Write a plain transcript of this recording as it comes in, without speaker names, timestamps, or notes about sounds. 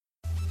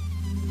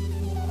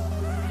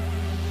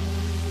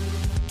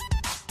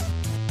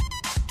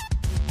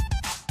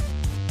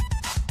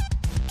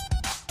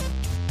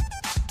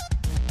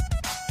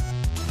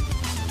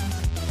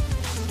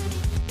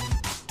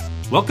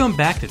Welcome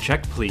back to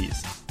Check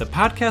Please, the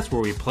podcast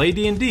where we play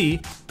D&D,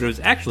 but it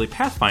was actually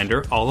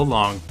Pathfinder all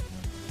along.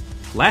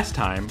 Last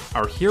time,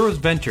 our heroes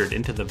ventured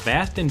into the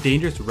vast and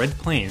dangerous Red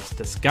Plains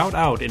to scout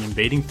out an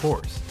invading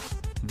force.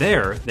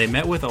 There, they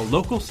met with a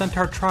local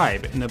centaur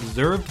tribe and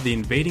observed the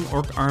invading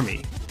orc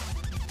army.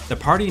 The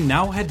party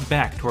now heads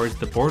back towards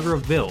the border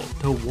of Vil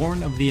to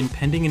warn of the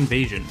impending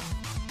invasion.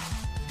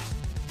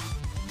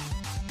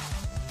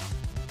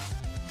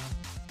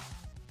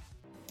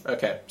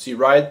 Okay, so you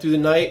ride through the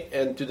night,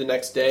 and through the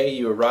next day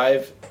you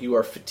arrive. You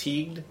are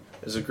fatigued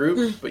as a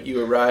group, but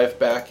you arrive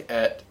back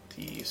at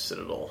the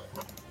Citadel.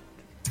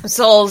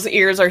 Sol's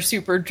ears are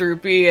super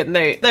droopy, and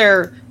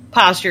their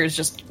posture is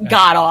just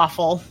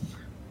god-awful.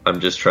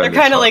 I'm just trying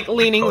They're kind of like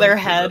leaning their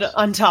head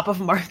on top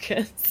of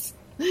Marcus.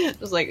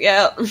 Just like,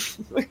 yeah.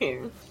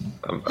 I'm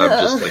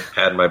just like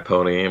patting my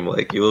pony. I'm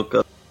like, you look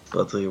up,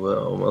 but we're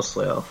almost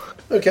there.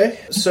 Okay,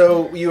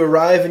 so you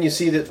arrive and you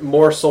see that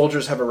more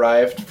soldiers have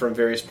arrived from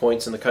various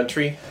points in the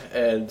country,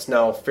 and it's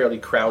now fairly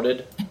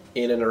crowded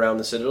in and around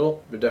the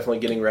Citadel. They're definitely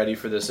getting ready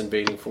for this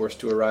invading force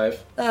to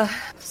arrive.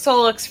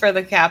 Sol looks for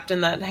the captain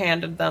that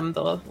handed them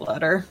the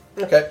letter.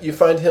 Okay, you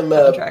find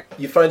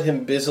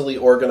him busily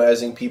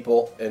organizing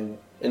people and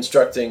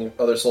instructing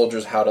other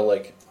soldiers how to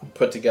like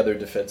put together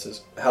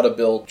defenses, how to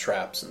build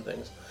traps and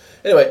things.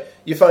 Anyway,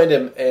 you find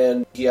him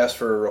and he asks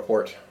for a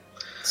report.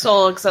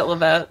 Sol looks at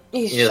Levette.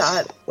 He's Yes,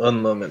 shot.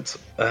 one moment.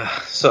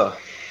 So,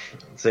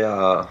 there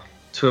are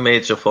two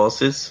major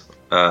forces.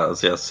 They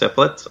are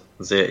separate.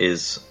 There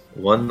is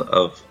one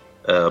of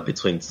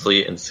between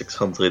 300 and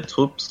 600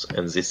 troops,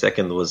 and the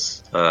second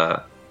was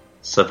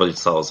several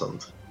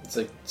thousand. It's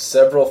like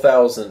several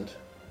thousand.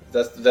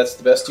 That's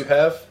the best you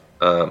have?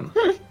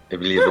 I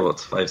believe about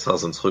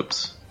 5,000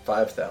 troops.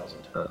 5,000.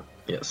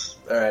 Yes.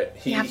 All right.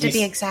 You have to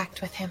be exact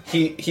with him.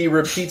 He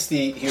repeats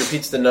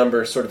the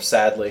number sort of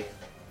sadly.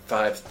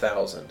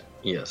 5,000.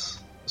 Yes.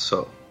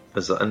 So,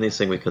 is there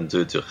anything we can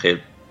do to help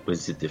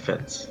with the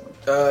defense?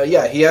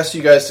 Yeah, he asked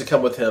you guys to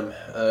come with him,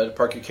 to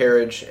park your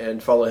carriage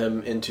and follow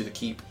him into the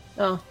keep.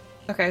 Oh,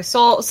 okay.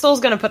 Sol's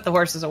gonna put the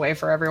horses away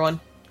for everyone.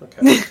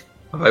 Okay.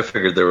 I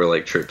figured there were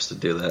like troops to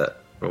do that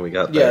when we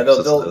got Yeah,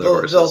 there.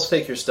 they'll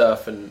take your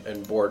stuff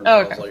and board and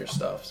all your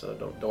stuff, so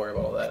don't worry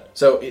about all that.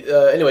 So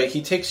anyway,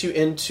 he takes you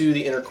into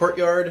the inner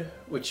courtyard,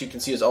 which you can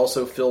see is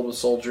also filled with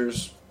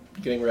soldiers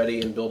getting ready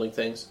and building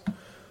things.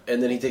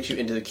 And then he takes you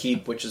into the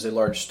keep, which is a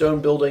large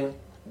stone building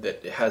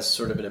that has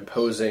sort of an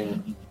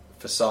imposing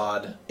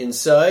facade.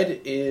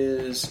 Inside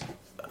is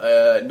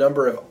a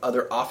number of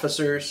other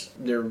officers.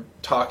 They're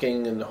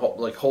talking and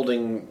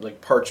holding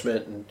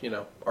parchment and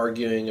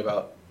arguing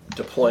about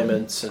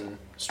deployments and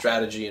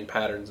strategy and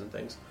patterns and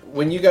things.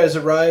 When you guys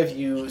arrive,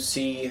 you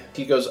see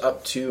he goes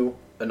up to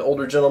an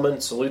older gentleman,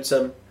 salutes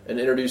him, and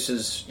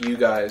introduces you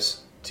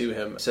guys to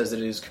him. Says that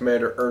it is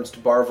Commander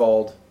Ernst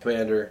Barwald,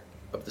 commander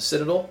of the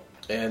Citadel.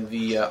 And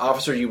the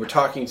officer you were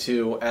talking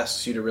to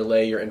asks you to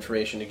relay your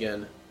information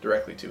again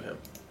directly to him.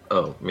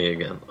 Oh, me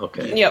again.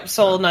 Okay. Yep,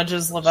 Sol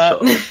nudges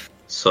Levette.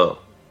 So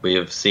we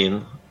have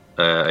seen,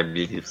 I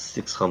believe,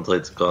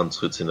 600 ground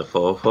troops in the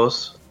 4 of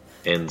us,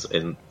 and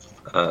in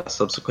a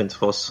subsequent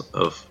force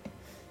of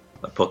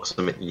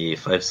approximately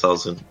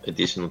 5,000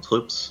 additional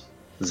troops.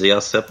 They are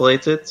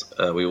separated.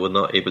 We were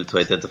not able to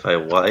identify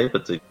why,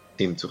 but they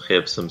seem to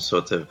have some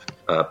sort of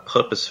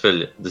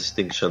purposeful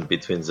distinction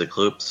between the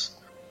groups,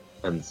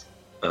 and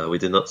we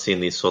did not see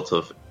any sort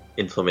of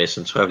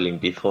information traveling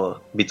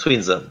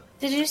between them.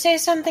 Did you say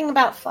something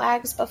about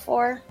flags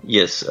before?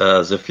 Yes,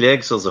 the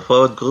flags of the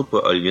forward group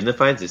were all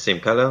unified, the same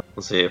color.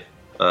 The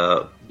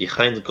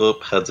behind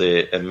group had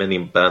many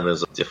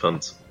banners of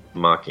different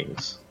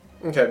markings.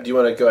 Okay, do you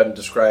want to go ahead and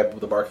describe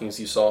the markings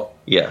you saw?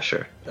 Yeah,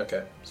 sure.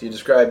 Okay, so you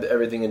described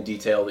everything in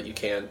detail that you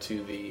can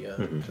to the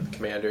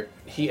commander.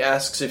 He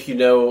asks if you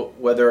know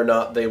whether or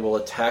not they will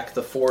attack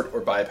the fort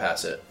or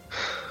bypass it.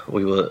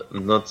 We were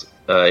not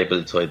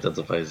able to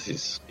identify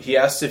this. He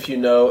asks if you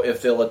know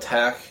if they'll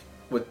attack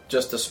with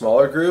just a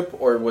smaller group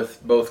or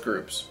with both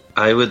groups.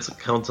 I would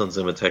count on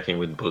them attacking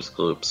with both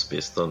groups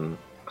based on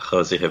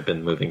how they have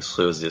been moving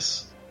through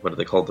this, what are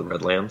they called, the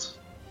Redlands?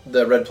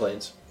 The Red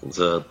Plains.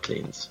 The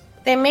Plains.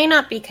 They may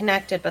not be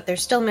connected, but they're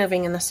still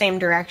moving in the same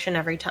direction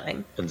every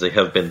time. And they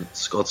have been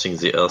scorching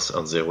the earth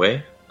on their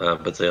way,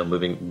 but they are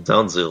moving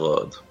down the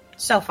road.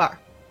 So far.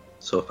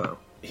 So far.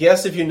 He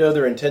asks if you know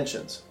their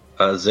intentions.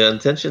 Their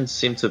intentions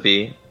seem to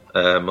be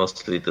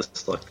mostly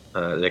destructive.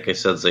 Like I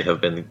said, they have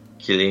been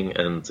killing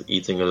and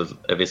eating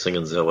everything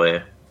in their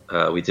way.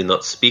 We did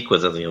not speak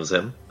with any of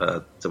them.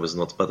 There was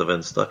not part of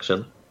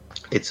instruction.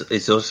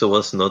 It's also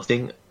worth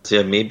noting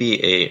there may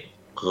be a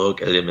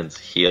rogue element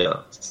here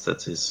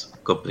that is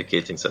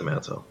complicating the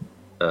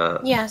matter.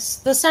 Yes,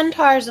 the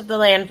centaurs of the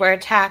land were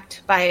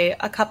attacked by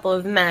a couple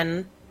of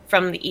men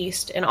from the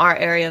east in our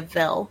area of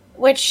Vil,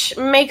 which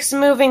makes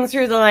moving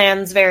through the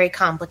lands very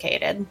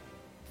complicated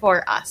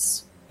for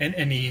us. And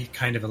any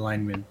kind of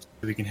alignment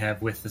that we can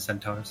have with the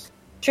centaurs.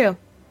 True.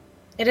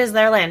 It is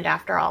their land,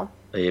 after all.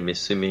 I am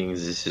assuming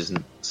this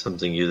isn't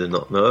something you did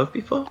not know of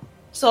before?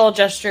 Sol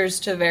gestures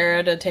to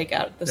Vera to take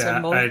out the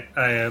symbol.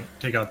 I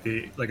take out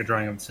a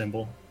drawing of the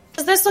symbol.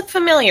 Does this look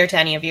familiar to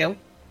any of you?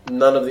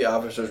 None of the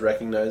officers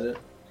recognize it.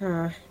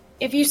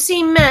 If you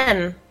see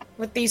men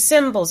with these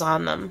symbols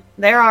on them,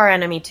 they're our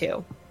enemy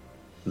too.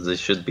 They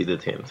should be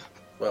detained.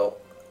 Well,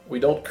 we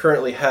don't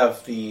currently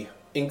have the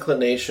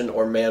inclination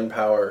or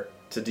manpower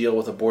to deal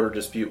with a border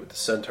dispute with the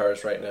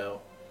Centaurs right now.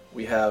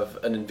 We have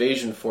an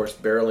invasion force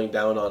barreling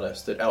down on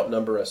us that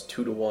outnumber us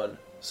 2-1.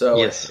 So,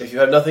 yes. If you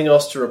have nothing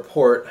else to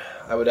report,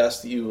 I would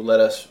ask that you let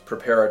us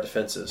prepare our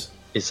defenses.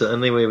 Is there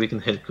any way we can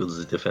help with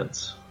the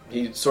defense?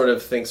 He sort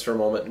of thinks for a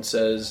moment and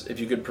says, if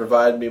you could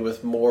provide me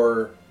with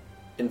more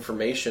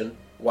information,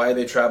 why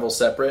they travel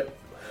separate,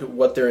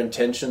 what their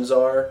intentions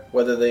are,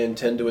 whether they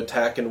intend to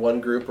attack in one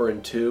group or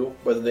in two,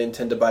 whether they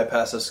intend to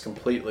bypass us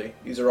completely.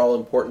 These are all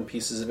important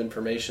pieces of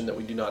information that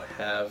we do not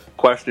have.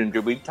 Question,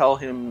 did we tell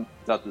him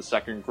that the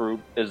second group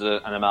is an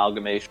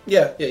amalgamation?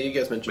 Yeah, you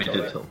guys mentioned We all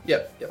did that. tell him.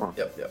 Yep.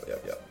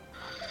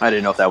 I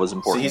didn't know if that was So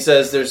important. he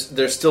says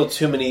there's still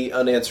too many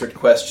unanswered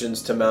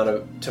questions to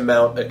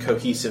mount a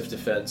cohesive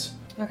defense.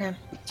 Okay.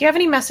 Do you have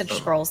any message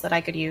scrolls that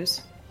I could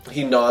use?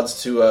 He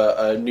nods to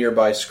a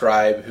nearby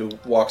scribe who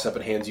walks up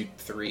and hands you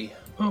 3.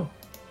 Oh,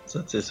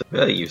 that is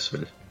very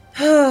useful.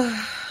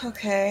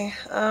 Okay.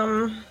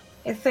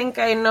 I think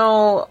I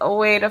know a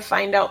way to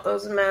find out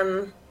those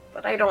men,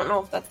 but I don't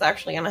know if that's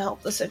actually going to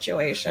help the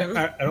situation.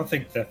 I don't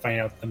think that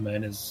finding out the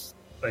men is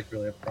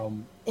really a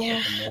problem.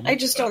 Yeah, I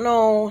just don't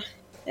know.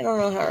 I don't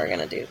know how we're going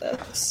to do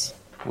this.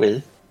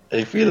 Well,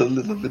 I feel a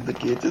little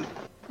vindicated,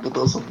 but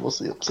also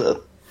mostly upset.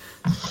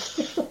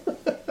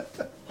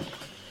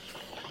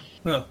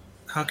 Well,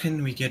 how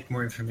can we get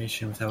more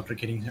information without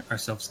getting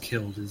ourselves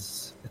killed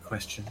is the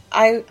question.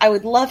 I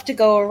would love to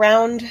go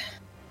around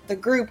the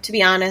group, to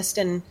be honest,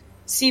 and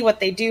see what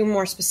they do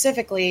more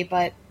specifically,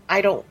 but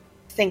I don't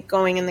think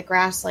going in the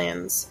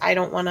grasslands. I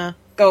don't want to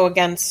go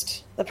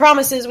against the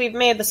promises we've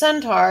made the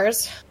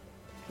Centaurs.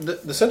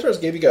 The Centaurs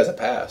gave you guys a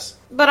pass.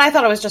 But I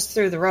thought it was just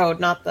through the road,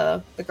 not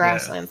the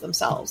grasslands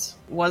themselves.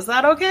 Was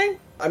that okay?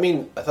 I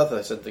mean, I thought that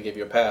they said they gave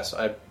you a pass.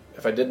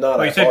 If I did not,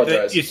 Well, I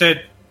apologize.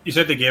 You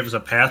said they gave us a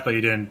pass, but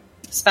you didn't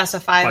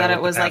Specify that what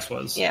it was the pass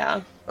like, was.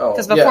 yeah. Oh,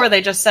 Because before yeah.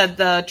 they just said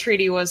the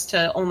treaty was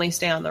to only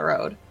stay on the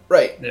road.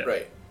 Right. Yeah.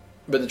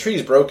 But the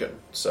treaty's broken,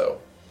 so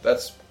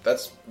that's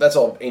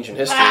all ancient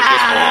history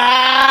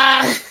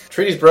at this point.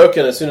 Treaty's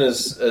broken as soon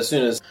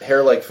as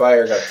Hair Like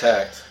Fire got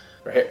attacked.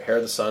 Or Hair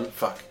of the Sun?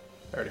 Fuck.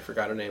 I already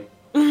forgot her name.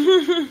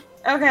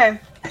 Okay.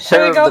 Should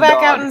Hair we of go the back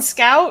dog. out and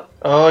scout?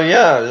 Oh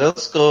yeah,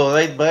 let's go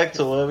right back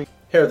to where we...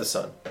 Hair of the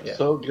Sun. Yeah.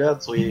 So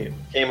glad we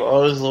came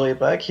all the way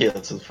back here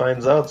to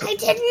find out. I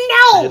didn't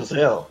know! As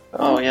hell.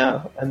 Oh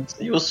yeah, and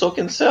you were so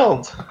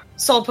concerned.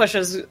 Sol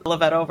pushes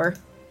Levette over.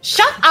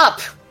 Shut up!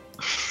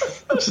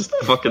 Just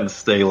fucking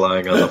stay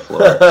lying on the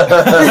floor.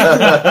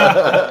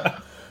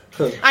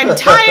 I'm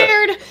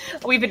tired.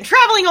 We've been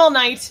traveling all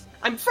night.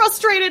 I'm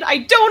frustrated. I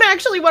don't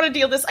actually want to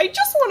deal with this. I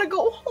just want to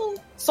go home.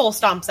 Sol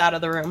stomps out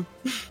of the room.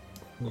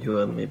 You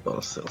and me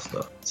both still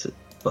stuff.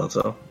 That's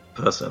a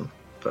person.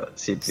 But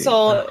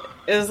Sol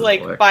is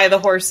like work. by the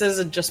horses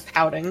and just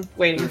pouting,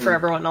 waiting for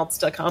everyone else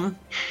to come.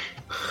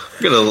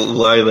 I'm gonna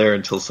lie there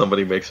until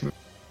somebody makes me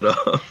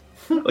up.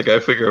 Like, I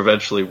figure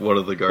eventually one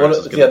of the guards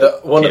is gonna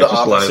one of the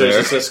just lie officers there.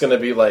 is just going to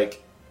be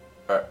like,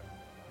 are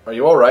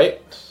you alright?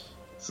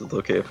 Is it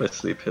okay if I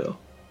sleep here?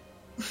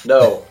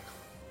 No.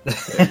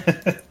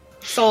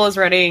 Sol is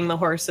readying the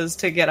horses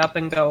to get up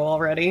and go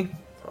already.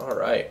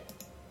 Alright.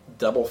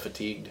 Double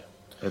fatigued.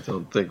 I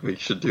don't think we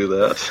should do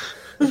that.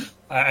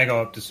 I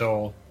go up to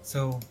Sol.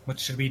 So, what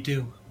should we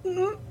do? I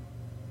don't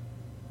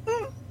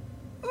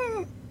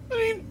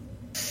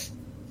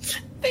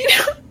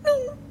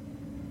know.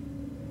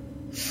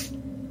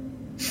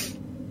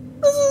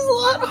 This is a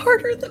lot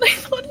harder than I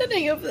thought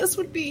any of this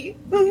would be.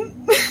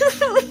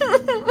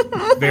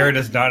 Vera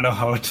does not know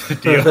how to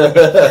deal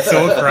with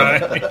Sol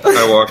crying.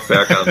 I walk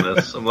back on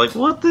this. I'm like,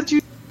 what did you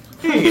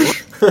do?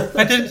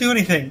 I didn't do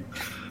anything.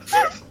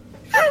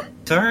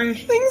 Sorry.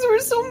 Things were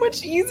so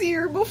much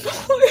easier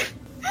before.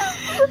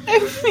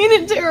 I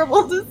made a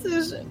terrible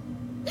decision.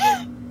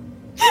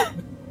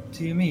 What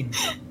do you mean?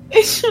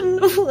 I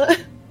shouldn't have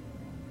left.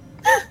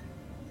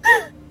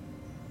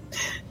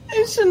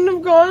 I shouldn't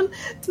have gone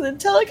to the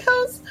Telic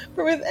house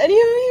or with any of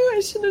you.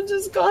 I should have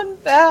just gone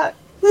back.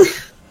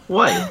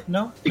 Why?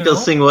 No. Because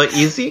no. things were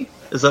easy?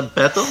 Is that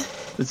better?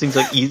 These things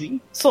are easy?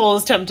 Sol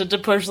is tempted to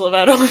push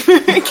Levette over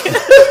again.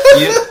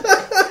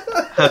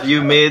 Have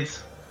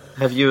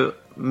you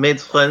made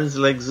friends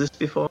like this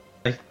before?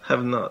 I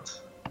have not.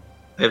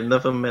 I've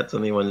never met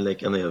anyone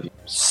like any of you.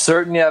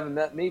 Certainly haven't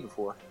met me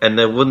before. And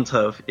I wouldn't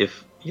have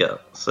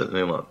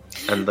certainly not.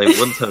 And I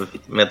wouldn't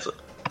have met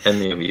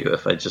any of you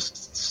if I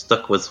just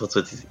stuck with what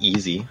is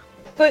easy.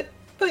 But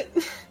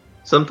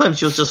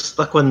Sometimes you're just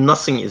stuck when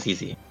nothing is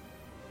easy.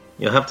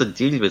 You have to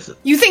deal with it.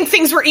 you think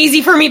things were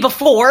easy for me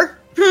before?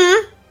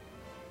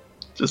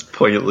 Just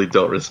poignantly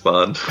don't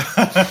respond.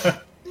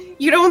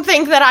 You don't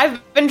think that I've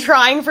been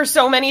trying for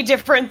so many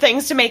different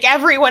things to make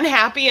everyone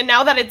happy, and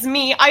now that it's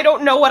me, I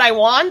don't know what I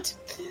want?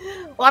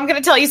 Well, I'm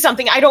gonna tell you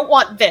something. I don't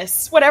want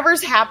this.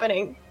 Whatever's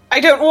happening, I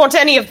don't want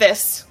any of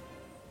this.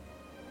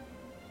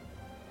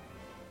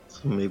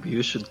 So maybe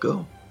you should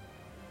go.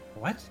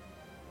 What?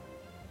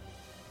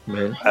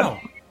 Man, Oh.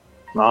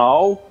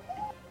 No.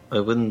 I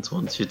wouldn't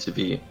want you to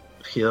be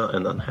here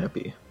and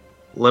unhappy.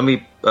 Let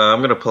me.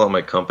 I'm gonna pull out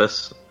my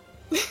compass.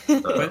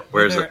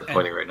 Where is it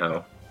pointing right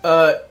now?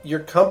 Your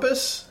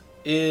compass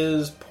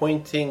is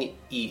pointing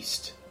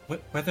east.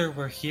 Whether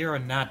we're here or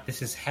not,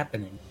 this is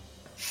happening.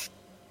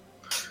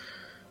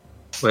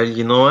 Well,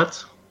 you know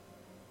what?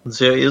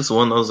 There is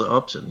one other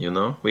option, you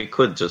know? We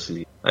could just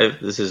leave.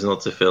 This is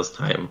not the first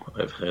time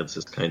I've had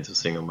this kind of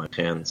thing on my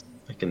hands.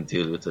 I can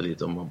deal with a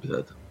little more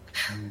blood.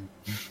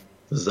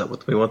 Is that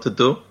what we want to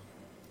do?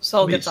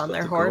 Soul We gets just on got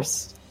their to go.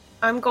 horse.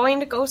 I'm going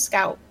to go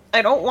scout.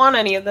 I don't want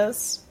any of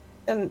this.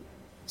 And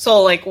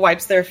Soul, like,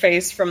 wipes their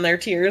face from their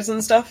tears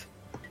and stuff.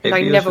 And I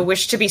Maybe you never should-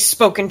 wish to be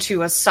spoken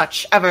to as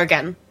such ever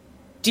again.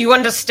 Do you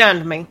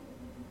understand me?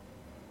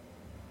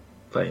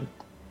 Fine.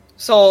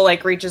 Soul,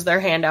 like, reaches their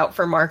hand out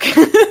for Marcus.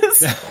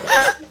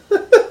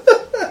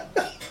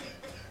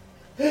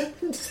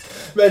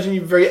 Imagine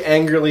you very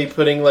angrily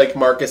putting like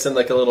Marcus in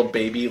like a little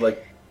baby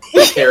like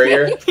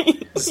carrier,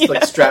 just,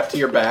 like strapped to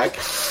your back.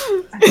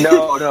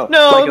 No. No,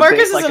 Like a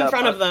Marcus is like in a-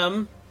 front of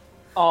them.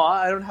 Oh,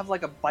 I don't have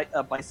like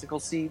a bicycle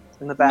seat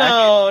in the back.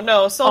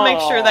 No. Soul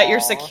makes sure that you're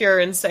Aw. secure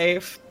and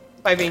safe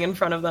by being in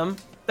front of them.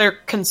 They're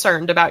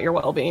concerned about your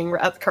well-being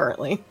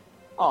currently.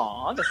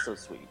 Aw, that's so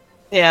sweet.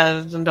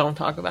 Yeah, don't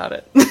talk about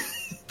it.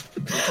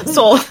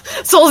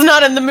 Soul's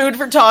not in the mood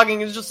for talking.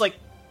 He's just like,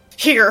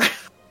 here.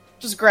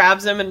 Just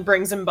grabs him and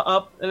brings him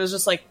up and is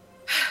just like,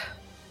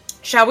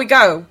 shall we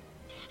go?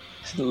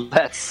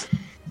 Let's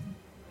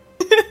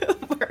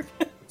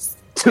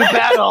to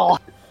battle.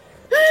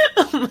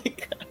 Oh my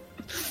god.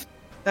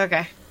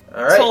 Okay.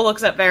 All right. Soul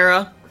looks at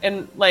Vera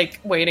and, like,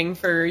 waiting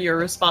for your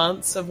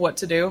response of what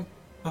to do.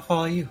 I'll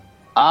follow you.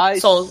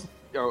 Soul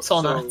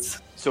so,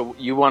 nods. So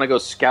you want to go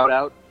scout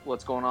out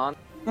what's going on?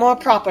 More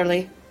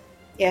properly.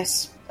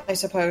 Yes, I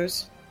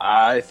suppose.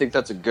 I think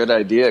that's a good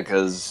idea,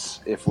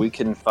 because if we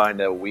can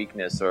find a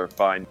weakness or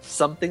find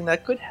something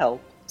that could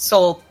help.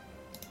 Soul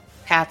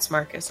pats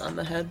Marcus on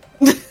the head.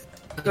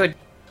 Good,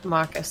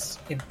 Marcus.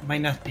 It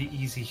might not be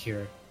easy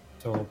here,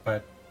 Soul,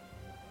 but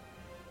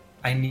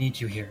I need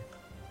you here.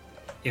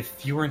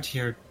 If you weren't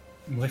here,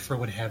 Mellifera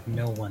would have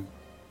no one,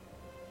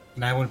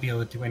 and I wouldn't be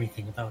able to do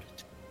anything about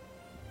it.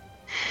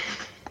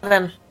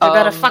 Then we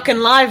better fucking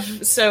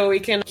live so we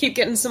can keep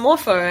getting some more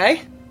fur,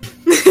 eh?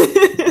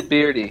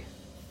 Beardy,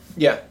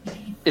 Yeah.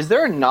 is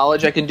there a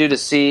knowledge I can do to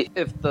see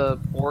if the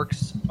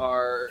orcs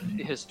are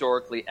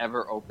historically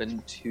ever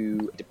open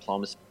to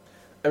diplomacy?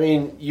 I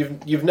mean,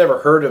 you've never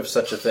heard of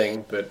such a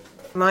thing, but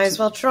Might as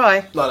well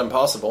try. not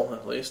impossible,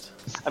 at least.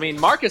 I mean,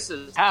 Marcus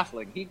is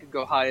halfling. He could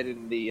go hide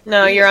in the...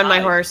 No, he you're can on my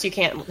hide. horse. You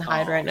can't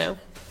hide right now.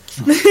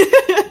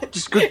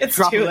 Just go It's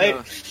drop too him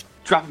late.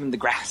 Drop him in the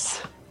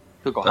grass.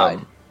 He'll go hide.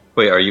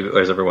 Wait,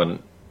 is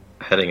everyone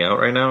heading out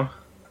right now?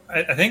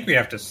 I think we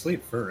have to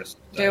sleep first.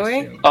 Do I we?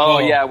 assume. Oh,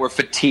 Well, yeah, we're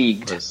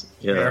fatigued.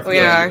 Yeah. We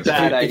are.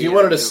 Bad If you idea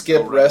wanted to to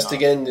skip go rest running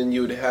again, then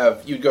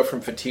you'd go from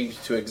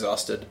fatigued to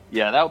exhausted.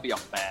 Yeah, that would be a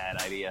bad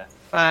idea.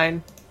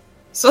 Fine.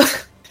 So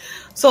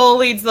Soul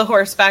leads the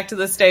horse back to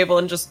the stable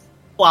and just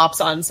flops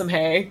on some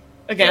hay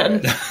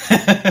again.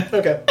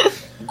 Okay.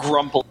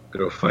 Grumble.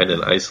 Go find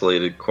an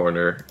isolated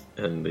corner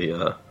in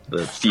the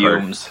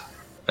Fumes.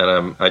 cart,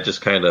 and I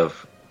just kind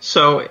of.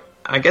 So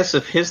I guess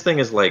if his thing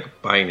is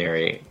like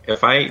binary,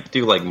 if I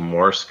do like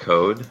Morse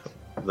code,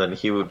 then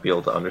he would be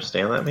able to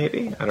understand that.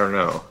 Maybe, I don't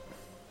know.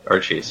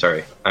 Archie,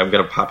 sorry, I'm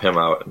gonna pop him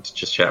out and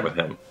just chat with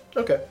him,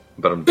 Okay.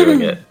 but I'm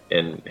doing it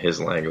in his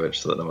language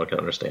so that no one can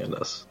understand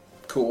us.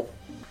 Cool.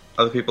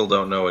 Other people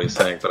don't know what he's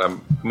saying, but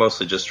I'm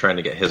mostly just trying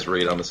to get his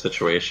read on the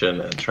situation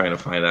and trying to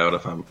find out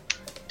if I'm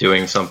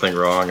doing something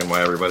wrong and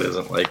why everybody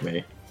doesn't like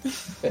me.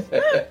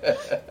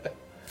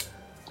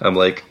 I'm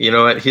like, you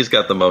know what? He's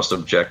got the most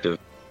objective.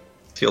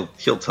 He'll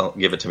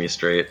give it to me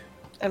straight.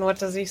 And what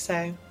does he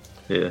say?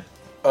 Yeah.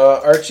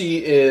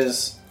 Archie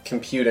is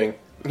computing.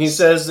 He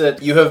says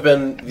that you have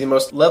been the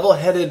most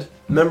level-headed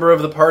member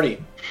of the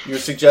party. Your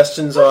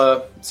suggestions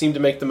seem to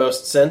make the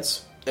most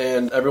sense,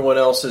 and everyone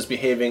else is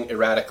behaving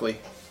erratically.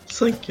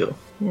 Thank you.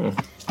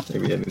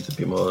 Maybe I need to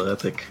be more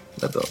ethic.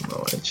 I don't know,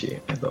 Archie.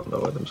 I don't know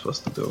what I'm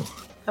supposed to do.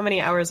 How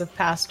many hours have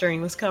passed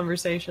during this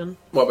conversation?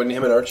 What, between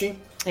him and Archie?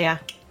 Yeah.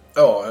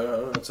 Oh, I don't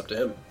know. It's up to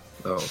him.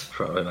 Oh,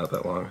 probably not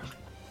that long.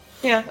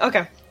 Yeah,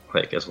 okay.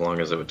 Like, as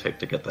long as it would take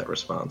to get that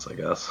response, I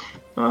guess.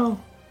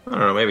 Well, I don't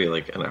know, maybe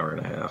like an hour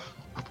and a half.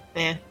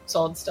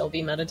 Soul would still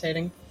be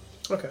meditating.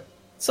 Okay.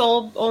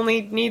 Soul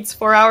only needs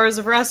 4 hours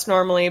of rest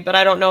normally, but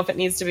I don't know if it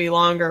needs to be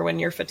longer when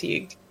you're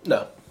fatigued.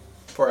 No.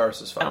 4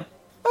 hours is fine.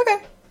 Okay.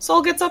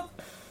 Soul gets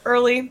up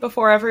early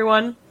before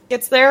everyone,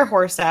 gets their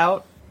horse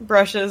out,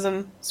 brushes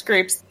and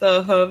scrapes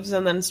the hooves,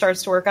 and then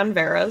starts to work on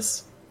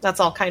Vera's. That's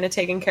all kind of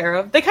taken care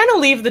of. They kind of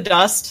leave the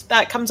dust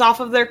that comes off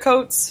of their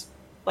coats,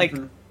 like,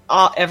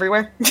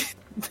 everywhere.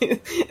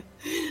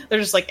 They're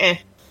just like, eh.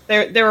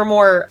 They were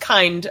more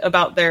kind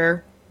about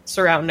their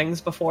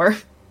surroundings before.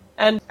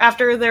 And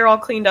after they're all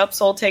cleaned up,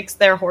 Sol takes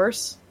their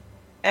horse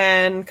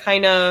and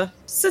kind of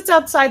sits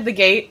outside the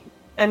gate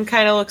and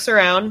kind of looks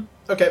around.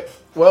 Okay.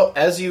 Well,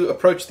 as you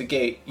approach the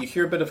gate, you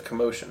hear a bit of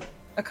commotion.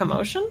 A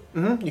commotion?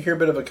 Mm-hmm. You hear a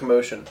bit of a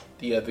commotion.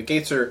 The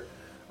gates are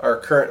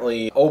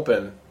currently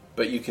open,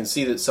 but you can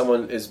see that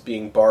someone is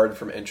being barred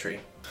from entry.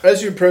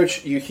 As you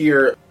approach, you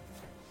hear,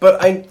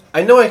 "But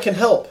I know I can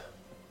help."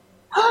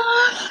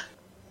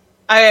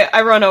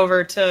 I run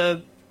over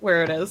to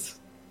where it is.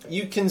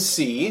 You can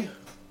see...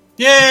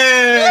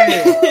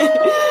 Yay!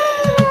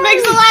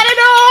 Makes a lot of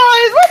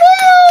noise!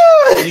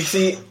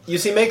 Woohoo! You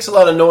see makes a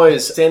lot of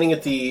noise standing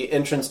at the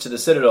entrance to the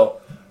Citadel,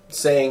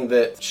 saying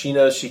that she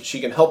knows she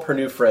can help her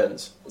new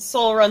friends.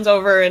 Sol runs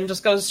over and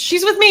just goes,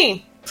 "She's with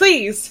me!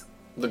 Please!"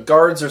 The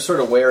guards are sort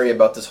of wary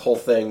about this whole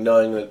thing,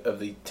 knowing of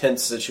the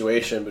tense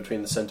situation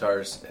between the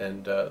Centaurs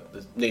and the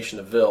nation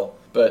of Vil.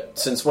 But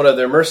since one of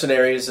their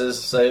mercenaries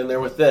is saying they're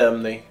with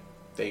them,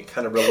 they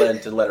kind of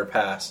relent and let her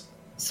pass.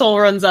 Sol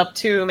runs up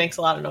too, makes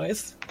a lot of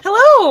noise.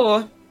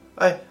 "Hello!"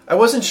 I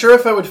wasn't sure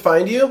if I would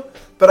find you,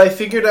 but I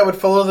figured I would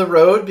follow the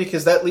road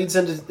because that leads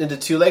into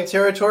Two-Leg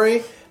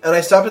territory, and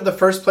I stopped at the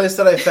first place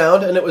that I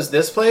found, and it was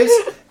this place,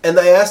 and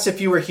I asked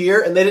if you were here,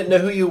 and they didn't know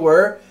who you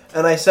were,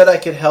 and I said I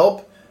could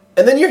help,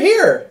 and then you're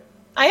here!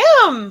 I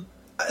am!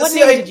 What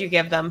name did you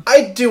give them?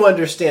 I do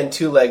understand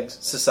Two-Leg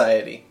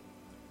society.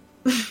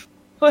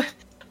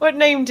 What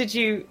name did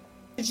you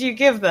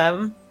give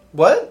them?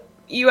 What?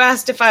 You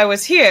asked if I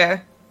was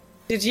here.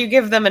 Did you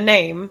give them a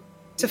name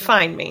to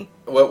find me?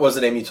 What was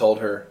the name you told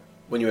her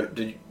when you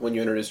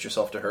introduced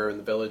yourself to her in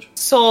the village?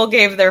 Sol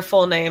gave their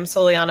full name,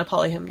 Soliana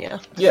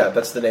Polyhymnia. Yeah,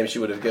 that's the name she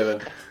would have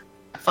given.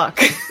 Fuck.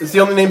 It's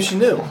the only name she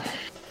knew.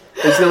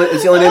 It's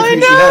the only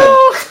name she had.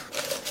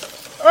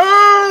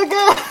 Oh,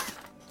 God.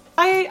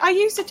 I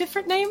used a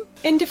different name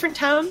in different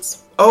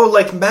towns. Oh,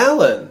 like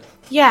Malin.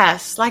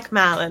 Yes, like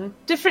Malin.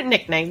 Different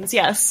nicknames,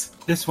 yes.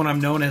 This one I'm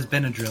known as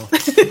Benadryl.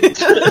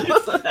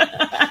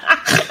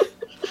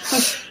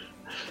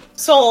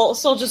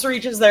 Sol just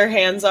reaches their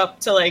hands up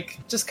to, like,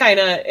 just kind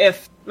of,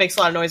 if makes a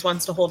lot of noise,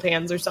 wants to hold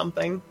hands or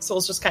something.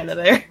 Sol's just kind of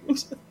there.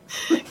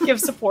 Give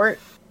support.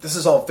 This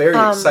is all very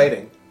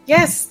exciting.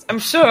 Yes, I'm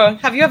sure.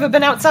 Have you ever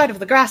been outside of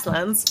the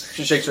grasslands?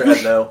 She shakes her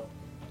head no.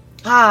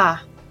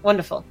 Ah,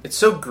 wonderful. It's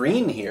so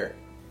green here.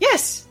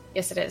 Yes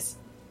it is.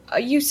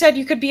 You said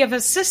you could be of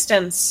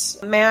assistance.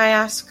 May I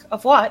ask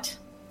of what?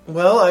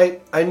 Well,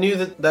 I knew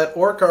that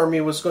orc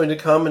army was going to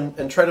come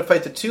and try to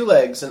fight the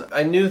Two-Legs, and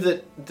I knew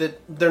that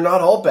they're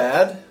not all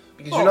bad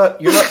because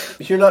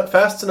you're not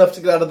fast enough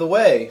to get out of the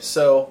way.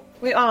 So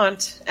we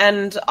aren't,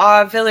 and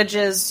our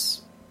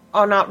villages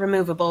are not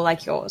removable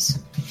like yours.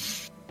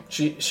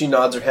 She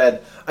nods her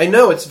head. I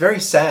know, it's very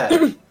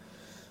sad.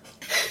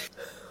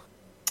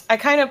 I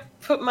kind of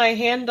put my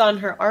hand on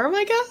her arm,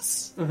 I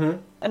guess,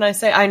 and I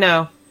say, "I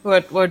know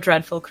we're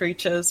dreadful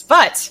creatures,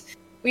 but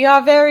we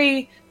are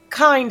very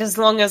kind as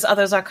long as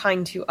others are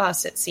kind to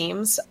us, it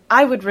seems.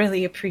 I would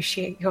really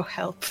appreciate your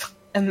help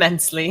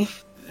immensely."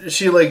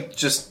 She,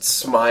 just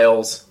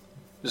smiles,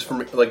 just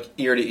from,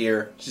 ear to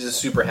ear. She's just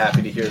super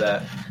happy to hear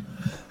that.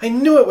 I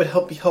knew it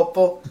would be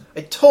helpful.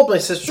 I told my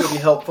sister it would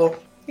be helpful.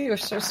 You're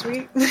so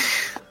sweet.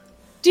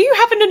 Do you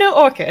happen to know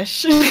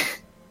Orcish?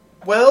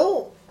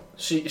 Well,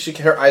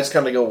 her eyes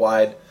kind of go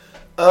wide.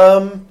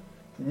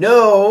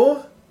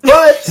 No,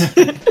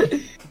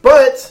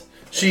 but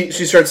she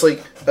starts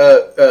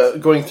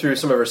going through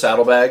some of her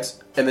saddlebags,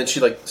 and then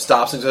she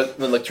stops and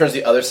then turns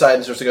the other side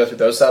and starts to go through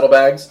those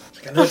saddlebags.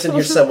 I know it's in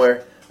here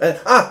somewhere.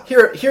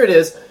 Here it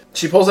is.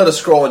 She pulls out a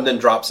scroll and then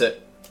drops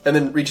it, and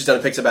then reaches down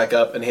and picks it back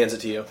up and hands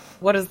it to you.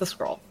 What is the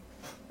scroll?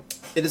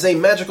 It is a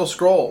magical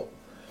scroll.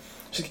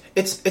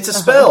 It's a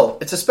spell.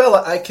 It's a spell.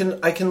 I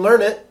can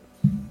learn it.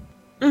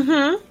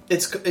 Mm-hmm.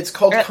 It's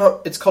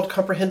called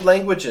Comprehend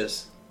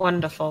Languages.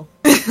 Wonderful.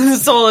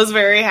 Sol is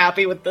very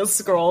happy with this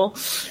scroll.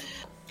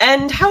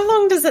 And how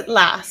long does it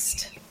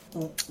last?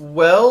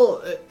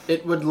 Well,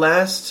 it would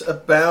last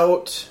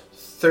about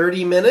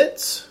 30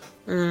 minutes.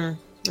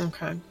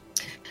 Okay.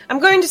 I'm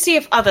going to see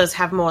if others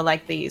have more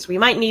like these. We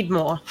might need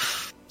more.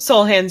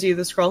 Sol hands you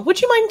the scroll. Would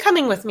you mind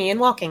coming with me and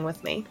walking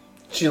with me?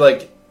 She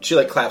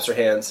claps her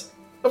hands.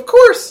 Of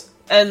course!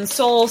 And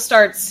Sol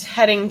starts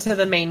heading to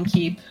the main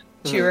keep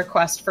to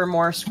request for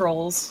more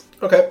scrolls.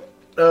 Okay.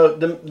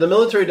 The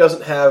military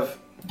doesn't have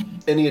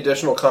any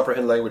additional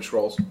comprehend language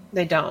scrolls.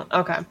 They don't.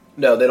 Okay.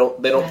 No, they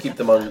don't keep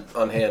them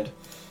on hand.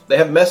 They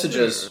have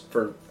messages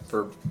for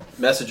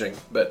messaging,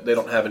 but they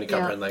don't have any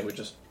comprehend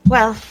languages.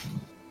 Well,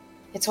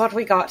 it's what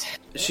we got.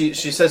 She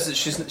says that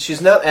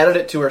she's not added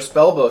it to her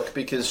spell book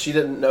because she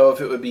didn't know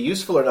if it would be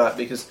useful or not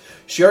because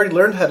she already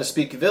learned how to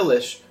speak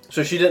Vilish,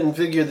 so she didn't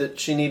figure that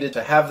she needed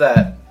to have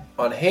that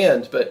on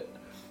hand, but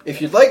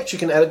if you'd like, she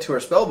can add it to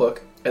her spell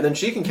book, and then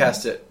she can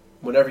cast it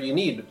whenever you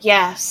need.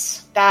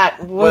 Yes,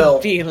 that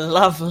would be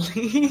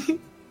lovely.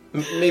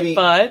 Maybe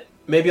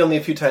only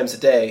a few times a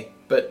day,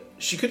 but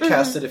she could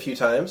cast it a few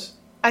times.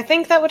 I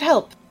think that would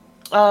help.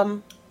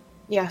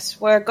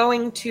 Yes, we're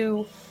going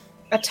to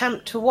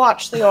attempt to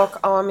watch the orc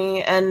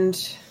army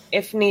and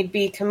if need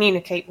be,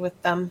 communicate with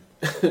them.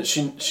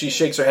 She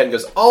shakes her head and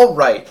goes, "All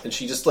right," and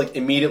she just like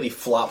immediately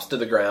flops to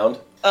the ground.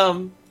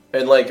 And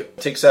like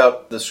takes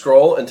out the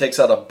scroll and takes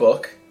out a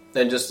book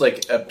and just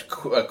like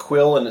a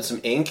quill and some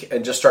ink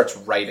and just starts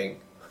writing.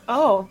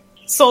 Oh.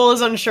 Soul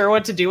is unsure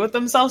what to do with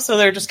themselves, so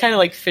they're just kind of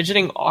like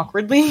fidgeting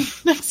awkwardly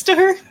next to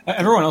her.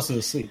 Everyone else is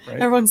asleep, right?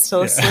 Everyone's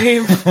still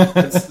asleep.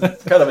 It's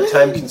kind of a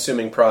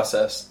time-consuming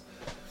process.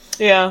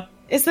 Yeah.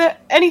 Is there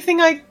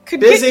anything I could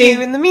Busy. get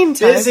you in the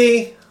meantime?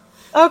 Busy.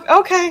 Oh,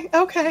 okay.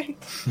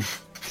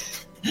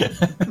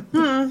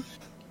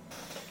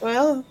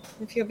 Well,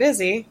 if you're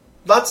busy.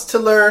 Lots to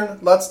learn,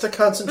 lots to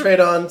concentrate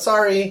on.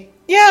 Sorry.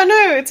 Yeah,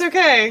 no, it's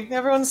okay.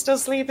 Everyone's still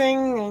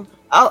sleeping.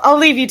 I'll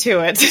leave you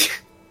to it.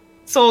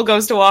 Soul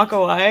goes to walk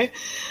away.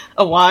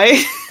 Away.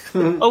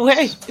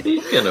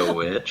 Speaking of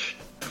which...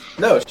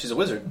 No, she's a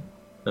wizard.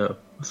 Oh,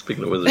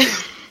 speaking of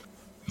wizards.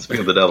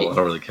 Speaking of the devil, I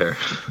don't really care.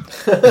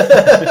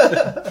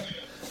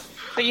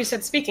 But you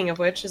said, speaking of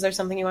which, is there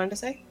something you wanted to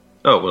say?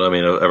 Oh, well, I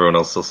mean, everyone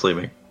else is still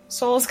sleeping.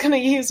 Soul's gonna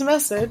use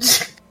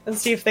message and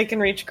see if they can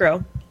reach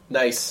Grow.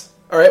 Nice.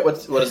 Alright,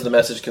 what does the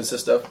message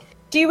consist of?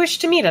 Do you wish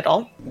to meet at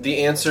all?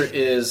 The answer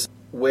is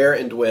where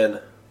and when.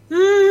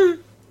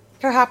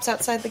 Perhaps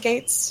outside the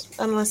gates,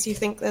 unless you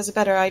think there's a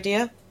better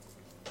idea.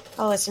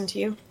 I'll listen to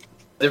you.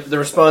 The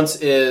response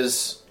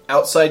is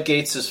outside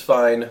gates is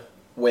fine.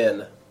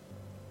 When?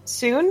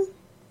 Soon?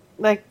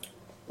 Like,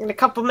 in a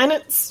couple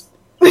minutes?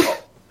 The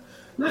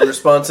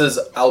response is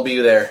I'll be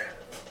there.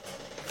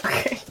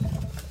 Okay.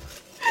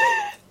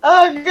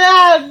 Oh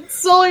god!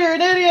 Soul, you're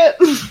an idiot!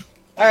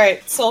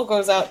 Alright, Soul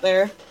goes out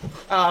there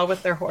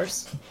with their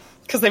horse.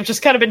 Because they've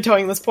just kind of been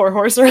towing this poor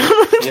horse around.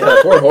 Yeah,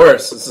 poor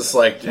horse. It's just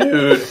like,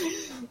 dude.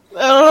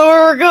 I don't know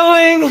where we're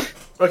going.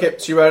 Okay,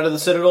 so you're out of the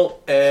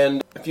Citadel,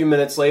 and a few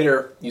minutes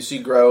later, you see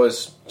Grow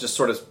is just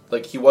sort of,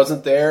 like, he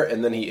wasn't there,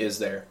 and then he is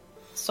there.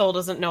 Soul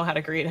doesn't know how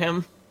to greet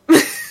him.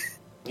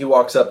 He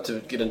walks up to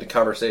get into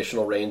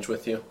conversational range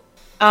with you.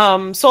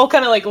 Soul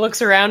kind of, like,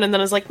 looks around and then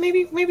is like,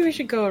 maybe we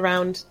should go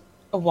around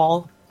a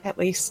wall, at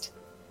least.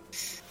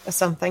 Or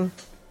something.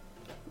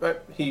 Right,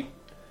 he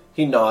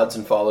nods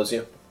and follows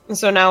you. And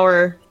so now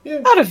we're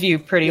out of view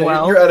pretty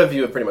well. You're out of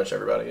view of pretty much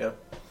everybody, yeah.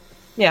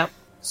 Yeah.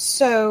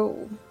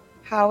 So,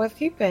 how have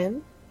you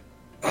been?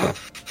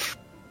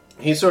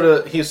 He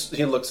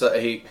looks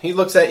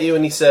at you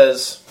and he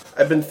says,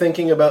 "I've been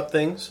thinking about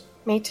things.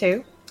 Me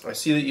too. I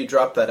see that you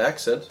dropped that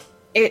accent.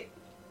 It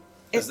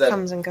Is that-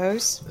 comes and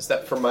goes. Is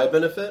that for my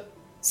benefit?"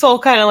 Soul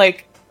kind of,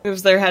 like,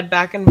 moves their head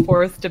back and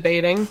forth,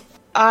 debating.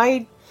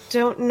 I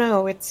don't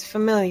know. It's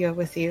familiar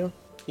with you.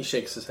 He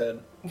shakes his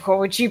head. What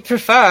would you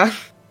prefer?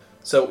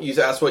 So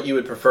you ask what you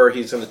would prefer.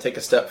 He's going to take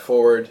a step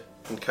forward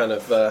and kind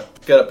of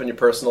get up in your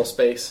personal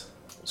space.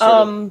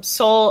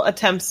 Soul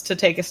attempts to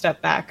take a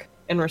step back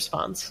in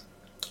response.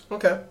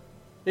 Okay.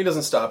 He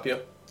doesn't stop you.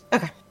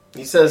 Okay.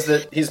 He says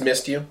that he's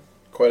missed you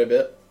quite a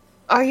bit.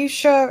 Are you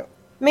sure?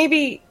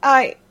 Maybe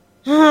I...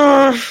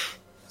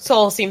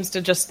 Soul seems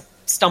to just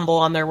stumble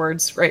on their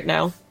words right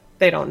now.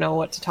 They don't know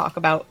what to talk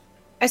about.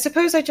 I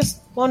suppose I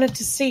just wanted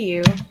to see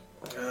you.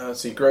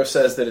 See, Gross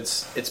says that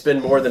it's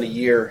been more than a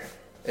year,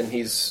 and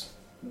he's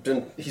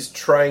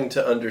trying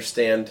to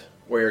understand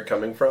where you're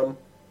coming from.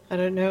 I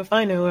don't know if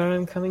I know where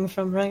I'm coming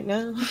from right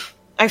now.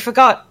 I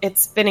forgot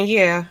it's been a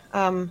year. It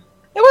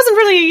wasn't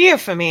really a year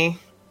for me.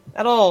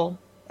 At all.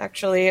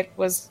 Actually, it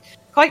was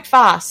quite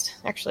fast.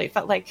 Actually, it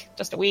felt like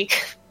just a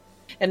week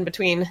in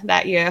between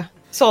that year.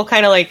 Soul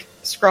kind of, like,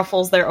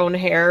 scruffles their own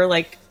hair,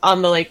 like,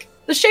 on the, like,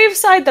 the shave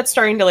side that's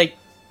starting to, like,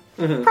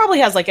 probably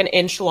has, like, an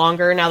inch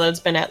longer now that it's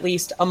been at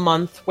least a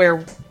month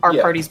where our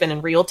party's been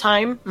in real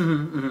time.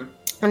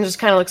 And just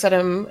kind of looks at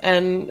him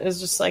and is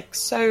just like,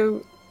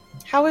 so,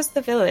 How is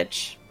the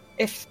village?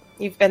 If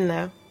you've been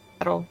there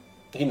at all.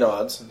 He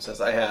nods and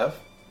says, "I have.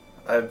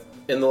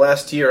 In the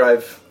last year,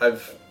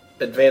 I've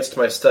advanced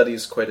my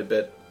studies quite a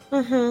bit.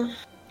 Mm-hmm.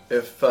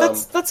 If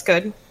That's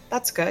good.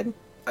 That's good.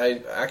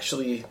 I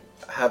actually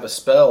have a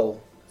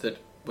spell that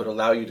would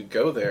allow you to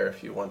go there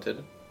if you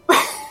wanted."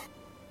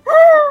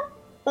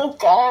 Oh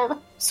god.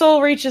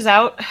 Soul reaches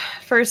out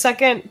for a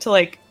second to,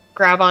 like,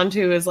 grab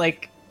onto his,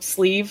 like,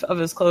 sleeve of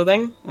his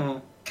clothing.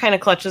 Kind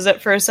of clutches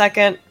it for a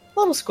second, a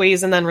little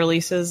squeeze, and then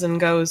releases and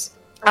goes,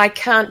 I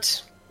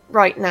can't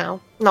right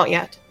now. Not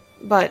yet.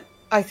 But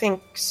I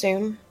think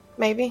soon,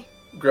 maybe.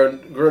 Grow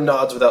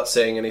nods without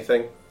saying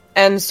anything.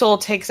 and Soul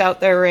takes out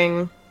their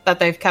ring that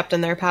they've kept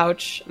in their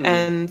pouch,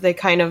 and they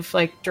kind of,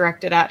 like,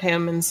 direct it at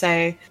him and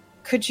say,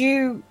 Could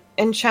you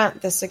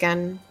enchant this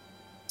again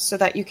so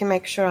that you can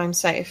make sure I'm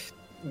safe?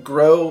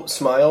 Grow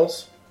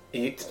smiles.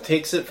 He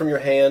takes it from your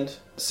hand,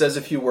 says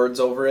a few words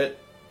over it,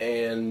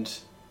 and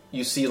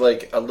you see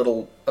like a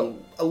little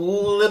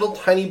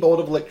tiny bolt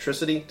of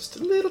electricity, just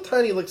a little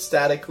tiny, like,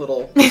 static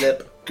little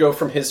zip, go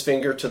from his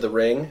finger to the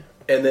ring,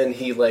 and then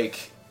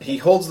he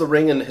holds the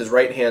ring in his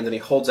right hand and he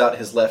holds out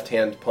his left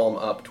hand palm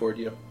up toward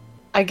you.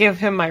 I give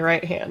him my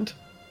right hand.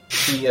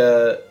 He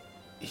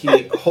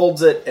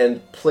holds it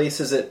and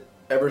places it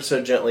ever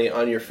so gently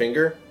on your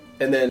finger,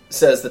 and then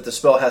says that the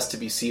spell has to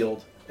be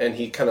sealed, and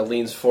he kind of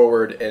leans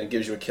forward and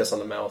gives you a kiss on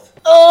the mouth.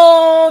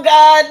 Oh,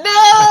 God,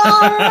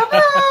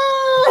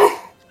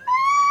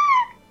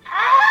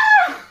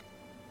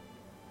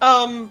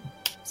 no!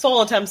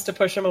 Soul attempts to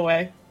push him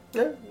away.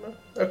 Yeah,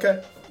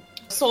 okay.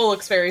 Soul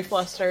looks very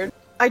flustered.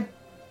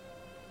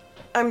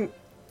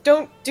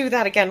 Don't do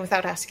that again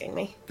without asking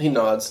me. He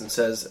nods and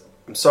says,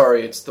 I'm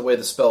sorry, it's the way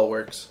the spell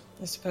works.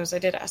 I suppose I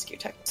did ask you,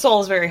 Tech.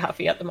 Soul is very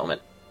huffy at the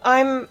moment.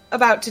 I'm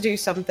about to do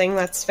something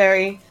that's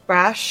very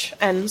rash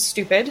and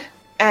stupid,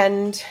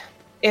 and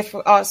if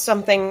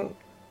something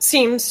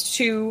seems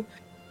to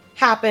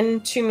happen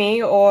to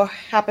me or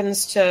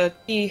happens to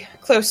be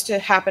close to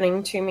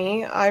happening to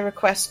me, I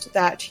request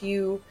that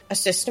you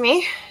assist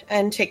me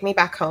and take me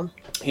back home.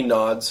 He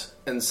nods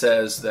and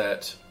says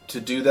that to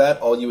do that,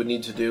 all you would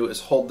need to do is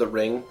hold the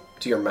ring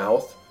to your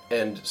mouth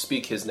and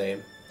speak his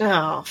name.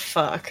 Oh,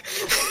 fuck.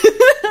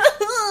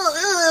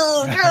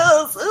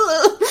 Gross.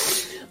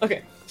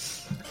 Okay.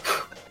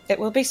 It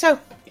will be so.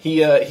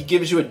 He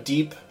gives you a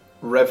deep,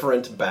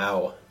 reverent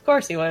bow. Of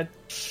course he would.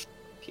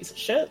 Piece of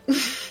shit.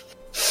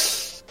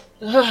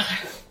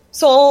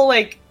 Soul,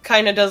 like,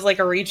 kind of does, like,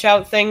 a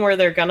reach-out thing where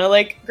they're gonna,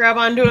 like, grab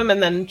onto him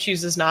and then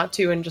chooses not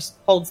to and just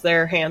holds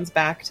their hands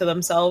back to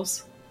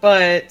themselves.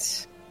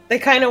 But they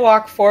kind of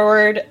walk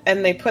forward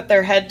and they put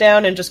their head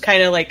down and just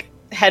kind of, like,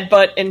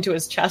 headbutt into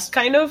his chest,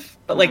 kind of,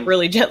 but, like,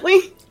 really gently.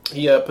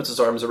 He puts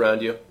his arms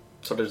around you,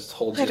 sort of just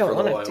holds you for a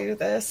little while. I don't want to do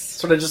this.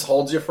 Sort of just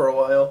holds you for a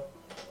while.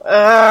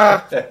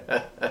 Oh,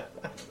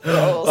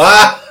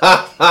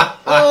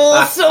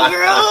 so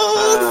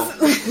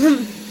gross!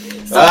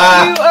 So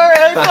you are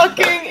a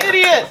fucking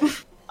idiot!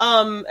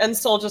 And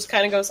Soul just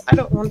kind of goes, I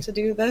don't want to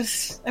do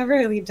this. I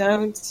really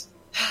don't.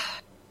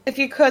 If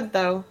you could,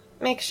 though,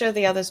 make sure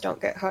the others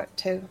don't get hurt,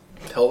 too.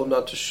 Tell them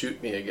not to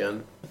shoot me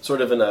again. Sort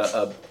of in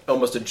a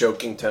almost a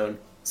joking tone.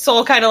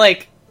 Soul kind of,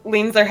 like,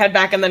 leans their head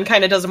back and then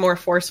kind of does a more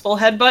forceful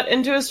headbutt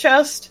into his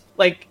chest.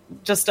 Like,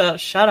 just a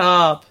shut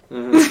up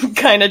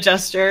kind of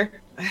gesture.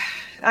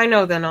 I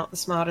know they're not the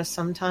smartest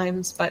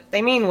sometimes, but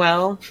they mean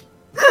well.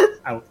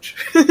 Ouch.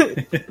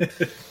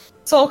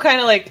 Soul kind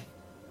of, like,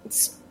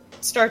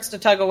 starts to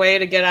tug away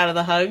to get out of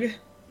the hug.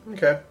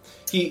 Okay.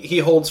 He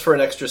holds for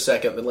an extra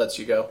second, then lets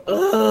you go.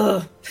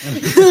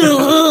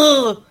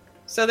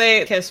 So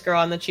they kiss Girl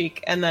on the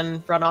cheek and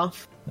then run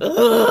off.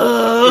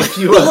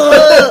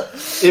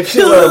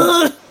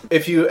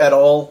 If you at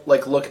all,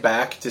 like, look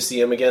back to see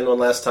him again one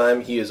last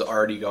time, he is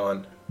already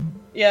gone.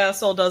 Yeah,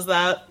 Soul does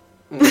that.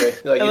 Okay.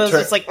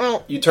 Like,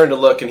 you turn to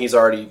look and he's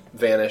already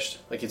vanished.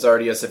 Like, he's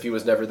already as if he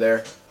was never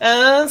there. And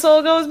then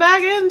Soul goes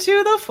back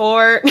into the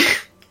fort.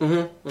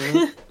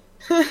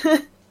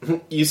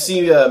 You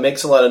see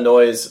makes a lot of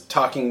noise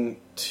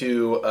talking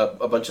to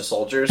a bunch of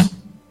soldiers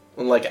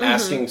and, like,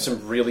 asking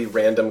some really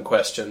random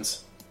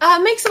questions.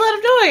 Makes a lot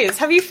of noise.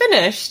 Have you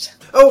finished?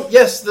 Oh,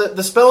 yes,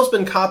 the spell's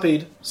been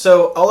copied,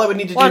 so all I would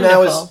need to do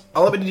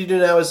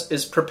now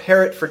is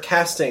prepare it for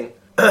casting,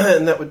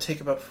 and that would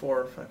take about 4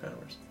 or 5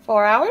 hours.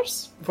 4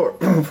 hours? 4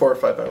 or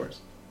 5 hours.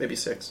 Maybe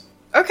 6.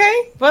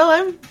 Okay, well,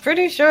 I'm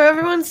pretty sure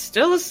everyone's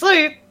still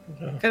asleep.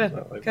 Could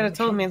have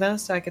told me that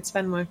so I could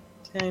spend more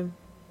time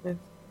with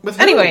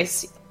who?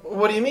 Anyways.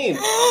 What do you mean?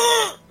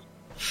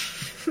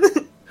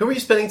 Who are you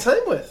spending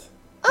time with?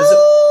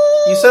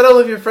 You said all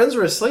of your friends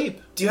were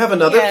asleep. Do you have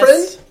another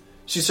friend?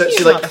 She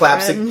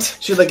claps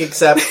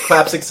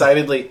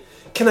excitedly.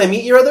 Can I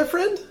meet your other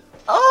friend?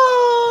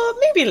 Oh,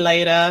 maybe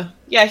later.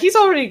 Yeah, he's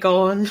already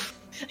gone.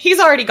 He's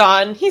already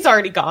gone.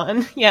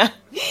 Yeah,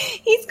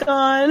 he's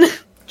gone.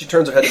 She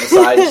turns her head to the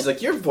side. She's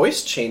like, your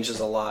voice changes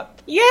a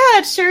lot. Yeah,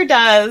 it sure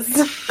does.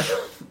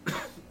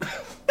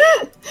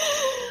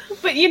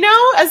 But, you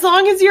know, as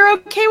long as you're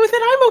okay with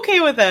it, I'm okay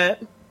with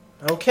it.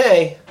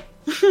 Okay.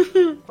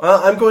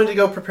 Well, I'm going to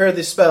go prepare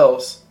these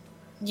spells.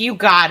 You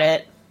got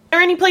it. Is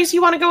there any place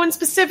you want to go in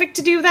specific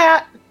to do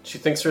that? She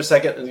thinks for a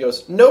second and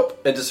goes, nope,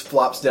 and just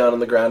flops down on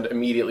the ground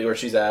immediately where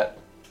she's at.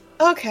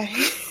 Okay.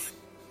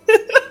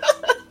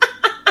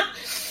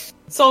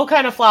 Soul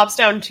kind of flops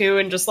down too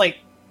and just, like,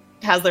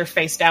 has their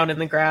face down in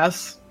the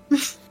grass.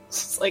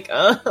 It's like,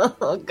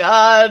 oh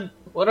god,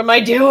 what am I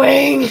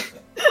doing?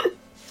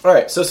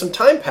 Alright, so some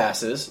time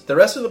passes. The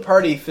rest of the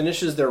party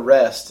finishes their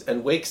rest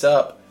and wakes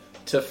up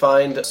to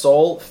find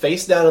Soul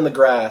face down in the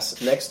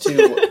grass next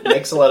to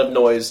Makes a Lot of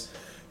Noise,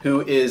 who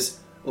is,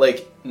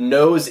 like,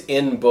 nose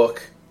in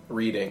book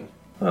reading.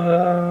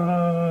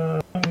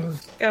 Good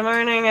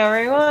morning,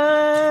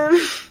 everyone.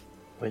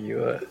 Are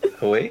you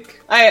awake?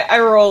 I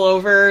roll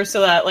over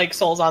so that, like,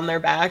 Soul's on their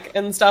back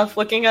and stuff,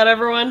 looking at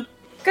everyone.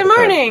 Good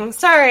morning. Okay.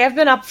 Sorry, I've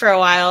been up for a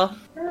while.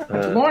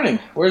 Good morning.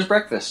 Where's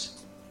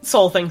breakfast?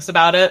 Soul thinks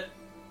about it.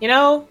 You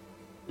know,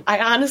 I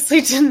honestly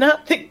did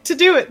not think to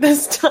do it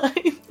this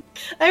time.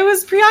 I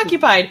was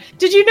preoccupied.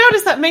 Did you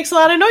notice that Makes a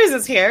Lot of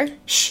Noises here?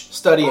 Shh,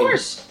 studying. Of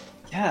course.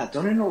 Yeah,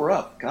 don't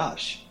interrupt.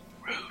 Gosh.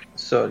 Rude.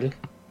 Sorry.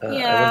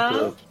 Yeah.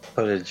 I want to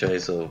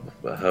apologize for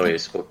how I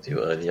spoke to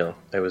you earlier.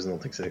 I was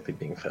not exactly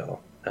being fair.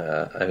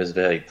 I was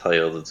very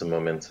tired at the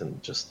moment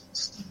and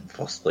just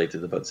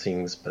frustrated about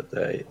things, but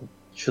I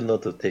should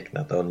not have taken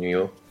that on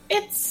you.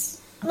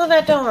 It's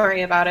Levette, don't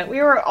worry about it. We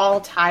were all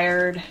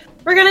tired.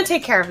 We're gonna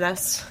take care of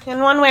this in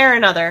one way or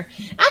another.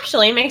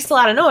 Actually, it makes a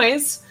lot of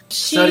noise.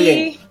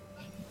 Studying.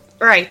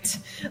 Right.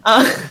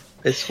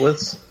 It's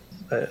what's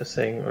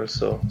saying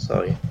also,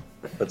 sorry.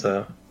 But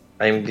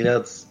I'm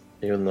glad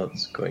you're not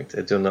going to.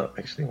 I do not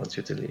actually want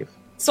you to leave.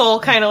 Soul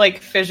kind of like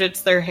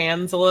fidgets their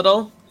hands a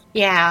little.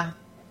 Yeah.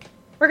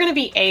 We're gonna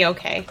be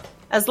A-okay.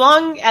 As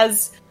long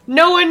as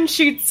no one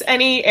shoots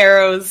any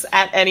arrows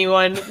at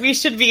anyone, we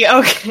should be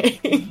okay.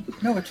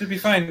 No, it should be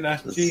fine.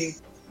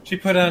 She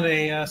put on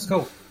a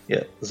scope.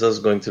 Yeah, there's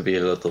going to be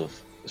a lot of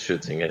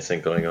shooting, I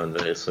think, going on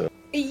very soon.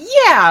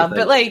 Yeah,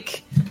 but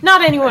like,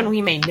 not anyone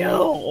we may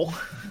know.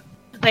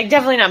 Like,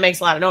 definitely not makes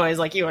a lot of noise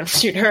like you want to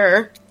shoot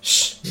her.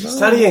 Shh! No,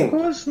 Studying! Of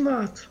course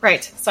not.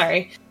 Right,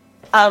 sorry.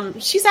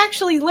 She's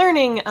actually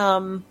learning,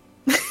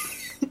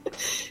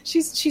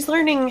 she's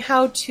learning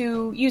how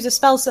to use a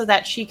spell so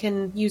that she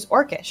can use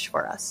Orcish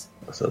for us.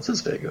 So this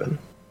is very good.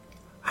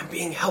 I'm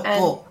being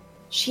helpful.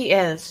 She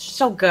is. She's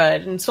so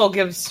good. And Soul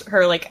gives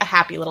her, like, a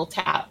happy little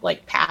tap,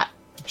 like, pat.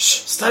 Shh!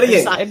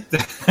 Studying! Side.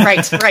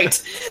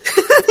 Right.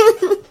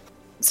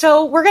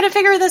 So, we're gonna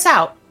figure this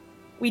out.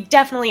 We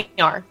definitely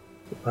are.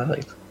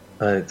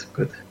 Alright,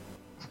 good.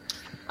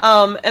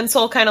 And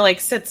Soul kind of, like,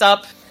 sits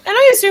up. And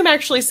I assume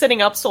actually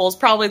sitting up Soul's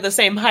probably the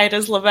same height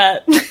as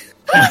Levette.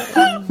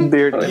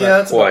 Beard. Oh, Yeah,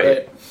 that's about Why?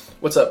 right.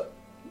 What's up?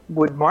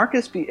 Would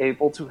Marcus be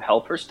able to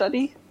help her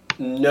study?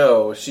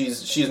 No,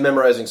 she's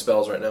memorizing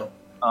spells right now.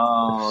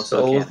 Oh, so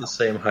Soul is can't. the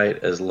same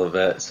height as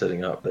Levette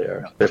sitting up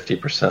there.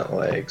 50%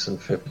 legs and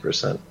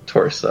 50%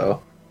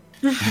 torso.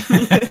 Well,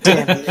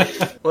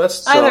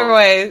 that's Either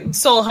way,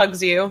 Soul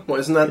hugs you. Well,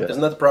 isn't that Yeah.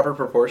 not the proper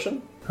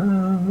proportion?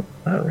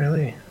 Not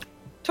really.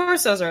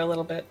 Torsos are a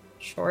little bit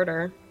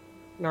shorter,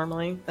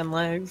 normally, than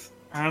legs.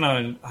 I don't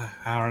know.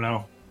 I don't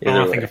know. I Either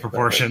don't way, think of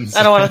proportions.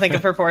 I don't want to think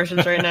of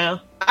proportions right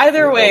now.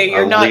 Either way,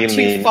 you're I'll not lean too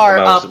the far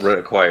up. amounts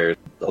required.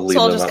 I'll leave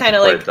So I'll them just up kinda,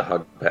 required like- to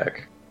hug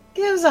back.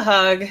 Gives a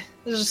hug.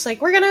 It's just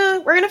like, we're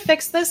gonna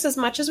fix this as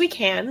much as we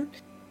can.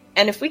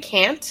 And if we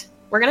can't,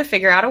 we're gonna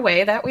figure out a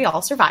way that we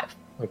all survive.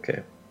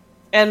 Okay.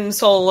 And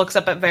Soul looks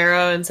up at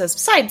Vera and says,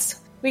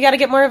 besides, we gotta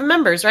get more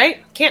members,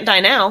 right? Can't die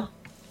now.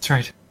 That's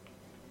right.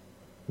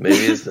 Maybe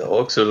it's the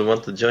orcs who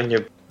want to join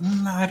your...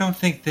 I don't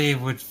think they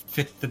would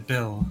fit the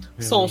bill.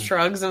 Really. Soul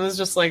shrugs and is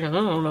just like, I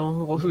don't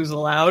know who's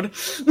allowed.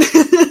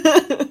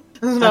 It's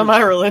not my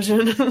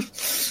religion.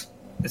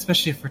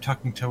 Especially if we're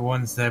talking to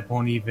ones that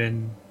won't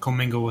even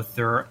commingle with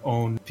their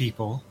own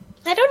people.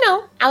 I don't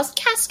know.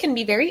 Outcasts can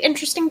be very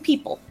interesting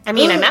people. I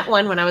mean, I met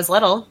one when I was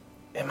little.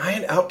 Am I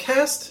an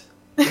outcast?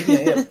 Maybe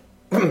I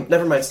am.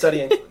 Never mind,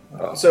 studying.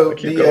 Oh, So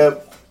keep going.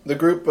 the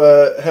group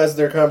has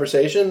their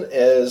conversation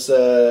as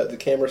the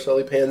camera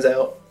slowly pans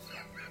out.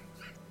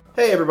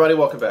 Hey everybody,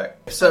 welcome back.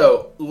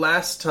 So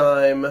last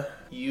time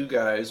you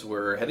guys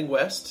were heading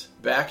west,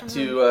 back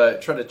to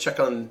try to check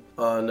on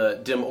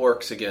dim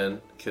orcs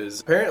again,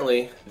 because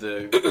apparently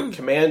the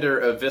commander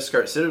of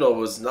Viscart Citadel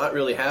was not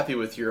really happy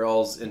with your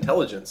all's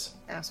intelligence.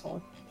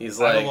 Asshole.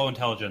 He's I have like, low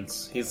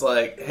intelligence. he's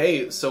like,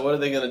 hey, so what are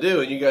they going to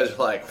do? And you guys are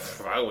like,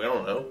 we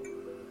don't know.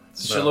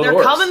 It's a shitload They're of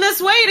orcs. coming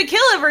this way to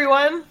kill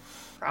everyone.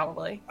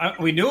 Probably.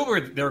 We knew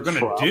what they were going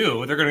to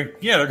do. They're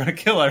going to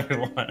kill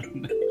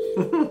everyone.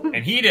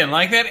 And he didn't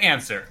like that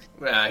answer.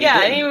 Nah, Yeah,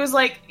 and didn't. he was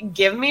like,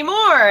 give me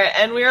more.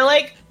 And we were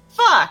like,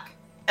 fuck.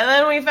 And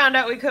then we found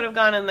out we could have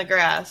gone in the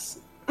grass.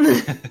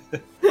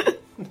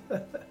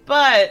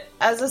 But,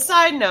 as a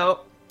side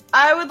note,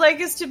 I would like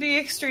us to be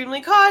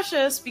extremely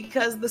cautious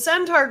because the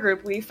centaur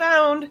group we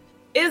found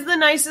is the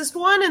nicest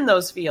one in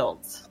those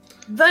fields.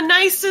 The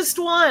nicest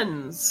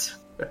ones.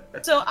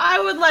 So I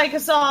would like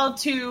us all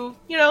to,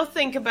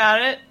 think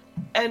about it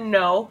and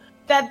know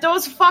that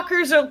those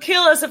fuckers will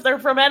kill us if they're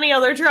from any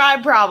other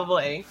tribe,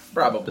 probably.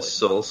 Probably. Is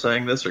Soul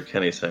saying this or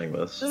Kenny saying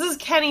this? This is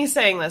Kenny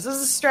saying this. This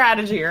is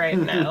strategy right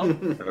now.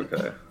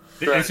 Okay.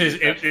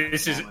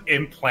 This is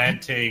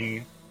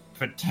implanting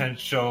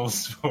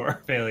potentials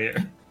for failure.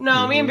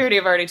 No, me and Beardy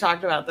have already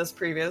talked about this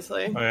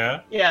previously. Oh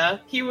yeah? Yeah,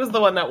 he was the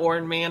one that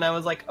warned me, and I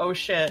was like, oh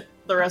shit,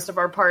 the rest of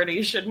our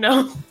party should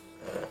know.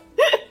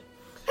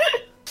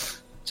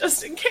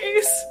 Just in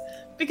case.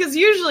 Because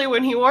usually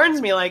when he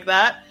warns me like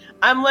that,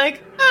 I'm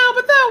like, oh,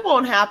 but that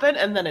won't happen,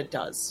 and then it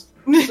does.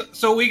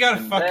 So we got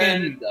And then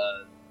fucking... it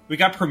does. We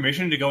got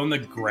permission to go in the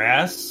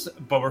grass,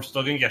 but we're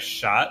still gonna get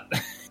shot?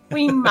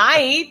 We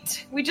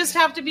might. We just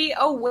have to be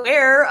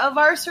aware of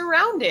our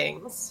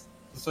surroundings.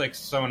 It's like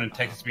someone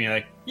texts me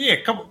like, yeah,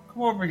 come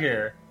over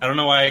here. I don't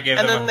know why I gave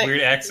And them a then they-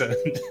 weird accent.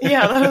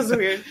 Yeah, that was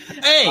weird.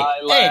 hey,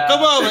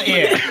 come over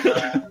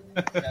here.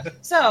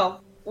 So,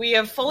 we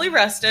have fully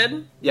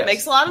rested. Yes.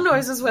 Makes a lot of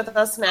noises with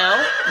us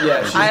now.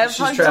 Yeah, I have she's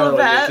hugged traveling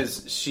Levette.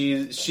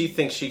 because she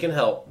thinks she can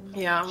help.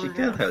 Yeah. She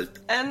can help.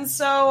 And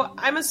so,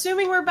 I'm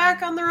assuming we're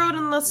back on the road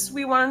unless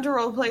we wanted to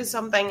roleplay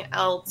something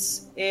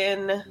else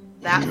in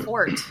that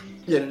fort.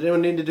 Yeah, did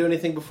anyone need to do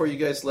anything before you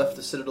guys left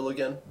the Citadel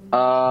again?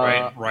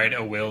 Write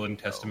a will and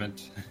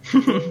testament.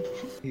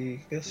 I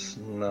guess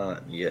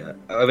not yet.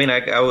 I mean,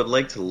 I would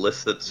like to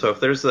list it. So if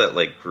there's that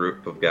like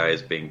group of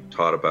guys being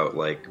taught about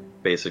like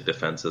basic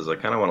defenses. I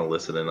kind of want to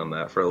listen in on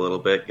that for a little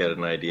bit, get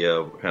an idea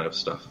of what kind of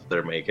stuff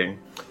they're making,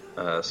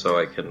 so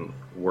I can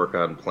work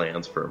on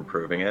plans for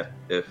improving it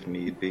if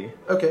need be.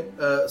 Okay,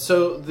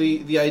 so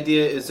the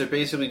idea is they're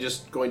basically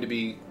just going to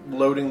be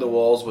loading the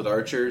walls with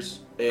archers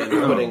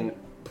and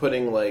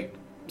putting like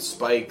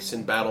spikes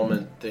and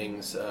battlement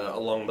things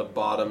along the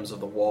bottoms of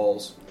the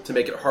walls to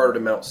make it harder to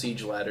mount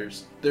siege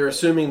ladders. They're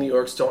assuming the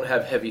orcs don't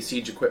have heavy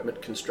siege equipment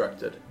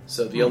constructed,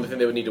 so the only thing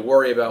they would need to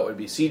worry about would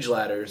be siege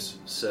ladders,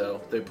 so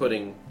they're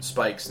putting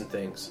spikes and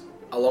things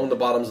along the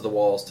bottoms of the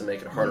walls to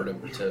make it harder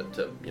to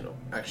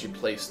actually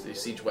place the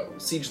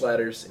siege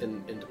ladders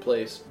into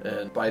place,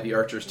 and buy the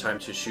archers time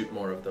to shoot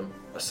more of them.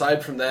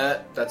 Aside from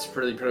that, that's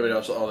pretty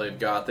much all they've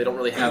got. They don't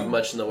really have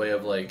much in the way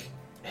of like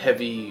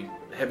heavy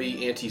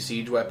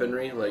anti-siege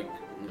weaponry, like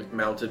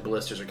mounted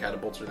ballistas or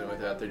catapults or anything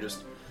like that. They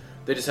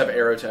just have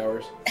arrow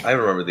towers. I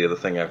remember the other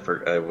thing I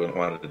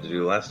wanted to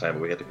do last time,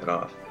 but we had to cut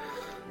off.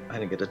 I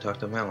didn't get to talk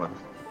to Malin,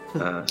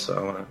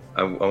 so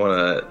I want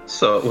to.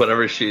 So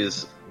whenever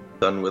she's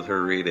done with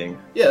her reading,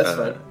 yeah, that's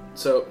fine.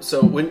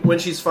 So when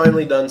she's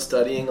finally done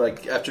studying,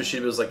 like after she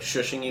was like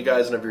shushing you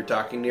guys whenever you're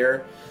talking to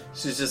her,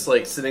 she's just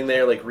like sitting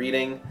there like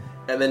reading.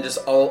 And then just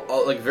all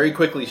like very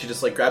quickly, she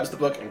just like grabs the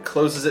book and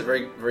closes it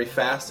very, very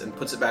fast and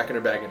puts it back in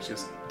her bag, and she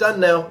goes, "Done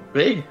now."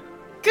 Hey,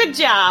 Good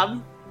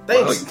job.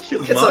 Thanks.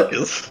 Wow,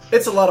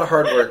 It's a lot of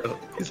hard work.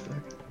 He's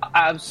back.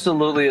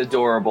 Absolutely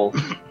adorable.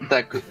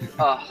 That could,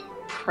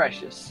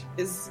 precious.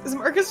 Is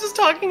Marcus just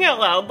talking out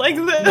loud like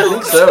this? I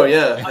think so.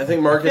 Yeah, I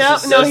think Marcus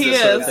just says he this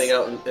sort of is. thing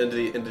out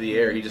into the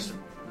air. He just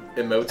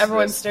emotes.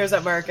 Everyone this. stares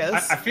at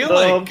Marcus. I feel No,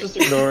 like I'm just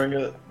ignoring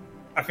it.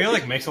 I feel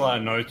like it makes a lot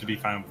of noise to be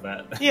fine with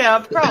that. Yeah,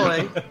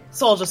 probably.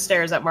 Soul just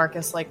stares at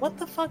Marcus like, what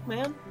the fuck,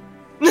 man?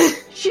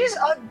 She's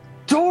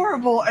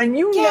adorable, and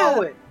you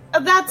know it.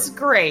 That's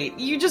great.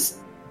 You just...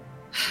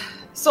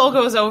 Soul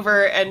goes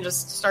over and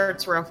just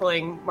starts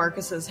ruffling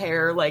Marcus's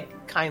hair,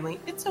 like, kindly.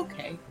 It's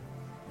okay.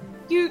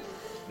 You're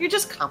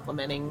just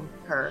complimenting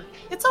her.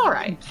 It's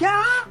alright.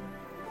 Yeah,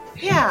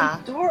 Yeah.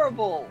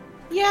 adorable.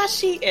 Yeah,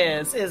 she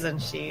is, isn't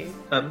she?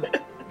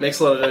 Makes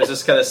a lot of noise.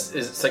 Just kind of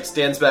it's like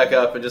stands back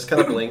up and just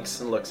kind of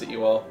blinks and looks at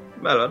you all.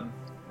 Malin,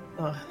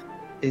 Ugh.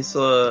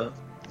 so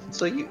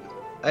you.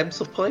 I'm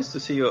surprised to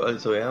see you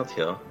also out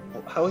here.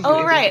 How are you? Oh,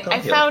 able right. to come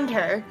I here? found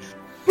her.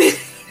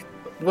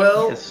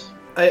 Well, Yes.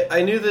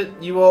 I knew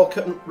that you all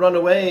couldn't run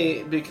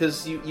away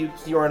because you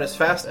aren't as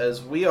fast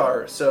as we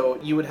are, so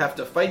you would have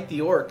to fight the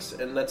orcs,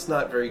 and that's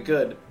not very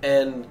good.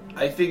 And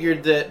I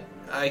figured that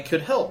I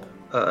could help.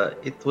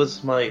 It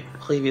was my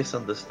previous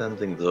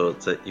understanding, though,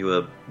 that you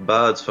were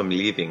barred from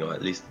leaving, or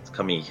at least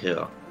coming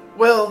here.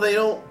 Well, they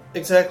don't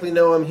exactly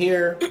know I'm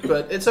here,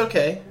 but it's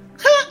okay.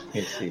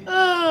 I see.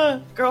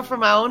 Girl from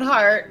my own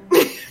heart.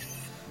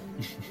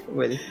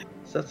 Well,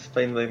 that's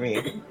fine by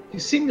me. You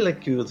seem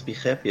like you would be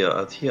happier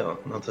out here,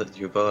 not that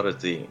you've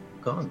already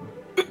gone.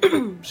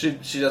 She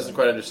doesn't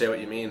quite understand what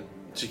you mean.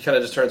 She kind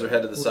of just turns her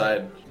head to the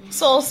side.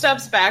 Soul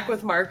steps back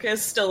with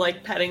Marcus, still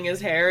like petting his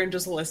hair and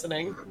just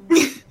listening.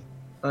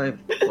 I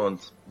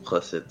won't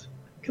press it.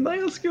 Can I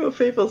ask you a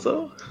favor,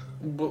 though?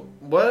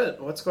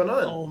 What? What's going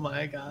on? Oh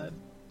my god.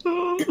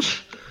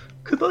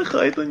 Could I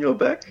ride on your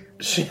back?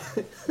 She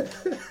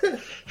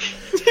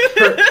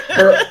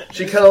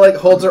she kind of like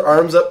holds her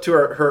arms up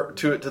to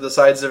to the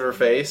sides of her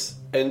face,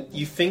 and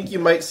you think you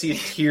might see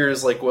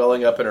tears like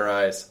welling up in her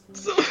eyes.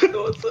 So I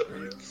know what that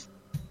means.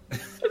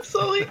 I'm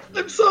sorry.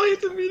 I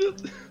didn't mean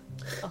it.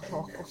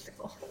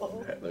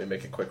 Alright, let me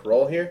make a quick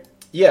roll here.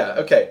 Yeah,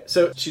 okay.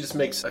 So she just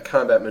makes a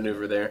combat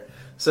maneuver there.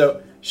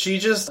 So she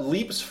just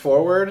leaps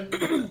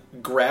forward,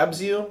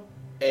 grabs you,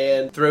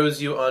 and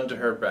throws you onto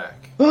her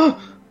back.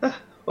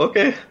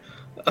 Okay.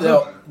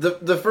 Now,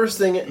 the first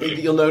thing that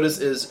you'll notice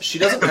is she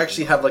doesn't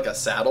actually have like a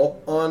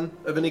saddle on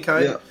of any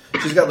kind. Yeah.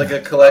 She's got like a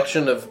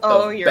collection of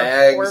Your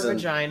bags poor and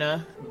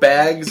vagina.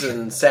 bags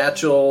and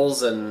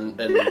satchels and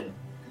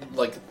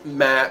like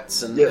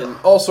mats and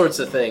all sorts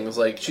of things.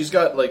 Like she's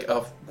got like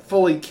a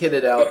fully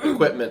kitted out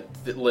equipment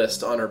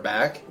list on her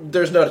back.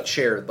 There's not a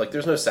chair, like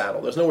there's no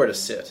saddle, there's nowhere to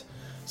sit.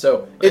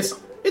 So it's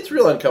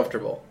real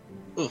uncomfortable.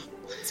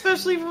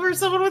 Especially for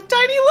someone with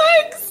tiny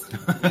legs!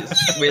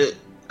 Well,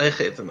 I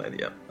hate an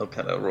idea. I'll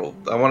kind of roll.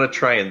 I want to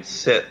try and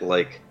sit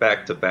like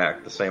back to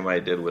back, the same way I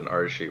did when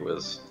Archie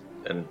was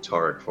in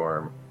Tauric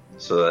form,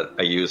 so that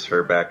I use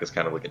her back as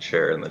kind of like a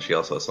chair, and then she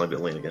also has something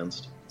to lean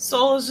against.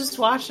 Soul is just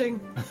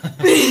watching.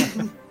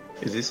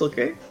 Is this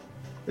okay?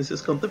 Is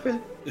this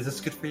comfortable? Is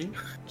this good for you?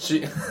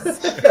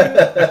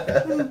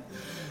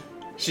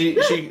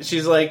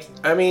 She's like,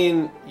 I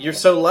mean, you're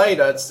so light.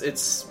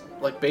 It's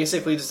like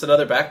basically just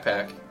another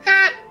backpack.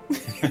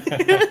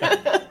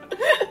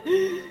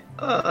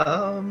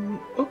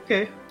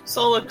 Okay.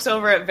 Soul looks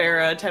over at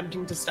Vera,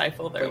 attempting to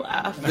stifle their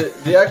laugh.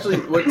 The actually,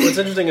 what's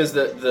interesting is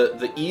that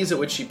the ease at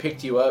which she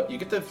picked you up. You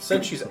get the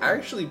sense she's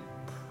actually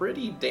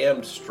pretty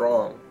damned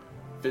strong,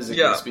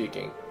 physically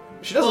speaking.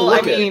 She doesn't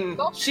look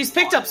it. She's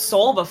picked up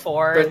Soul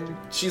before. But And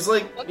she's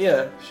like,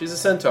 she's a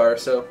centaur,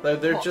 so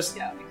they're just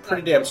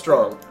pretty damn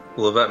strong.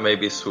 Well, that may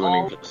be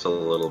swooning just a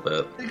little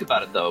bit. Think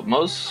about it though.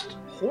 Most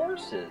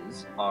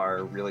horses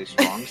are really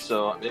strong,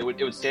 so it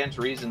would stand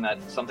to reason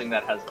that something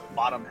that has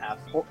bottom half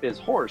is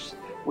horse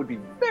would be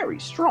very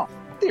strong,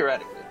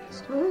 theoretically at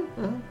least.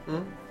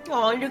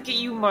 Oh, look at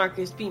you,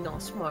 Marcus, being all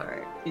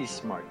smart. He's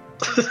smart.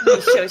 He's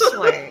so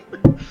smart.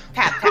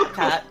 Pat, pat,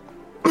 pat.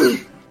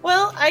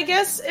 Well, I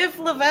guess if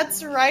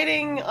Levette's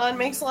riding on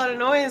Makes a Lot of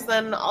Noise,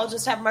 then I'll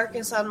just have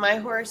Marcus on my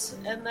horse,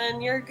 and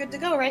then you're good to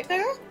go, right,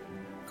 Vera?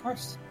 Of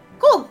course.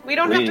 Cool. We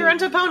don't have to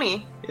rent a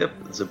pony. Yep,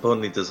 the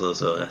pony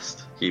deserves a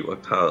rest. He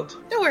worked hard.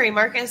 Don't worry,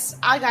 Marcus.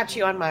 I got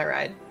you on my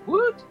ride.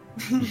 What?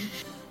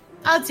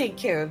 I'll take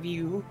care of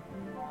you.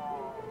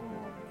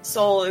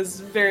 Soul is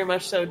very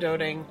much so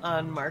doting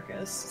on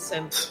Marcus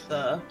since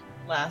the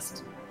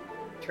last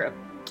trip.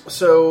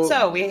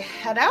 So we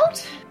head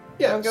out?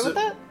 yeah, I'm good with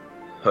that?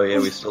 Oh yeah,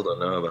 we still don't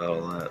know about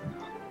all that.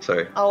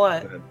 Sorry. All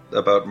what?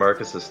 About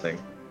Marcus's thing.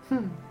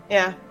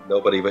 Yeah.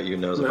 Nobody but you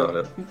knows about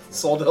it.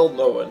 Soul told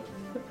no one.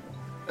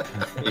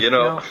 You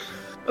know, No.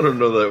 I don't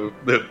know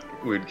that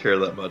we'd care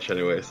that much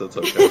anyway, so it's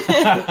okay.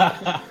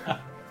 A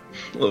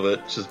little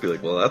bit. Just be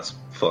like, well, that's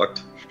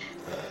fucked.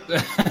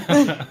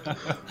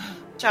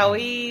 Shall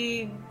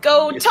we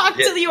go talk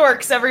to the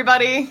orcs,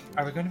 everybody?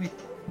 Are we going to be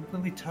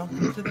completely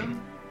talking to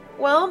them?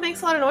 Well,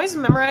 Makes a Lot of Noise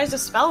and memorized a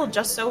spell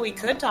just so we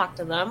could talk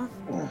to them.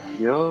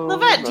 Yo,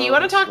 Levette, do you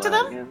want to talk to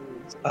them?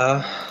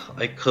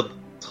 I could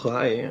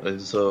try,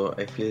 so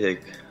I feel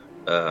like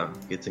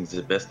getting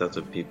the best out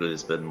of people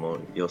is been more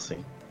your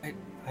thing.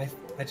 I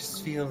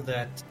just feel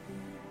that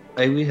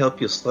I will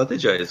help you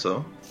strategize,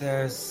 though.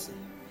 there's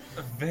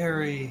a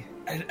very...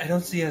 I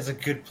don't see it as a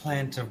good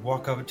plan to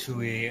walk up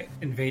to a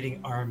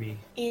invading army.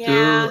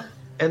 Yeah.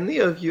 Do any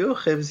of you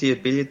have the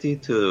ability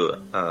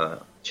to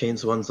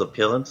change one's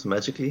appearance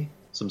magically?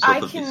 Some sort I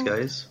of can-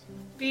 disguise?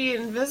 Be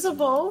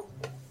invisible.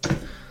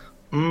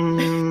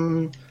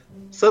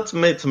 That's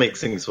made to make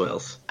things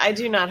worse. I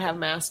do not have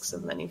masks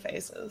of many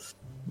faces.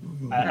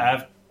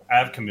 I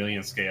have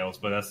chameleon scales,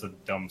 but that's a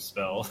dumb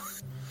spell.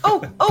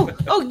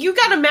 Oh, you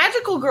got a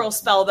magical girl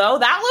spell, though.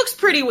 That looks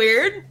pretty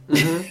weird.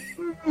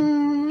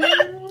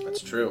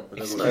 That's true. It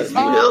doesn't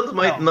matter. Weird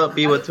might not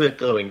be what we're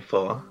going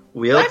for.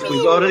 Weird, I mean,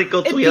 we've already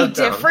got It'd be weird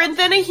down. different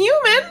than a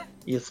human.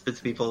 Yes,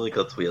 but we've already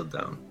got weird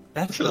down.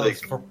 That Like-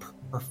 spells for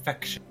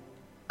perfection.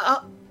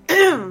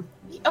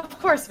 Of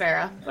course,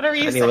 Vera. Whatever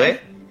you Anyway,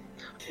 say.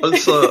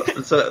 also,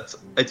 that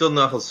I don't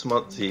know how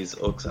smart these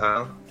orcs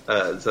are.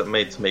 That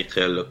might make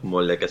her look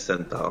more like a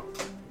centaur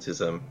to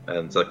them,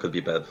 and that could be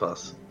bad for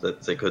us.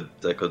 That they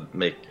could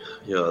make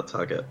you a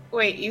target.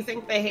 Wait, you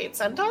think they hate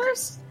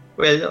centaurs?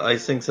 Well, I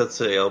think that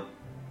they are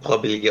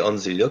probably on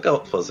the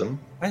lookout for them.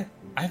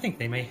 I think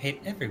they may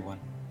hate everyone.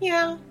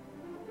 Yeah,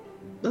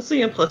 That's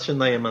the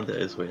impression I am under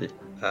as well.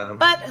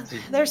 but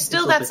there's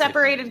still that it's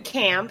separated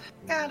camp.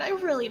 God, I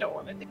really don't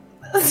want to do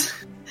this.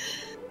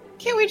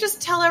 Can't we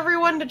just tell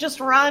everyone to just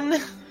run?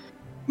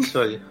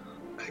 Sorry,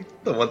 I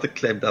don't want to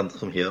climb down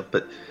from here,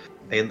 but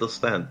I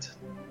understand.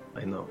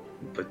 I know,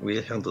 but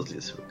we'll handle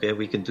this, okay?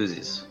 We can do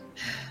this.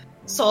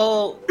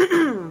 Soul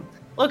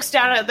looks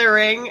down at the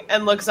ring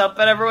and looks up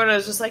at everyone and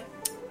is just like,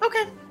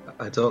 okay.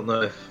 I don't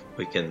know if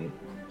we can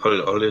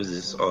pull all of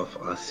this off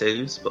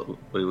ourselves, but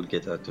we will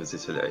get out of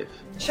this alive.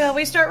 Shall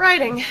we start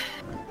riding?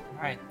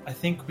 Alright, I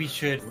think we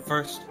should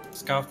first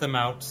scout them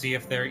out, see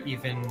if they're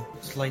even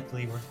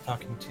slightly worth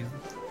talking to.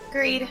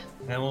 Agreed.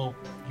 Then we'll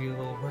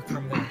work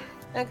from there.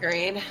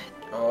 Agreed.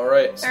 All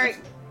right. So, Alright.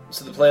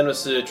 So the plan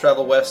was to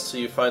travel west so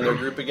you find their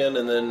group again,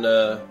 and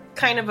then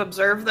Kind of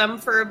observe them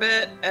for a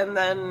bit, and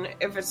then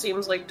if it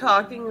seems like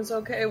talking is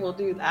okay, we'll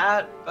do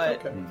that.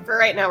 But Okay. for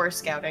right now, we're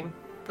scouting.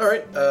 all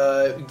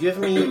right. Give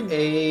me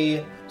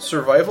a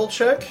survival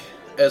check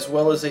as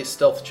well as a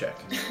stealth check.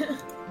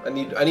 I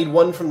need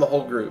one from the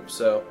whole group.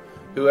 So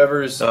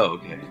whoever's Oh,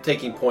 okay.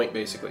 taking point,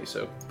 basically.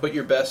 So put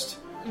your best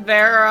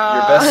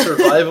Vera.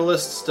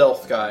 survivalist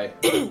stealth guy.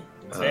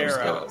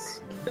 Sarah.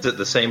 Is it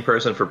the same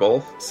person for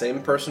both?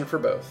 Same person for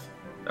both.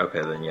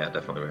 Okay, then yeah,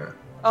 definitely we are.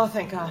 Oh,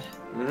 thank God.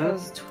 That Mm-hmm.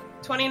 was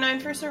 29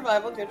 for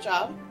survival. Good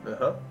job.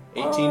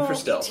 18 for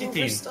stealth. 18 for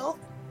 18. stealth.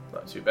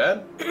 Not too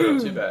bad.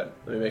 Not too bad.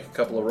 Let me make a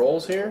couple of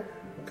rolls here.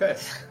 Okay.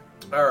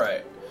 All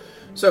right.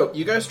 So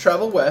you guys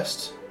travel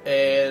west,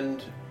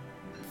 and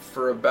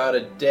for about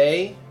a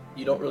day,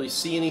 you don't really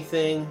see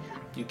anything.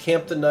 You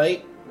camp the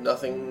night.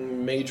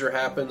 Nothing major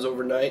happens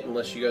overnight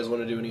unless you guys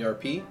want to do an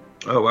ERP.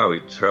 Oh wow, we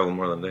travel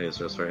more than days,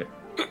 that's right.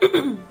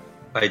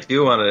 I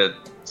do want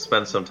to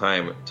spend some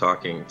time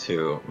talking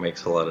to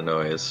Makes a Lot of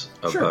Noise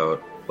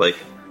about, like,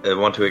 I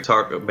want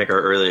to make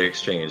our earlier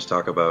exchange,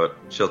 talk about,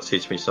 she'll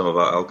teach me some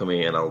about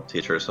alchemy, and I'll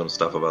teach her some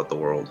stuff about the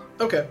world.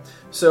 Okay.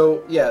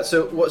 So yeah.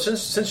 So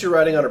since you're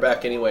riding on her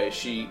back anyway,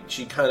 she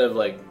kind of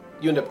like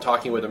you end up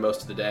talking with her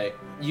most of the day.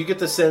 You get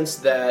the sense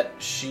that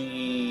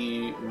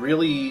she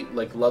really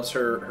like loves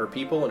her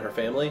people and her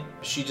family.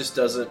 She just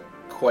doesn't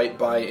quite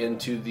buy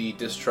into the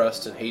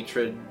distrust and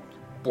hatred,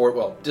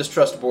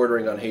 distrust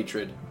bordering on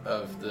hatred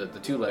of the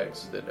two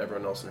legs that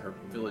everyone else in her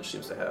village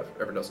seems to have.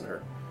 Everyone else in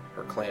her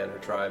clan, her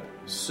tribe.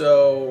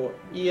 So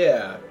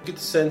yeah, you get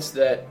the sense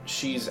that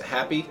she's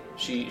happy.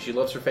 She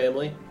loves her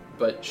family,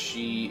 but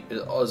she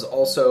is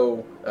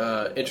also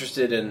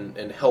interested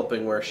in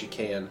helping where she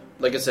can.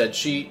 Like I said,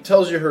 she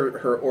tells you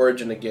her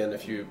origin again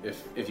if you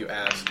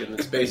ask, and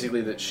it's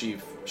basically that she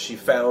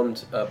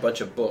found a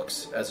bunch of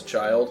books as a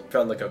child.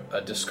 Found like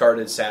a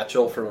discarded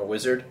satchel from a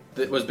wizard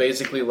that was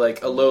basically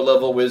like a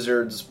low-level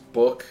wizard's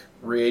book,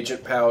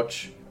 reagent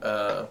pouch,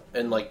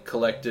 and like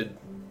collected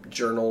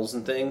journals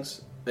and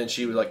things. And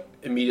she was like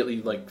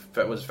immediately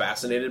was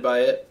fascinated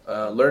by it.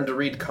 Learned to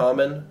read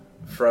Common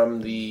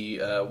from the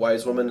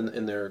wise woman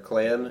in their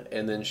clan,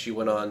 and then she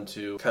went on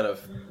to kind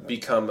of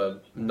become a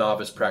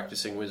novice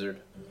practicing wizard.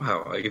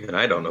 Wow, even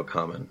I don't know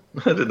Common.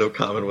 I didn't know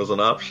Common was an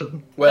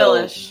option. Well,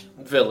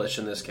 Villish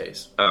in this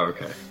case. Oh,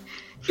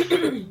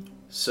 okay.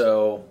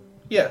 So,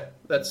 yeah,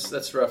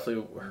 that's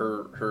roughly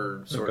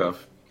her sort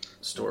of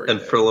story.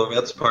 And for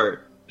Levette's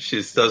part,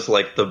 she does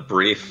like the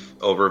brief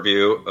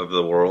overview of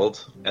the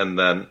world, and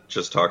then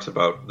just talks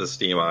about the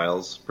Steam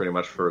Isles pretty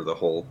much for the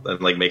whole,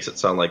 and like makes it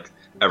sound like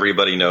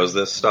everybody knows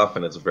this stuff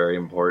and it's very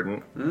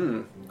important.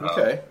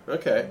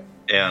 Okay.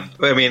 And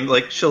I mean,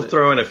 like she'll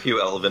throw in a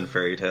few elven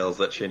fairy tales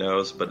that she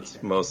knows, but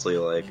it's mostly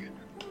like,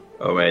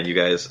 oh man, you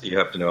guys, you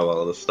have to know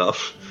all this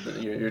stuff.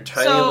 Your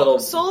tiny little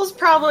Soul's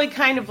probably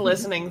kind of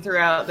listening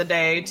throughout the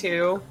day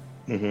too.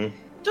 Mm-hmm.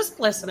 Just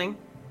listening.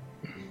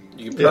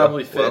 You could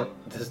probably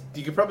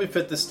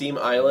fit the Steam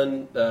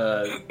Island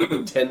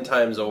 10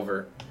 times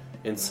over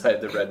inside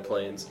the Red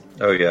Plains.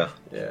 Oh yeah.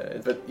 Yeah,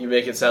 but you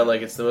make it sound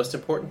like it's the most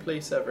important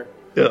place ever.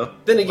 Yeah.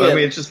 Then again, I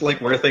mean, it's just like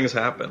where things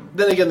happen.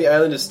 Then again, the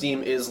island of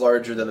Steam is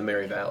larger than the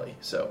Merry Valley,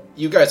 so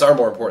you guys are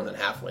more important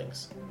than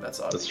halflings. That's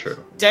obvious. That's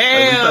true.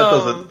 Damn.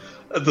 I mean,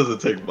 that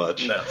doesn't take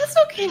much. No. That's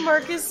okay,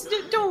 Marcus.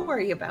 Don't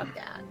worry about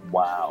that.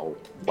 Wow.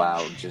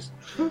 Just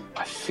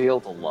I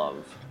feel the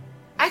love.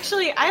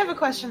 Actually, I have a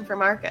question for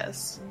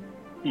Marcus.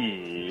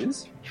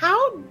 Is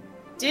How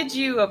did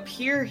you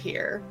appear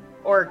here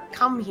or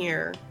come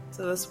here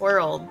to this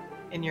world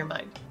in your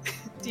mind?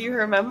 Do you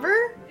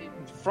remember?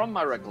 From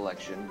my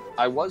recollection,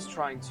 I was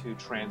trying to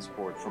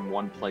transport from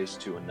one place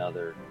to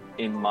another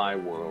in my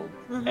world,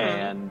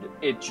 and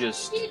it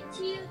just...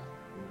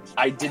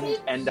 I didn't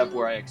end up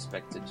where I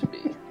expected to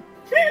be.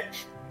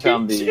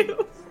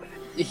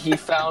 He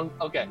found...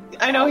 Okay.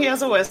 I know he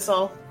has a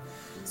whistle.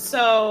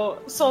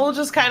 So, Soul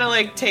just kind of,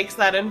 like, takes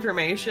that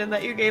information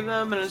that you gave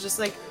them and is just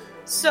like,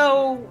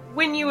 so,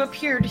 when you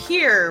appeared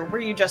here, were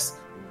you just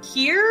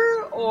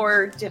here,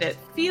 or did it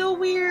feel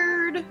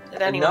weird?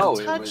 Did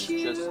anyone touch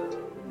you?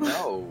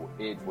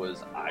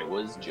 I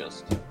was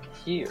just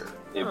here.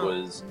 It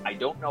was, I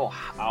don't know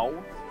how,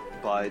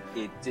 but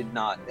it did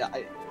not,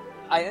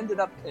 I ended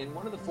up in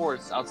one of the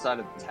forests outside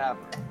of the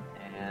tavern,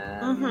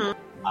 and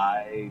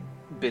I've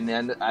been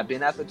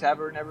at the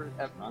tavern ever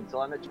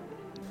until I met you.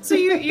 So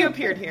you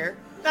appeared here.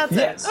 That's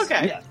it.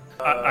 Okay. Yes.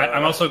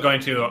 I'm also going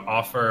to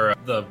offer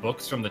the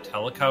books from the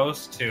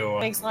Telecoast to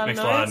Makes a lot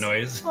of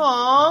noise.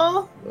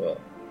 Aww.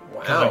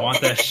 Because I want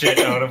that shit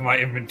out of my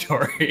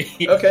inventory.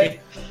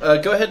 Okay.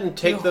 Go ahead and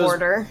take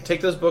hoarder.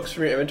 those books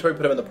from your inventory,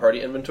 put them in the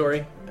party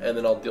inventory, and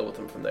then I'll deal with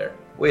them from there.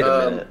 Wait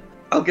a minute.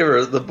 I'll give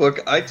her the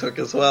book I took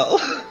as well.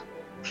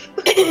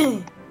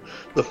 The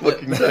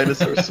fucking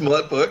dinosaur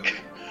smut book.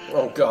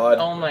 Oh god.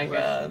 Oh my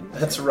god.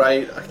 That's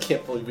right. I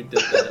can't believe we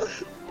did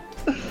that.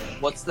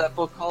 What's that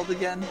book called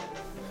again?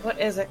 What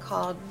is it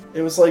called?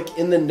 It was like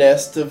in the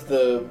nest of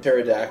the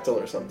pterodactyl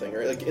or something,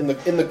 or like in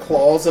the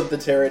claws of the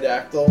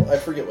pterodactyl. I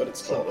forget what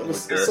it's called. It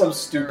was some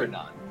stupid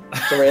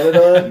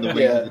Pteranodon. In the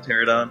wings of the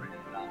pterodon.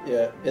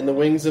 Yeah, in the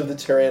wings of the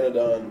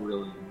pteranodon.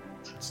 Really?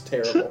 It's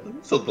terrible.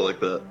 Something like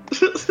that.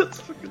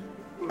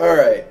 All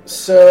right,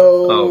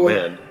 so. Oh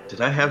man,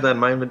 did I have that in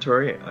my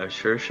inventory? I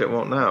sure shit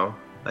won't now.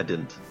 I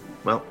didn't.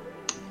 Well,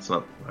 it's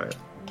not. All right.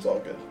 It's all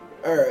good.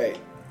 All right.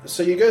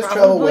 So you guys Probably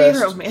travel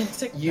west.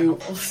 romantic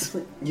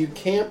You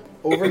camp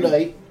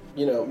overnight.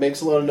 You know,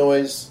 makes a lot of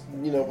noise.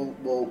 You know,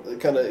 we'll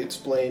kind of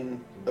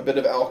explain a bit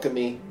of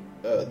alchemy,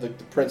 the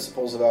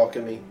principles of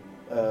alchemy,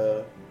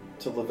 to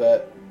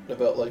Levette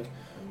about like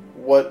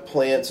what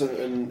plants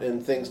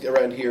and things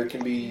around here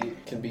can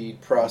be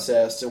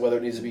processed, and whether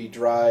it needs to be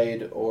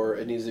dried or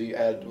it needs to be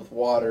added with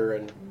water,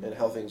 and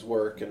how things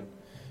work, and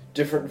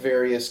different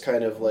various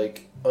kind of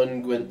like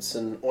unguents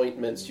and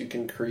ointments you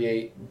can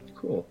create.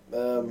 Cool.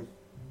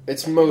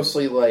 It's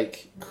mostly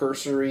like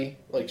cursory.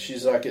 Like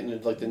she's not getting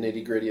into like the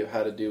nitty gritty of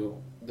how to do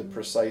the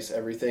precise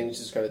everything. She's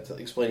just kind of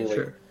explaining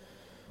like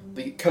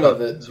the kind of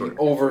the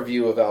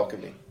overview of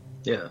alchemy.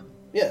 Yeah.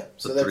 Yeah.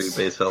 So the 3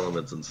 base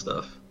elements and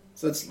stuff.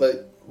 So that's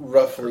like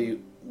roughly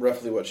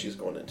what she's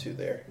going into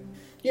there.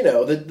 You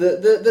know,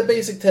 the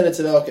basic tenets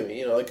of alchemy.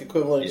 You know, like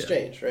equivalent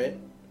exchange, right?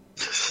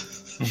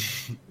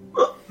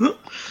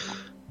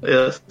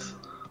 Yes,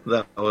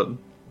 that one.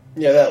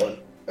 Yeah, that one.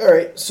 All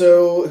right.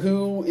 So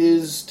who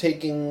is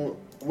taking?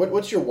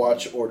 What's your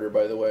watch order,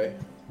 by the way?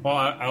 Well,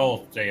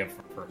 I'll stay up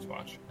for first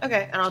watch.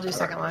 Okay, and I'll do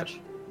second watch.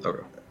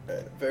 Okay. All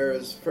right,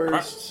 Vera's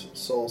first,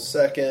 Soul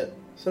second.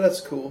 So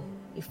that's cool.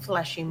 You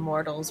fleshy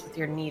mortals with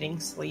your needing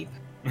sleep.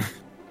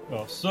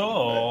 Well,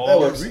 so that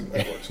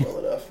works well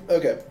enough.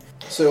 Okay,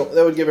 so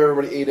that would give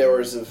everybody 8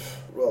 hours of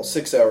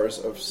 6 hours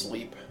of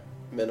sleep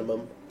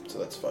minimum, so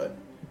that's fine.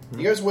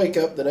 You guys wake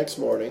up the next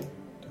morning.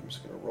 I'm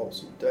just going to roll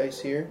some dice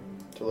here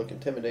to look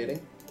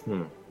intimidating.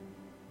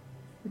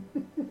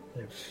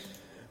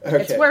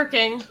 Okay. It's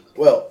working.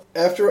 Well,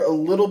 after a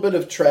little bit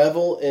of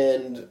travel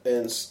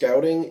and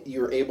scouting,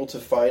 you're able to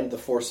find the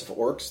force of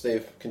orcs.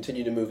 They've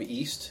continued to move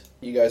east.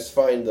 You guys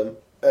find them.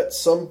 At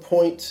some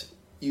point,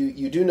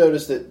 you do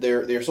notice that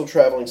they're still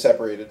traveling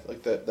separated.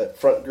 Like that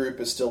front group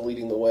is still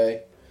leading the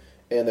way,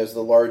 and there's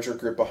the larger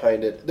group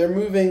behind it. They're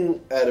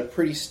moving at a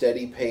pretty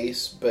steady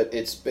pace, but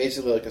it's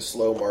basically like a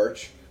slow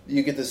march.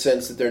 You get the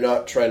sense that they're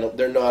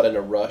not in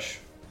a rush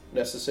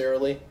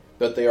necessarily,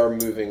 but they are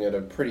moving at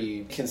a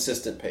pretty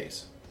consistent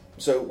pace.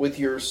 So with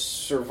your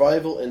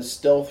survival and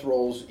stealth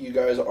rolls, you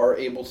guys are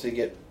able to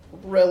get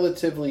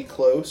relatively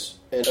close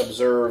and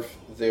observe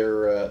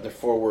their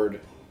forward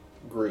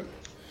group.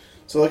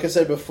 So like I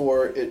said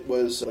before, it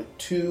was like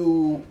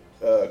 2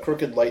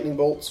 crooked lightning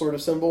bolt sort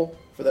of symbol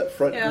for that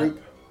front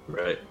group.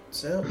 Right.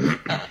 So,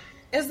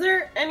 Is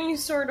there any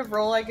sort of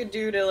roll I could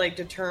do to like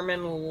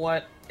determine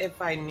what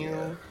if I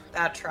knew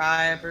that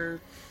tribe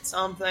or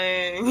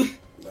something?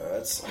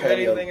 that's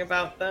anything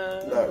about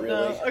that? Not really.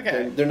 No?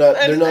 Okay. They're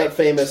not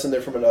famous, and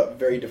they're from a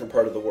very different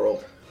part of the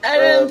world. I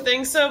didn't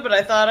think so, but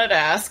I thought I'd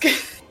ask.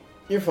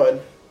 You're fine.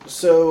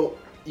 So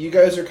you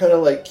guys are kind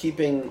of like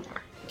keeping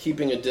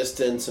a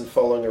distance and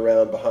following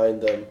around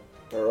behind them,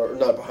 or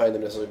not behind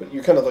them necessarily, but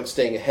you're kind of like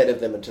staying ahead of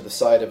them and to the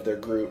side of their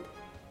group.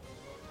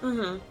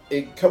 Mm-hmm.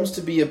 It comes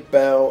to be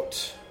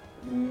about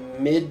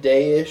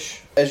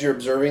midday-ish as you're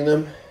observing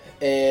them,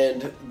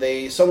 and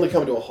they suddenly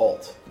come to a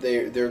halt.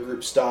 Their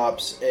group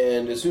stops,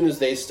 and as soon as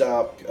they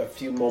stop, a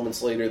few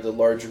moments later, the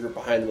larger group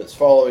behind them that's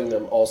following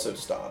them also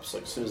stops,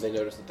 like as soon as they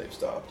notice that they've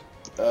stopped.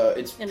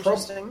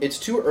 Interesting. It's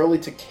too early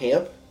to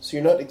camp, so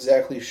you're not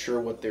exactly sure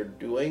what they're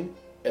doing,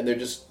 and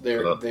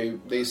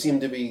they seem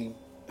to be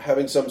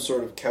having some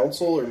sort of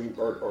council,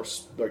 or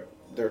like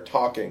they're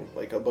talking,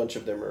 like a bunch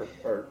of them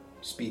are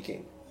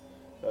speaking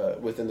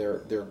within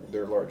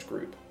their large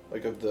group,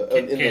 like in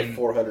the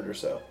 400 or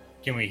so.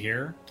 Can we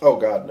hear? Oh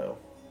God, no!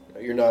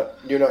 You're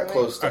not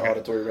close to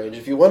auditory range.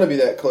 If you want to be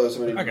that close,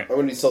 I'm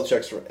gonna need stealth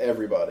checks from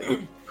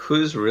everybody.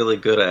 Who's really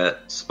good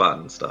at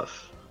spotting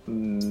stuff?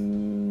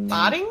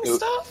 Spotting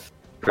stuff?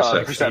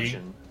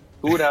 Perception.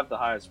 Who would have the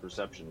highest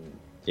perception?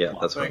 Yeah,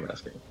 that's what I'm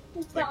asking.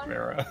 Like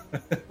Vera.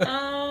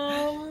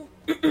 I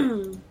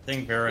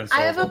think Vera and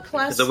I have a Silver.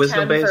 plus Is it wisdom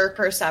 10 based? for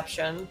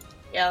perception.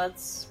 Yeah,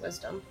 that's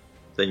wisdom.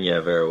 Then yeah,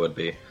 Vera would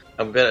be.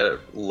 I'm gonna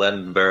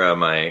lend Vera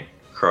my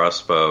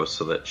crossbow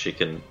so that she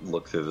can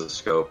look through the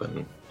scope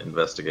and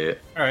investigate.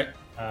 All right.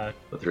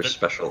 With her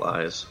special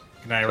eyes.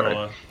 Can I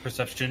roll a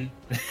perception?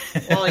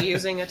 While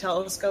using a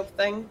telescope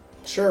thing?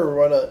 Sure,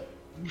 why not?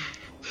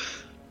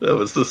 That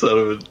was the sound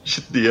of a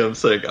DM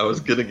saying, I was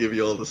gonna give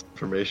you all this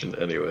information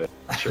anyway.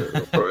 Sure,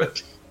 go for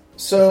it.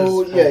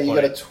 So, yeah, you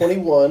got a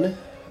 21.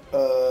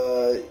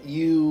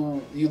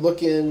 You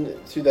look in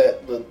through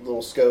that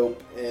little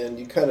scope, and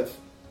you kind of,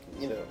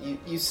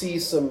 you see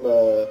some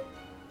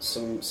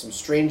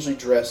strangely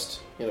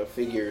dressed,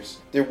 figures.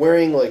 They're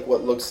wearing, like,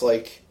 what looks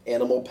like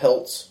animal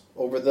pelts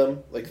over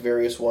them, like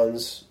various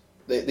ones.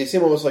 They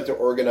seem almost like they're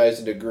organized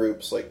into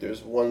groups. Like,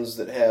 there's ones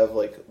that have,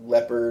 like,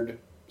 leopard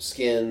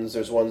skins.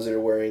 There's ones that are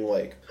wearing,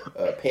 like,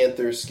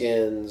 panther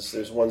skins.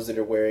 There's ones that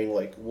are wearing,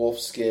 like, wolf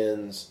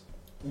skins.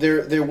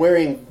 They're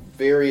wearing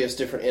various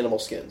different animal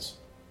skins.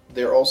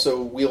 They're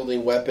also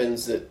wielding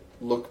weapons that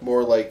look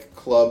more like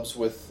clubs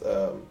with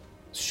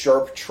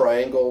sharp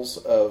triangles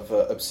of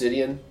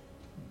obsidian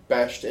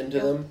bashed into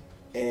them,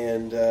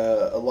 and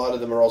a lot of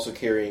them are also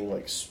carrying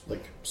like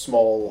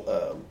small,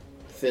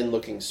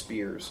 thin-looking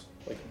spears,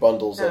 like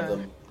bundles of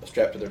them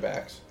strapped to their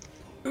backs.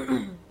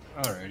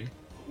 Alrighty.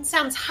 It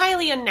sounds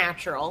highly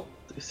unnatural.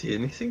 Do you see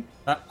anything?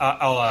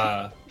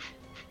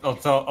 I'll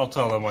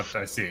tell them what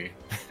I see.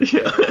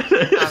 Yeah.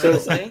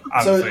 Obviously.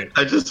 Honestly.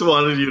 I just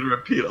wanted you to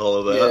repeat all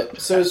of that. Yeah.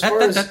 So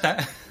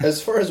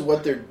as far as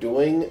what they're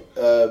doing,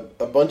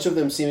 a bunch of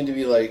them seem to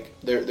be like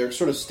they're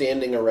sort of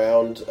standing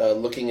around,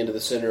 looking into the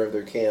center of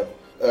their camp,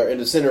 or in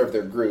the center of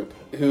their group.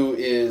 Who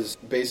is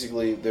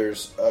basically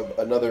there's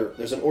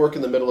an orc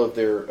in the middle of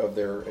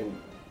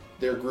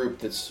their group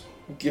that's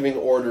giving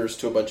orders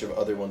to a bunch of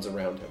other ones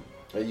around him.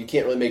 You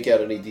can't really make out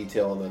any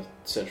detail on the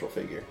central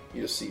figure.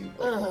 You just see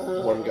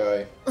one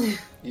guy.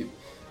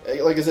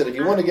 Like I said, if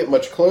you want to get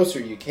much closer,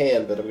 you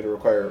can, but I'm going to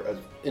require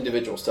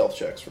individual stealth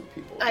checks from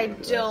people. I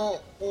don't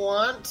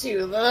want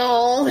to,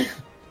 though.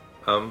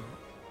 So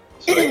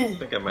I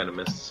think I might have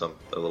missed a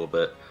little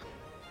bit.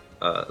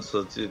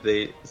 So do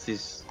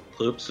these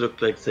groups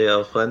look like they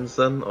are friends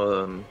then,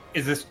 or?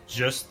 Is this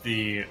just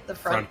the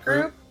front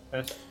group?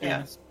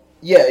 Yeah.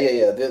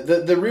 Yeah.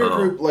 The rear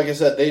group, like I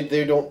said,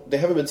 they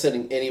haven't been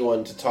sending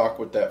anyone to talk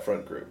with that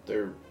front group.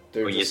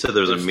 When you said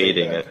there was a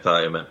meeting, I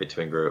thought you meant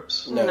between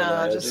groups.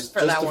 No, just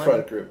for that the one.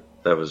 front group.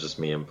 That was just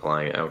me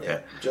implying. Okay.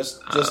 Yeah,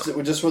 just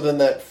within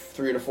that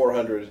 300 to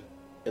 400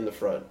 in the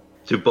front.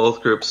 Do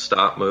both groups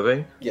stop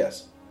moving?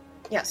 Yes.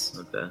 Yes.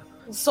 Okay.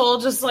 Soul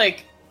just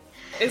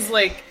is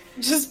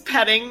just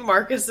petting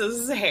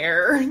Marcus's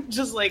hair,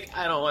 just like,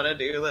 I don't want to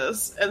do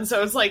this. And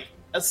so it's like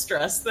a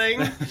stress thing.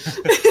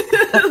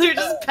 They're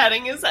just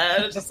petting his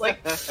head, just like,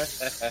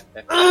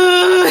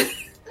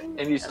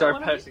 and you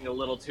start petting a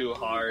little too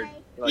hard.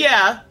 Like,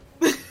 yeah.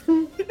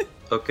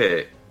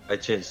 Okay, I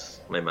changed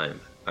my mind.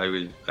 I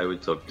will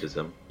talk to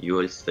them. You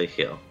will stay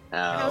here.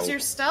 Ow, How's your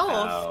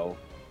stealth?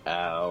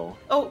 Ow.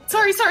 Oh,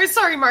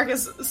 sorry,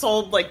 Marcus.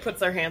 Soul, like, puts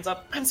their hands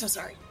up. I'm so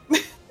sorry.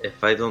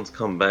 If I don't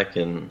come back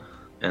in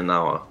an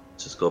hour,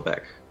 just go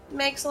back.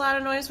 Makes a lot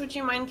of noise. Would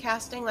you mind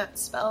casting that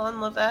spell on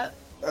Levette?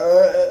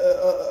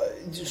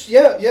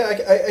 Yeah,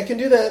 I can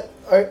do that.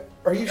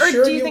 Are you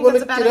sure do you you think want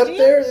to that's get a bad up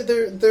there?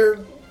 They're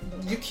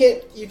you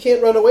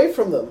can't run away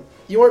from them.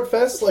 You aren't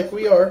fast like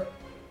we are.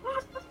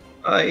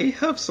 I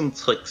have some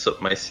tricks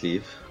up my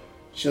sleeve.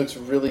 She looks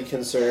really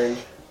concerned.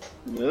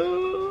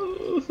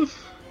 No.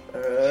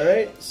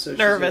 Alright, so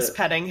Nervous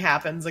petting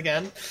happens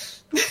again.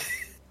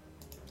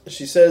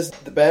 She says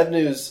the bad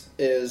news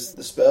is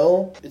the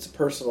spell, it's a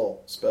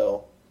personal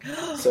spell.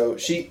 So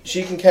she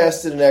can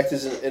cast it and act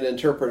as an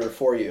interpreter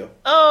for you.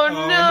 Oh,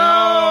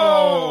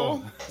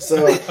 no!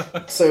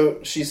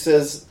 So she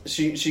says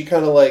she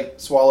kind of like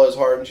swallows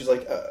hard and she's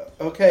like,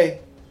 okay,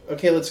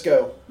 let's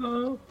go.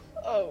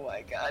 Oh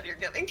my god, you're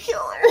gonna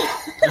kill her.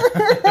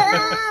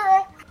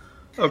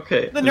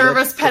 Okay. The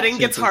nervous petting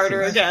gets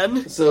harder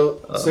again.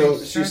 So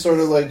she sort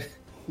of like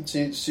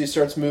she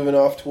starts moving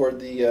off toward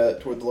the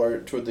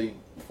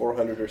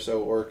 400 or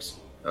so orcs.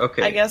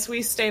 Okay. I guess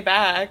we stay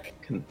back.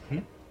 Hmm?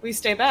 We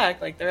stay back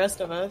like the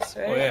rest of us,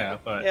 right? Oh yeah,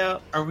 but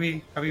are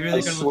we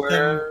really going to let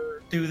them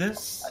do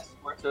this? I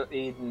swear to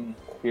Aiden,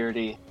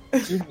 Beardy,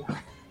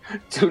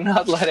 do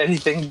not let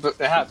anything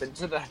happen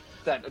to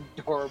that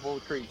adorable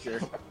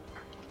creature.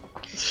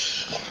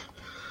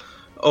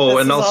 Oh, This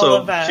and is all also,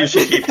 of that.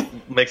 Fushigi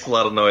makes a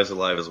lot of noise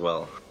alive as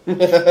well.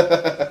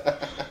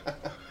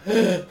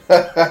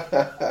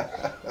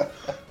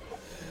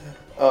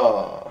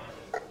 Aw.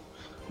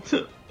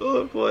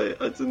 Oh boy,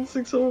 I didn't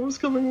think someone was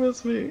coming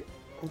with me.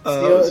 It's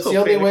the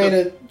only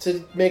way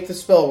to make the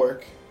spell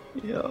work.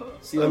 Yeah,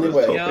 It's the only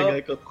way. I was hoping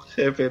I could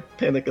have a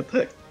panic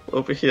attack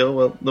over here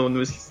while no one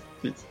was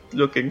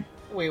looking.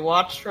 We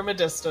watched from a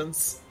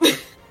distance.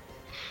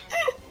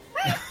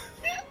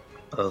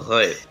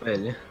 Alright,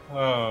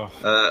 well.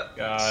 Oh,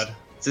 God.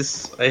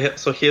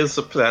 So here's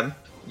the plan.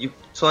 You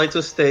try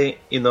to stay,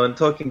 in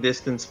talking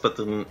distance, but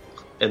in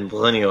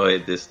running away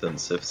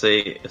distance. If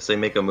they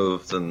make a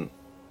move, then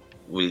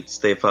we'll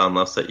stay far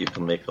enough that you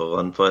can make a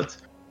run for it.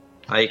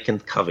 I can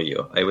cover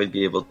you. I will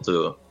be able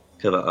to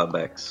cover our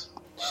backs.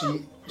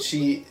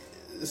 She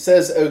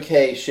says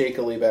okay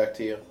shakily back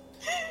to you.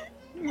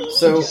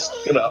 So I'm just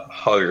gonna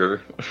hug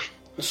her.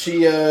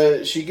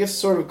 she gets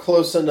sort of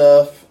close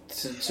enough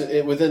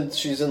to within.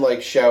 She's in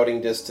like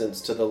shouting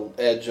distance to the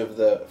edge of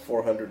the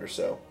 400 or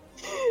so.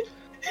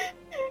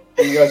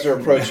 You guys are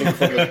approaching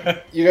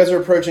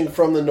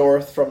from the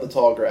north from the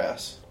tall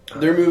grass.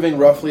 They're moving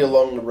roughly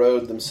along the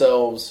road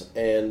themselves,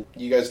 and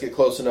you guys get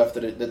close enough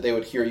that they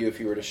would hear you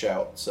if you were to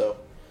shout. So,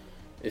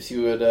 if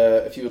you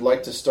would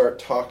like to start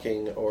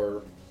talking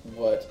or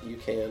what, you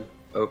can.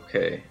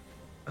 Okay.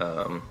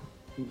 I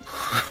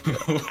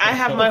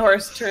have my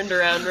horse turned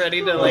around,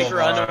 ready to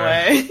run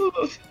away.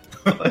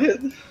 I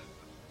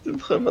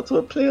didn't have much of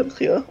a plan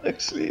here,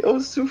 actually. I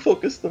was too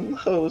focused on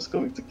how I was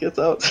going to get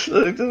out.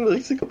 I didn't really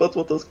think about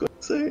what I was going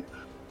to say.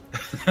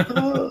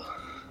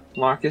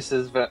 Marcus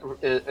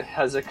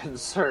has a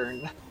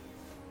concern.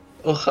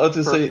 Oh, how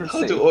do For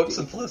orcs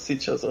safety. bless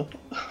each other?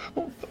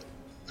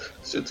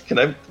 Shoot, can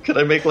I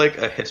make like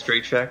a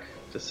history check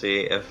to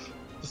see if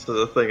this is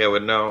a thing I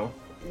would know?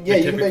 Yeah, They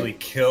you can typically make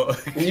kill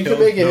you can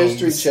make a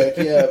history gnomes. check.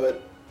 Yeah,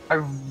 but I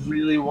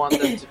really want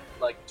them to be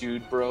like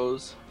dude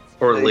bros.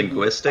 Or Maybe.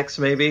 linguistics,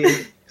 maybe,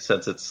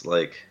 since it's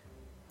like.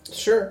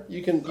 sure,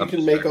 you can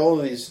make all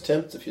of these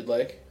attempts if you'd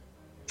like.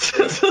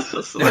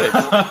 It's I like,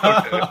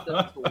 want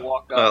them to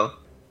walk up.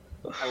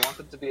 well, I want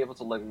them to be able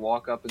to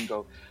walk up and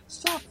go,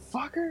 "Stop,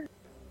 fucker!"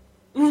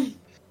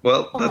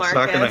 well, Oh, that's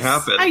not going to Marcus.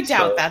 happen. I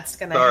doubt so- that's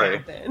gonna sorry.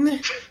 happen.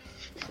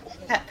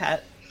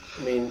 Pet.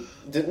 I mean,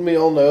 didn't we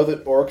all know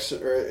that orcs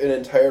are an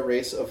entire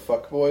race of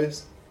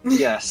fuckboys? This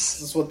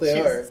Yes. is what they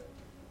Jesus.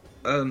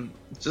 are.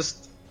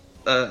 Just,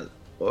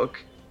 orc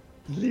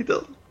leader.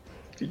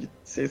 Do you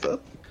say that?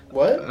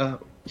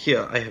 What?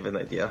 Here, I have an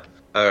idea.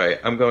 Alright,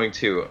 I'm going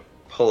to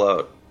pull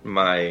out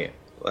my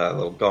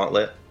little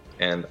gauntlet,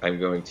 and I'm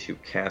going to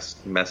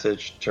cast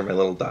message, turn my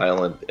little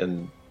dial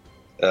in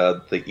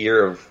the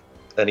ear of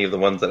any of the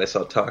ones that I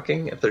saw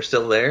talking, if they're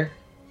still there.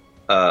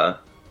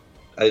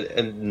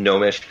 And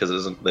Gnomish,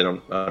 because they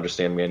don't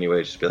understand me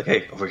anyway, just be like,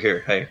 hey, over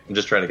here, hey, I'm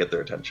just trying to get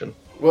their attention.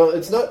 Well,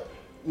 it's not.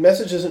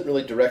 Message isn't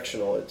really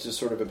directional. It just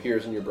sort of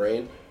appears in your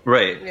brain.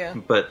 Right, Yeah.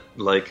 but,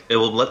 it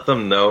will let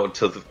them know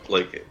to,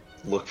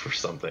 look for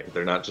something.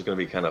 They're not just going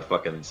to be kind of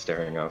fucking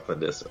staring off a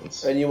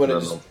distance. And you want to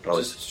Then they'll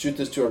probably- just shoot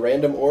this to a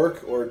random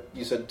orc, or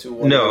you said to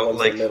one No, of the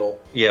ones in the middle?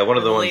 Yeah, one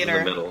of the The ones leader.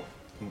 in the middle.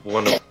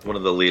 One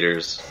of the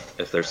leaders,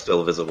 if they're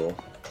still visible.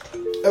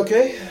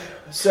 Okay.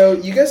 So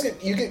you guys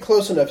get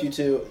close enough, you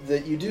two,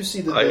 that you do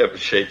see that. I am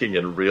shaking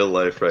in real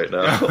life right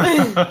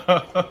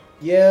now.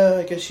 Yeah,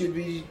 I guess you'd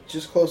be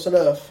just close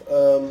enough.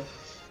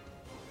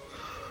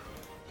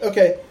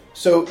 Okay,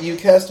 so you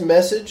cast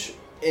message,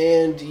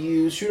 and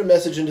you shoot a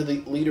message into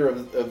the leader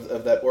of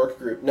that orc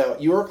group. Now,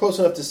 you are close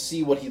enough to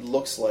see what he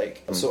looks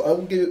like. So I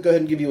will go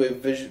ahead and give you a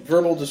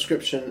verbal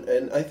description,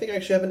 and I think I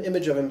actually have an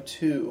image of him,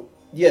 too.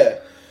 Yeah.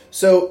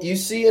 So you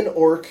see an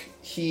orc.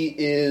 He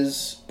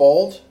is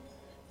bald.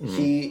 Mm-hmm.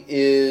 He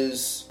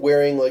is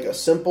wearing like a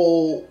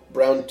simple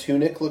brown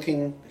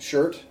tunic-looking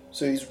shirt.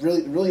 So he's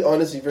really, really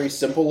honestly very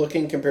simple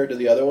looking compared to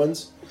the other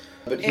ones.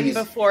 But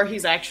before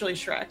he's actually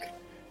Shrek.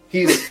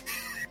 He's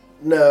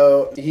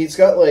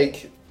got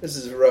like, this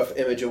is a rough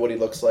image of what he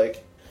looks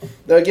like.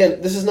 Now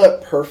again, this is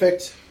not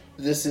perfect.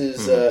 This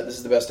is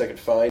the best I could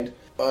find.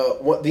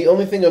 The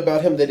only thing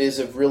about him that is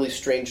of really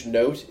strange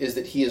note is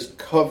that he is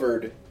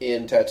covered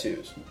in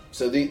tattoos.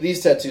 So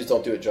these tattoos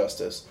don't do it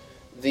justice.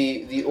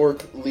 The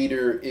orc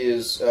leader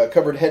is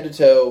covered head to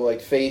toe, like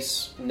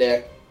face,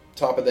 neck,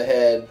 top of the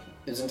head.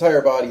 His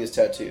entire body is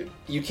tattooed.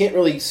 You can't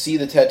really see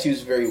the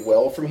tattoos very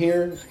well from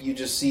here. You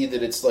just see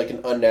that it's like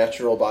an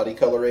unnatural body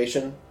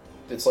coloration.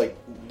 It's like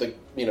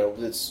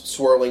it's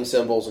swirling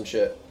symbols and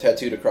shit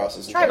tattooed across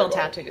his entire body.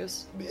 Tribal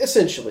tattoos.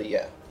 Essentially,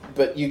 yeah.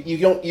 But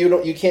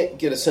you can't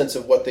get a sense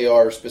of what they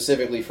are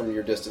specifically from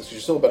your distance.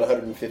 You're still about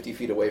 150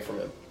 feet away from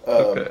him.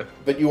 Okay.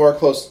 But you are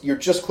close. You're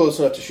just close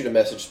enough to shoot a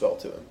message spell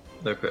to him.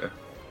 Okay.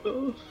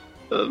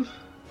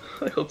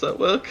 I hope that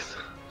works.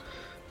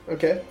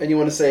 Okay. And you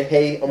want to say,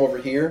 "Hey, I'm over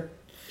here."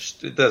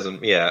 It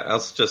doesn't. Yeah, I'll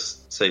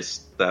just say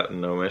that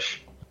in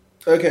Gnomish.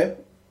 Okay.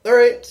 All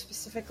right.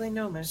 Specifically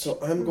Gnomish. So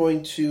I'm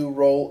going to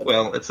roll.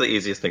 Well, it's the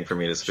easiest thing for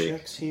me to speak.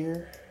 Checks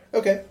here.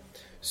 Okay.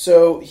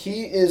 So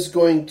he is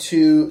going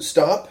to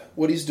stop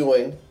what he's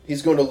doing.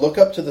 He's going to look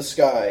up to the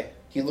sky.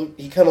 He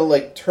kind of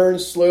like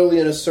turns slowly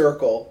in a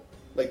circle,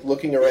 like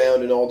looking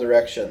around in all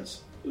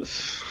directions.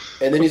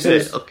 And then he's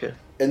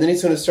And then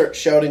he's going to start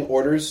shouting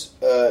orders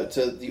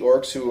to the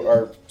orcs who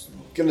are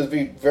going to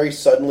be very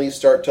suddenly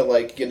start to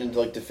like get into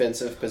like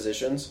defensive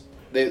positions.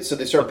 They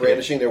start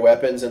brandishing their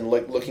weapons and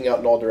like looking out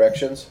in all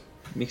directions.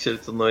 Make sure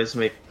the noise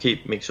make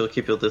sure to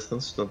keep your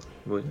distance. Don't.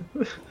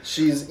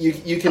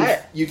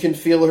 You can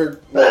feel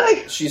her.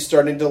 Like, she's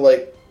starting to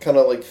like kind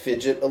of like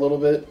fidget a little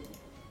bit.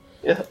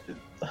 Yeah.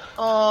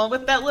 Oh,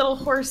 with that little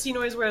horsey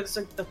noise where it's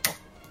like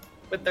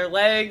with their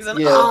legs and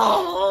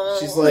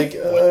She's like,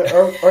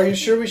 are you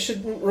sure we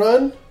shouldn't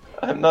run?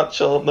 I'm not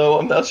sure. No,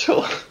 I'm not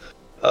sure.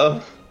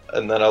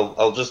 And then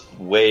I'll just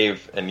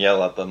wave and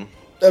yell at them.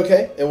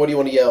 Okay. And what do you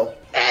want to yell?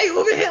 Hey,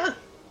 over here!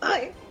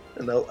 Hi!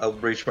 And I'll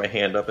reach my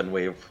hand up and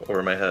wave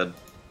over my head.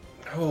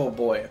 Oh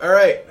boy! All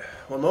right,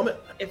 one moment.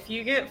 If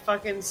you get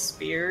fucking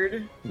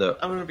speared, no,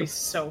 I'm gonna be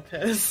so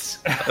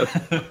pissed.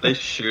 They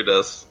shoot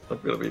us. I'm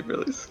gonna be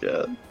really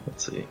scared.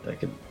 Let's see. I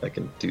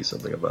can do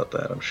something about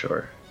that. I'm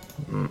sure.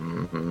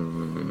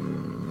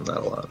 Not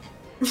a lot.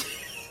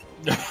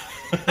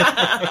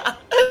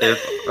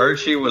 If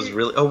Archie was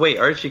really... Oh, wait,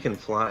 Archie can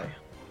fly.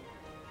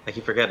 I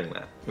keep forgetting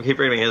that. I keep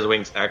forgetting his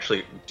wings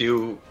actually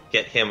do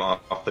get him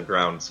off the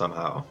ground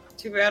somehow.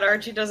 Too bad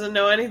Archie doesn't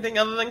know anything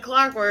other than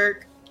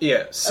clockwork.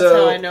 Yeah, so... That's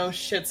how I know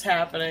shit's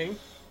happening.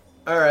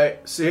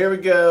 Alright, so here we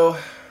go.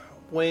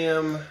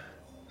 Wham.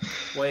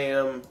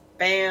 Wham.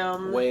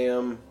 Bam.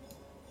 Wham.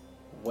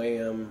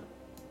 Wham.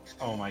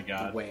 Oh my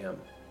god. Wham.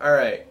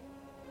 Alright.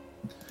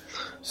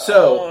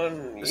 So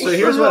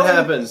here's what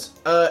happens.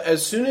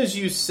 As soon as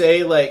you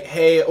say, like,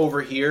 hey,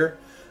 over here,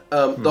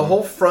 the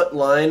whole front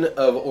line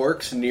of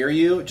orcs near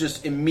you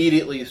just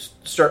immediately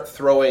start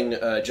throwing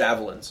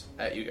javelins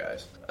at you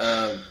guys.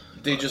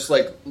 They just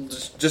like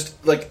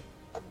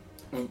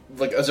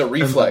as a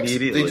reflex.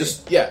 Immediately. They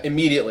just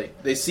immediately.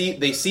 They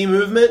see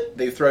movement,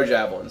 they throw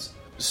javelins.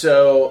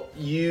 So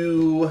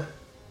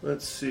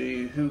let's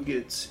see who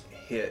gets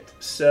hit.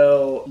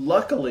 So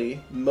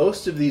luckily,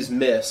 most of these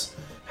miss.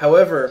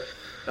 However,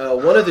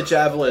 one of the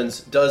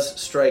javelins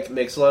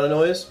makes a lot of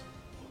noise.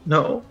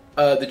 No.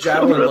 The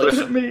javelin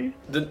hit me.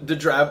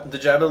 The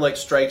javelin like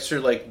strikes her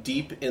like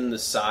deep in the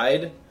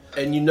side,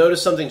 and you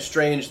notice something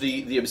strange.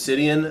 The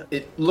obsidian,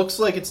 it looks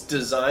like it's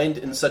designed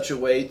in such a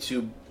way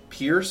to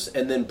pierce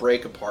and then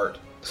break apart.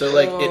 So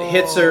like it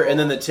hits her, and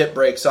then the tip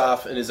breaks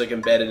off and is like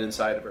embedded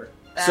inside of her.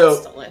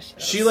 That's delicious.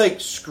 She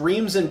like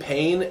screams in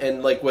pain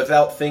and like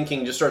without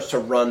thinking just starts to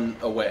run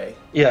away.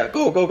 Yeah,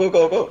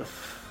 go.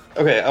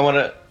 Okay, I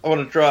want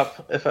to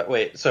drop.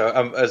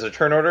 So as a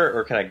turn order,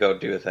 or can I go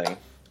do a thing?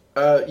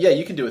 Yeah,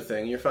 you can do a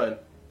thing. You're fine.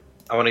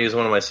 I want to use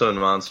one of my summon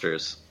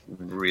monsters.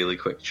 Really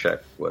quick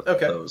check what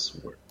those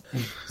were.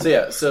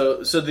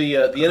 So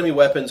the enemy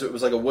weapons, it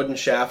was like a wooden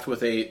shaft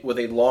with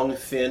a long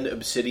thin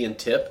obsidian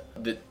tip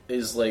that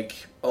is like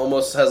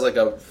almost has like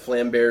a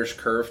flamberge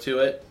curve to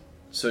it.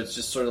 So it's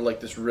just sort of like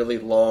this really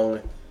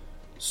long,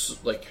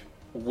 like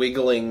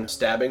wiggling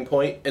stabbing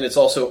point, and it's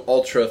also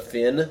ultra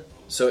thin.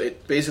 So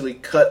it basically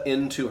cut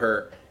into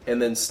her and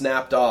then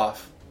snapped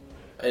off.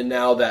 And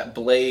now that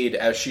blade,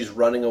 as she's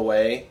running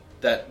away,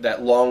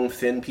 that long,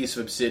 thin piece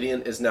of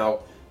obsidian is now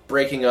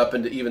breaking up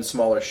into even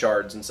smaller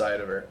shards inside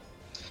of her.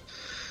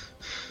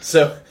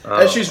 So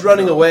as she's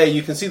running away,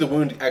 you can see the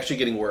wound actually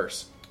getting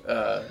worse.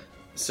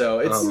 So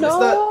it's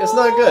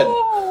not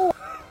good.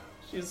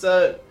 She's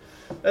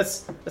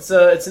it's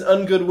an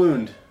ungood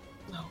wound.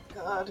 Oh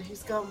God,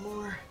 he's got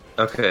more.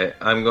 Okay,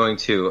 I'm going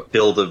to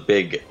build a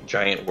big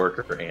giant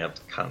worker ant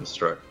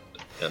construct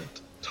and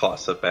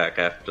toss it back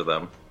after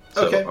them.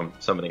 So Okay. I'm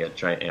summoning a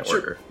giant ant Sure.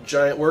 worker.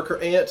 Giant worker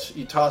ant.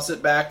 You toss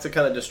it back to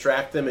kind of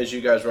distract them as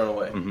you guys run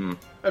away. Mm-hmm.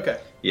 Okay.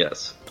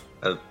 Yes.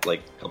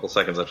 Like a couple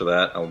seconds after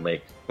that, I'll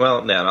make...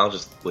 Well, no, I'll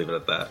just leave it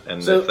at that.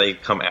 And So- if they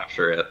come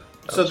after it...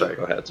 So sorry,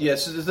 go ahead.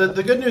 Yes,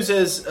 the good news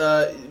is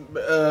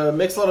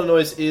Makes a Lot of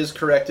Noise is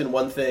correct in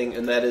one thing,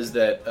 and that is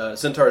that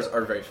centaurs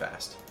are very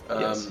fast.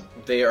 Yes.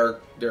 They're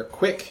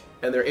quick,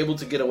 and they're able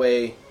to get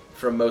away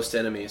from most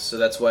enemies, so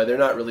that's why they're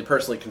not really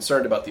personally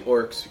concerned about the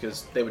orcs,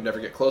 because they would never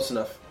get close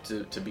enough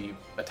to be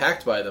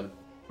attacked by them.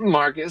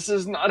 Marcus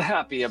is not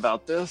happy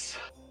about this.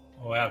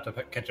 We'll have to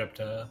catch up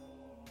to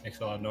Makes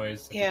a Lot of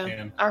Noise if we Yeah,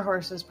 can. our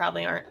horses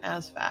probably aren't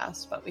as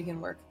fast, but we can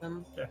work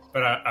them. Yeah.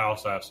 But I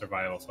also have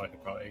survival, so I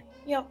could probably...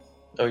 Yep.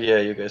 Oh yeah,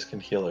 you guys can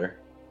heal her.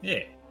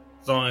 Yeah.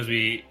 As long as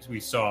we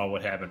saw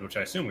what happened, which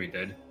I assume we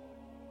did.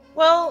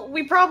 Well,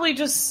 we probably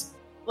just,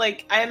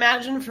 like, I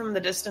imagine from the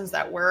distance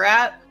that we're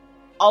at,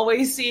 all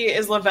we see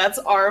is Levette's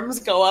arms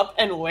go up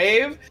and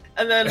wave,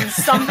 and then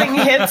something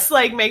hits,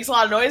 like, makes a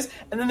lot of noise,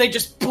 and then they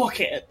just book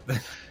it.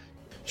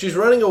 She's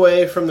running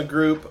away from the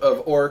group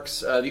of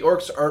orcs. The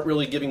orcs aren't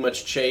really giving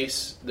much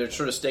chase. They're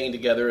sort of staying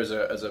together as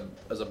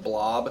a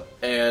blob,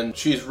 and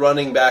she's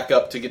running back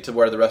up to get to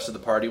where the rest of the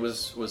party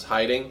was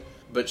hiding.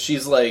 But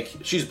she's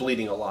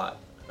bleeding a lot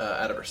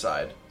out of her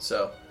side.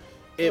 So,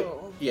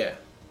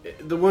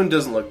 the wound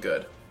doesn't look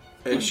good,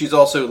 and she's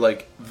also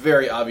like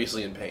very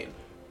obviously in pain.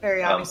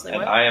 Very obviously. And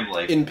what? I am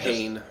like... In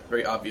pain,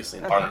 very obviously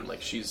in Okay. pain.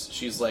 Like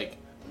she's like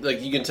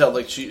you can tell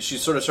like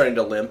she's sort of starting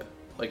to limp.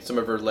 Like some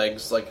of her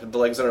legs, like the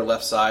legs on her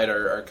left side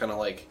are kind of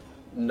like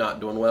not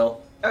doing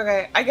well.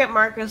 Okay, I get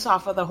Marcus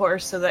off of the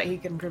horse so that he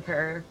can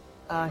prepare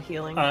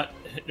healing.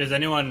 Is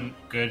anyone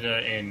good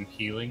in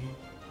healing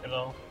at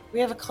all? We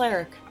have a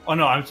cleric. Oh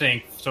no, I'm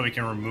saying so we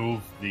can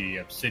remove the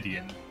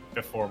obsidian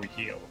before we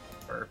heal.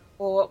 Or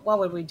Well, what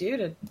would we do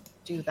to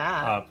do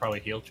that? probably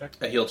heal check.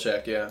 A heal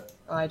check, yeah.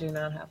 Oh, I do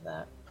not have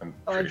that. I'm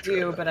Oh, I pretty sure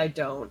do, but I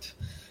don't.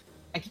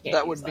 I can't.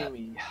 That use would be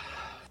me.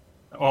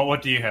 Well,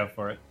 what do you have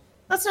for it?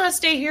 Let's not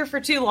stay here for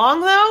too long,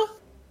 though.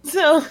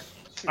 So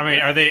I mean,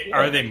 are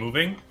they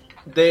moving?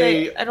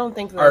 They I don't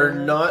think are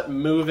not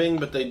moving,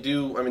 but they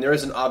do. I mean, there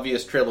is an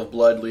obvious trail of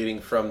blood leading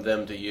from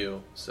them to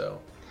you. So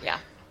Yeah.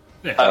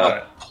 Yeah. I have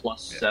alright.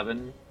 a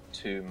 +7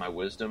 to my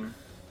wisdom.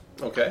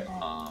 okay,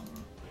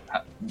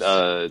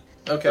 Okay.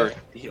 okay.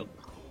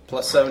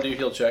 +7 to your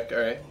heal check. All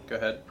right, go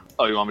ahead.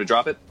 Oh, you want me to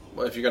drop it?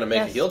 Well, if you're gonna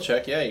make a Yes. heal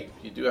check, yeah,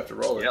 you do have to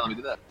roll it. Yeah, let me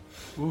do that.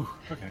 Ooh,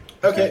 okay.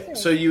 Okay,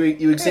 so you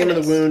examine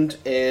nice. the wound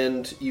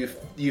and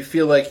you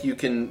feel like you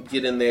can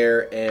get in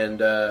there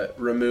and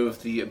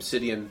remove the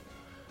obsidian.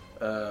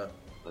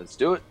 Let's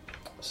do it.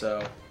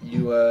 So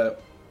you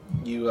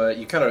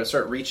kind of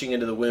start reaching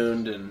into the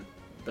wound and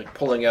like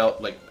pulling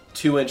out like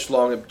 2-inch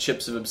long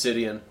chips of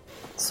obsidian.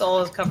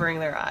 Soul is covering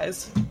their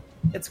eyes.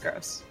 It's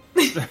gross.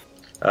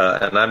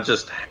 and I'm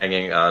just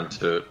hanging on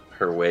to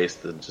her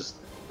waist and just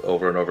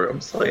over and over.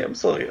 I'm sorry.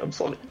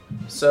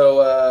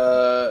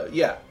 So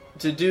yeah,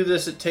 to do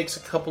this it takes a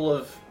couple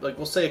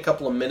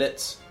of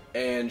minutes,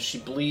 and she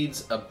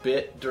bleeds a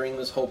bit during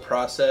this whole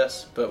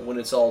process. But when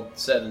it's all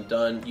said and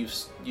done,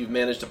 you've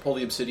managed to pull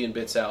the obsidian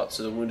bits out,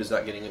 so the wound is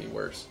not getting any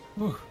worse.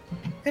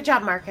 Good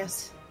job,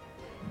 Marcus.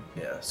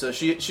 Yeah, so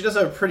she does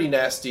have a pretty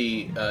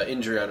nasty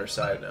injury on her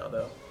side now,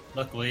 though.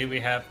 Luckily, we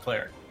have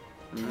Claire.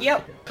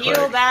 Yep.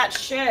 Heal that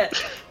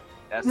shit.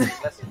 That's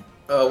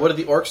What are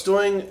the orcs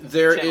doing?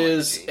 There Challenge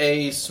is me.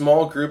 a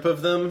small group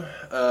of them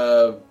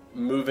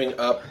moving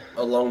up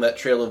along that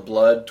trail of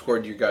blood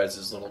toward you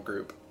guys' little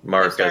group.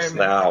 Marcus, Sorry,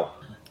 now.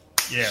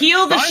 Yeah.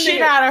 Heal the Finding shit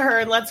it. out of her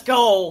and let's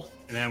go.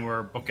 And then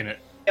we're booking it.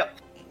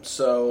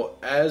 So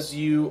as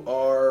you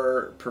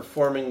are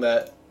performing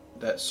that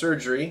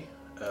surgery,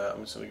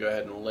 I'm just going to go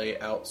ahead and lay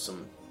out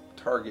some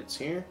targets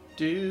here.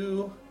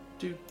 Do.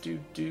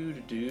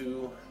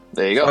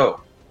 There you go.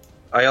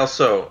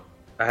 Oh,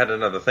 I had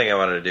another thing I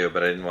wanted to do,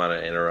 but I didn't want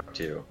to interrupt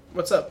you.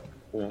 What's up?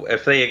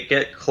 If they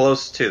get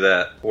close to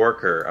that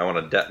worker, I want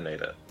to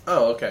detonate it.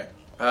 Oh, okay.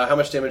 How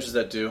much damage does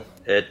that do?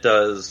 It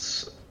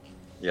does.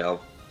 Yeah,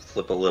 I'll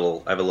flip a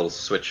little. I have a little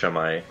switch on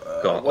my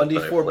gauntlet. that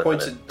I 1d4 flip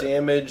points and of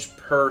damage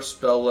per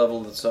spell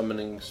level of the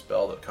summoning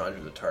spell that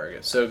conjures the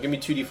target. So give me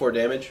 2d4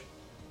 damage.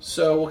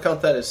 So we'll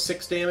count that as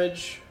 6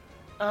 damage.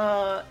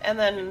 And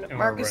then we're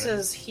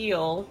Marcus's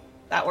heal.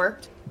 That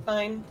worked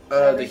fine.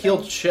 The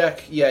heal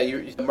check, yeah,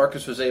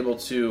 Marcus was able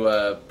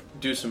to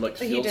do some like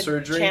He field did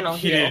surgery. channel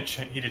He heal.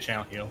 did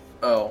channel heal.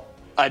 Oh,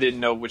 I didn't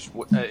know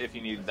if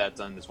you needed that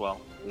done as well.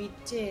 We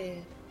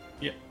did.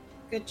 Yeah.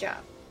 Good job.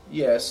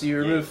 yeah. So you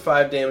remove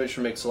 5 damage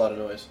from makes a lot of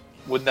noise.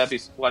 Wouldn't that be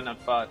 1 on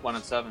 5, 1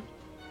 on 7?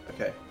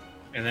 Okay.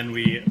 And then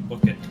we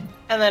book it.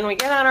 And then we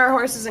get on our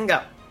horses and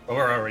go. Oh,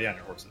 we're already on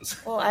your horses.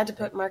 Well, I had to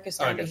put Marcus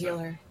down to guess heal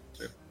so. her.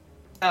 True.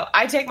 Oh,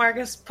 I take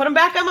Marcus, put him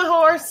back on my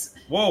horse,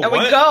 Whoa, and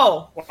what? we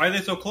go. Why are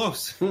they so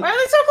close? Why are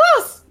they so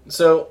close?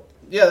 So,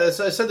 yeah, as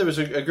I said, there was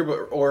a group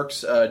of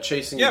orcs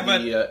chasing Yeah,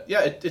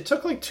 the... it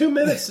took like 2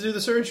 minutes to do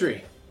the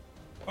surgery.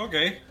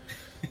 Okay.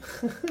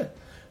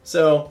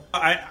 So...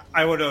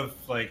 I would have,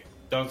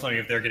 done something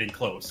if they're getting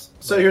close.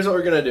 So here's what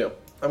we're going to do.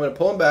 I'm going to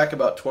pull him back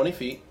about 20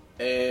 feet,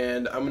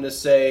 and I'm going to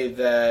say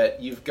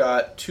that you've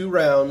got 2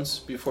 rounds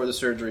before the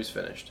surgery's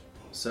finished.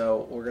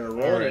 So we're going to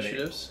roll Alrighty.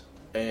 initiatives,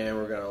 and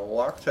we're going to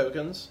lock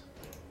tokens.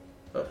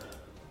 Oh,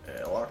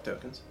 and lock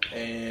tokens.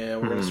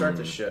 And we're going to start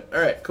this shit.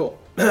 Alright, cool.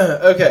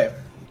 Okay,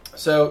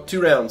 so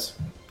 2 rounds.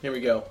 Here we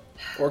go.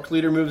 Orc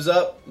leader moves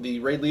up, the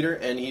raid leader,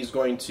 and he's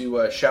going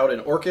to shout in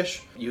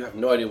Orcish. You have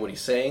no idea what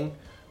he's saying,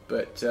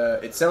 but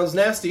it sounds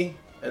nasty,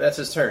 and that's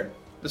his turn.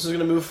 This is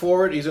going to move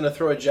forward. He's going to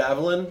throw a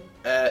javelin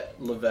at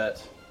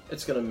Levette.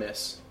 It's going to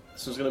miss.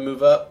 This one's going to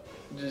move up.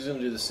 He's going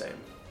to do the same.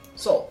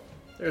 So,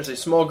 there's a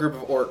small group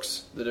of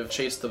orcs that have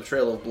chased the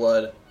trail of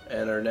blood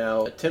and are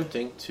now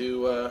attempting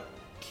to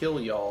kill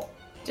y'all.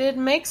 Did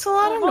Makes a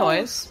Lot of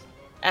Noise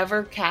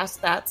ever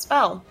cast that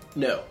spell?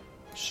 No,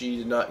 she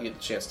did not get a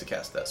chance to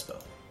cast that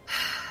spell.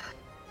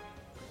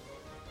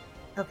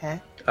 Okay.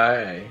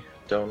 I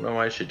don't know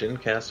why she didn't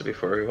cast it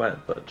before we went,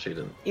 but she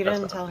didn't. You That's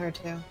didn't not- tell her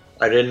to.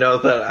 I didn't know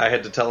that I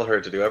had to tell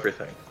her to do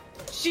everything.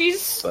 She's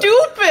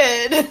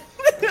stupid!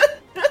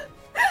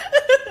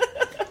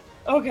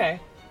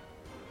 Okay.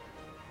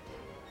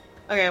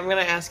 Okay, I'm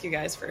gonna ask you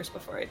guys first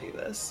before I do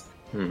this.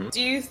 Mm-hmm.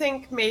 Do you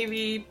think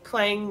maybe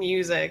playing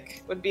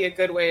music would be a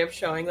good way of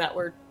showing that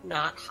we're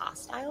not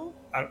hostile?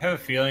 I have a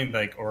feeling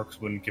orcs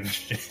wouldn't give a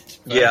shit.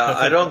 Yeah,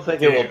 I don't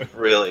think it will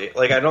really.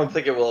 I don't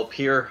think it will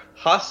appear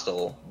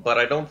hostile, but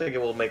I don't think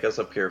it will make us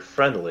appear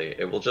friendly.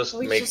 It will just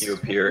make you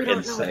appear we don't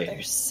insane. know what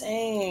they're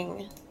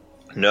saying.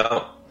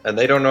 No, and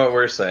they don't know what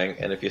we're saying,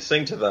 and if you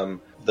sing to them,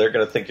 they're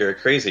going to think you're a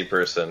crazy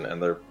person, and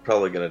they're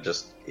probably going to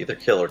just either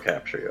kill or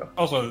capture you.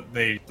 Also,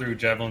 they threw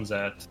javelins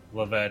at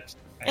Levette.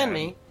 And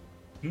me.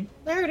 Hmm?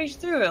 They already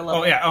threw it.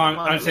 Oh, yeah,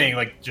 I'm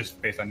saying,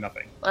 just based on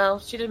nothing. Well,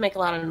 she did make a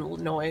lot of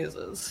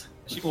noises.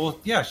 She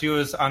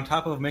was on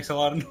top of makes a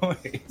lot of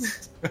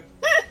noise.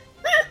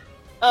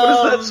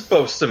 What is that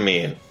supposed to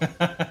mean?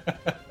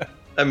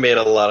 I made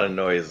a lot of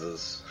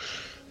noises.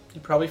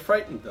 You probably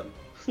frightened them.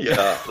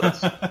 Yeah,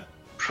 that's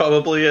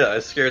probably it. I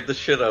scared the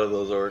shit out of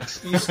those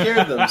orcs. You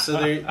scared them, so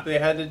they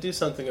had to do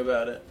something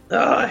about it.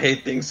 I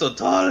hate things so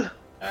tall.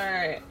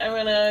 Alright, I'm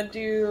gonna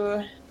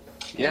do...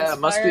 Yeah, it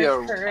must be a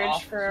Inspired courage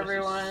off for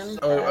everyone.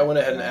 Oh, I went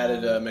ahead and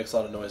added makes a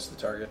lot of noise to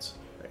the targets.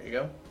 There you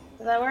go.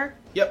 Does that work?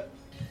 Yep.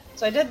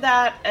 So I did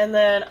that, and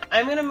then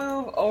I'm gonna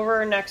move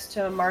over next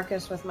to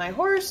Marcus with my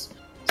horse,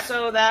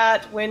 so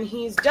that when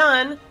he's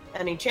done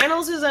and he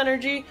channels his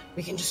energy,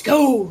 we can just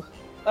go.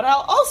 But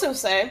I'll also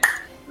say,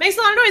 makes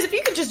a lot of noise. If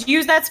you could just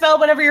use that spell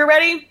whenever you're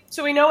ready,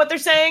 so we know what they're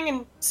saying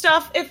and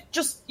stuff. If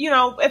you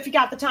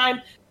got the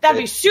time, that'd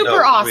be super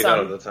No, awesome. We don't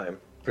have the time.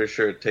 Pretty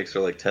sure it takes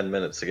her 10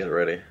 minutes to get it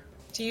ready.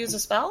 To use a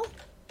spell?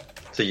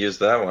 To use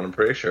that one, I'm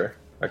pretty sure.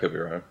 I could be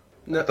wrong.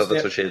 No, I thought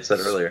that's what she had said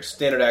earlier.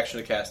 Standard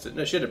action to cast it.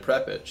 No, she had to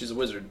prep it. She's a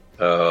wizard.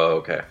 Oh,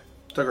 okay.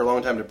 Took her a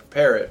long time to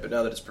prepare it, but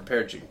now that it's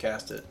prepared, she can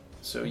cast it.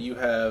 So you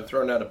have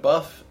thrown out a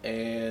buff,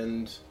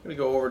 and I'm going to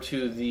go over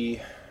to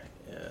the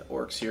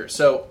orcs here.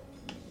 So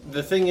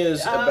the thing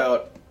is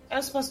about... I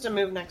was supposed to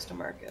move next to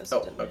Marcus.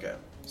 Oh, okay.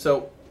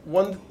 So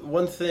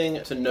one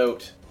thing to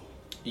note,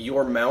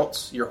 your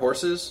mounts, your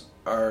horses,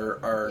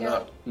 are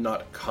Yeah.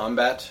 not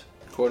combat,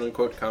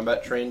 quote-unquote,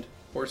 combat-trained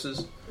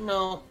horses.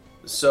 No.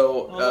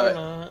 So, they're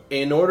not.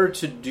 in order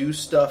to do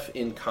stuff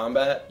in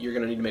combat, you're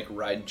going to need to make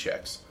ride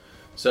checks.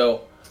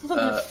 So,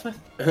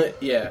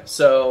 yeah.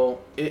 So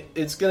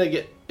it's gonna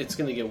get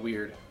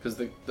weird because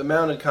the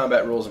mounted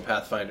combat rules in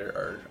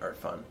Pathfinder are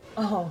fun.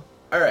 Oh.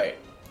 All right.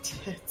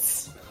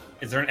 Tits.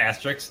 Is there an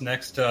asterisk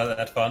next to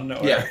that fun?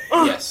 Or... Yeah.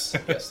 yes,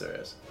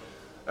 there is.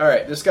 All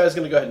right. This guy's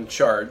going to go ahead and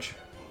charge.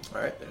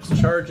 All right.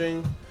 There's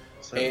charging,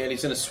 and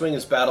he's going to swing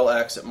his battle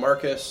axe at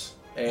Marcus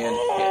and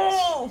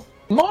hits.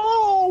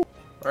 No!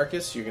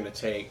 Marcus, you're going to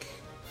take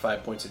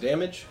 5 points of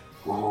damage.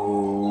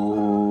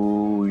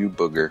 Ooh, you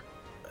booger.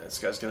 This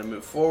guy's going to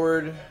move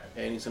forward,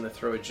 and he's going to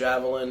throw a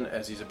javelin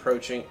as he's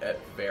approaching at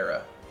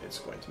Vera. It's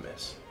going to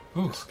miss.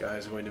 Ooh. This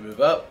guy's going to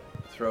move up,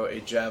 throw a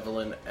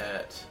javelin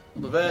at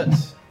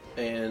Levette,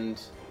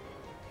 and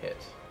hit.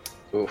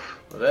 Oof.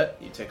 Levette,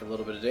 you take a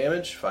little bit of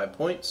damage, 5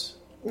 points.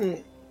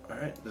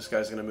 Alright, this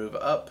guy's going to move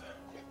up,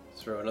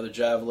 throw another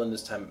javelin,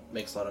 this time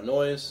makes a lot of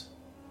noise,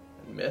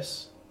 and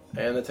miss.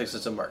 And that takes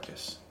us to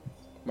Marcus.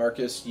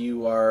 Marcus,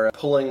 you are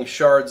pulling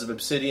shards of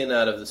obsidian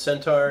out of the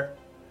centaur,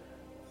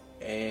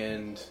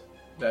 and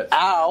that's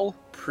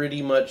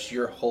pretty much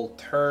your whole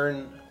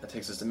turn. That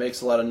takes us to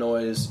Makes a Lot of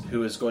Noise,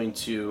 who is going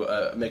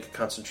to make a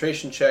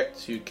concentration check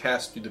to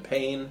cast Through the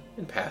Pain,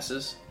 and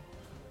passes,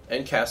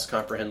 and casts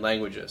Comprehend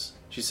Languages.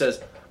 She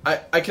says,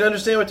 I can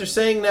understand what they're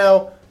saying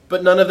now,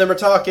 but none of them are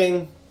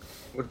talking.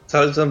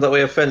 Tell them that we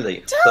are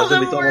friendly. Tell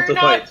them we don't we're want to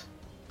not- fight.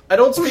 I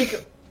don't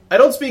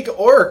speak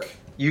Orc.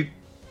 You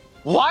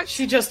What?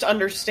 She just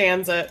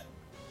understands it.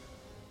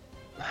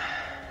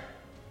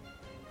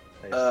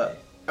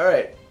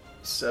 Alright,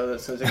 so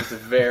that's going to take us to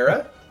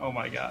Vera. Oh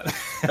my god.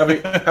 Have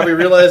we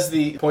realized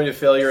the point of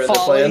failure in the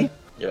plan?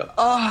 Yeah.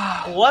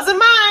 Wasn't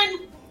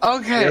mine!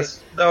 Okay.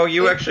 Yes. No,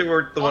 you actually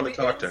were the one to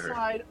talk to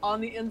her.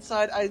 On the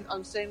inside,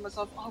 I'm saying to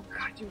myself, oh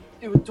god,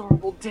 you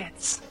adorable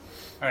ditz.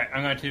 Alright,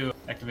 I'm going to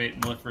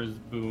activate Malefica's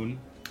boon.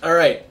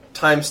 Alright,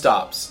 time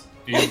stops.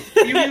 Pew,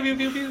 pew, pew,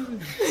 pew,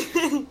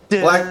 pew.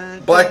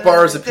 Black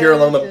bars appear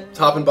along the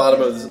top and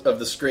bottom of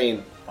the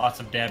screen. Lots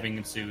of dabbing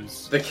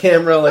ensues. The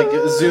camera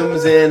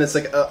zooms in. It's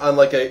like on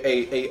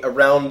a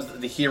around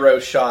the hero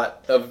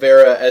shot of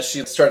Vera as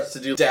she starts to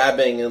do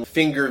dabbing and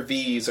finger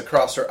V's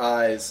across her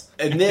eyes,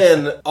 and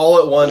then all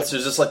at once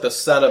there's just like the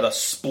sound of a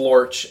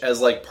splorch as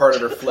like part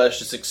of her flesh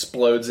just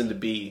explodes into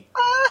B.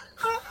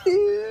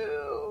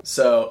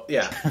 So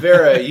yeah,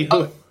 Vera, you.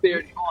 Hold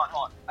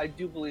on. I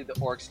do believe that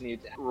orcs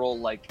need to roll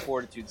like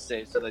fortitude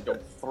saves so they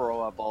don't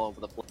throw up all over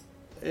the place.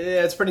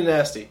 Yeah, it's pretty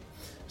nasty.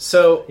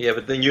 So Yeah,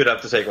 but then you'd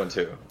have to take one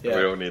too. Yeah.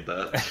 We don't need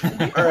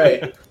that. all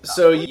right,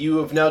 so you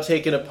have now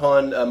taken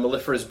upon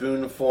Malefica's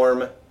boon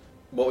form.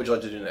 What would you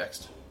like to do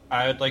next?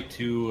 I would like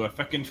to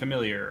fucking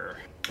familiar.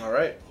 All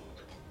right.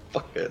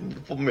 Fucking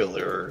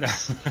familiar.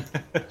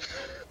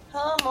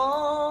 Come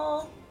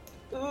on.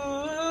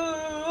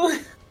 Ooh.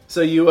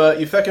 So you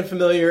feckin'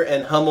 familiar,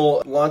 and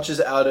Hummel launches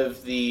out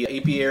of the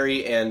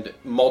apiary and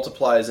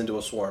multiplies into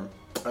a swarm.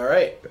 All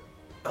right,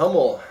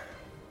 Hummel.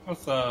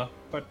 Let's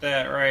put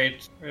that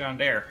right on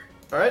there.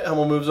 All right,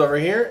 Hummel moves over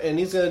here, and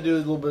he's gonna do a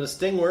little bit of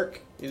sting work.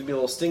 He's gonna be a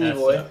little stingy That's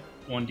boy.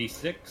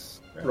 1d6.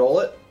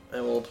 Roll it,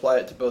 and we'll apply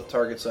it to both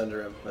targets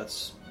under him.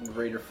 That's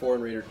Raider 4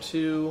 and Raider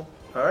 2.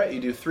 All right, you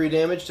do 3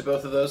 damage to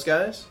both of those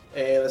guys,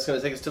 and that's gonna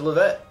take us to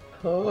Levette.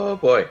 Oh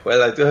boy.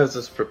 Well, I do have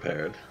this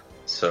prepared.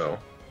 So,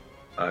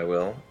 I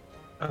will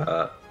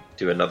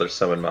do another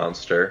summon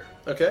monster.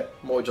 Okay,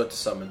 what would you like to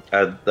summon?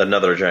 Add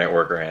another giant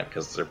worker ant,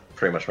 because they're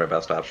pretty much my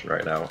best option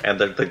right now. And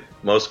they're the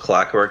most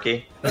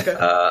clockworky.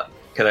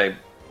 Okay.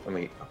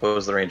 What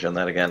was the range on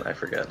that again? I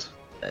forget.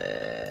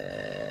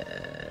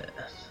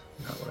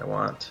 Not what I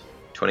want.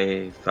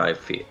 25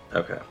 feet.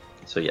 Okay.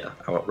 So yeah,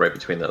 I want right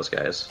between those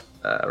guys.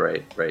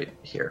 Right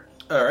here.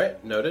 All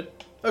right, noted.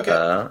 Okay. You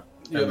have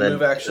and a then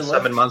move action left?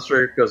 summon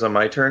monster goes on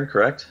my turn,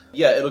 correct?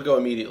 Yeah, it'll go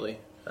immediately.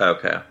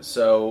 Okay.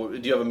 So,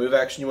 do you have a move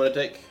action you want to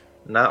take?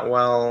 Not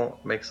while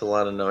makes a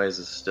lot of noise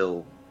is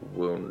still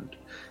wound.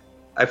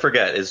 I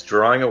forget. Is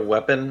drawing a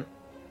weapon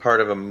part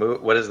of a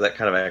move? What is that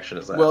kind of action?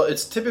 Is that? Well,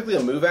 it's typically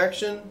a move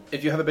action.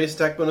 If you have a base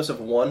attack bonus of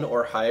 1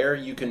 or higher,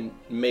 you can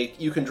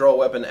draw a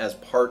weapon as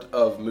part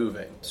of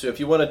moving. So if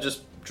you want to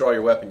just draw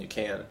your weapon, you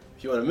can.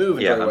 If you want to move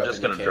and draw your I'm weapon,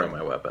 just going you to can. draw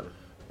my weapon.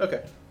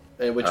 Okay.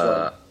 And which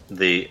one?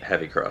 The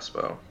heavy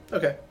crossbow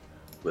Okay.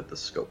 with the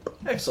scope.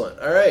 Excellent.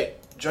 All right.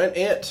 Giant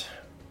ant.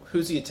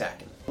 Who's he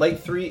attacking?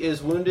 Light 3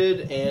 is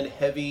wounded, and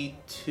heavy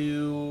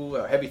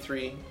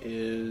 3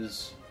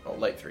 is... Oh,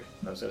 light 3.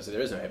 I was going to say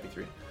there is no heavy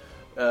 3.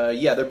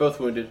 Yeah, they're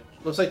both wounded.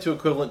 Looks like to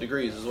equivalent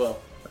degrees as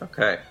well.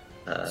 Okay.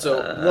 So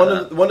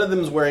one of them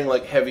is wearing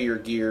like heavier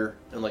gear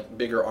and like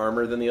bigger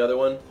armor than the other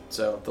one.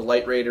 So the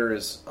light raider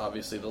is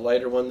obviously the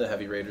lighter one. The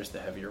heavy raider is the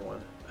heavier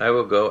one. I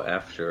will go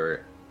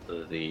after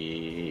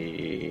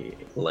the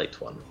light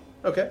one.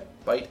 Okay,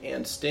 bite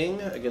and sting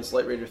against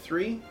light raider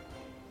 3.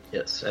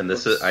 Yes, and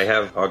this is I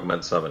have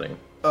augment summoning,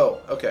 Oh,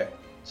 okay,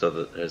 so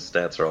that his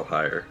stats are all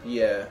higher.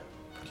 yeah.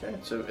 Okay,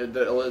 so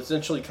it'll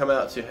essentially come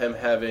out to him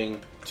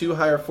having 2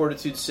 higher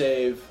fortitude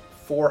save,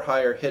 4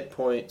 higher hit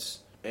points,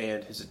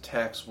 and his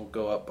attacks will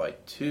go up by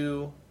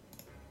 2,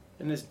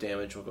 and his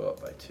damage will go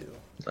up by 2.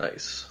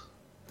 Nice.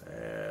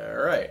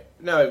 Alright,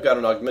 now we've got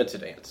an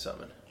augmented ant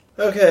summon.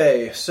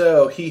 Okay,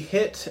 so he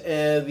hit,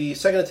 and the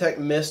second attack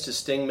missed, his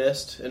sting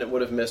missed, and it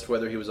would have missed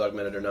whether he was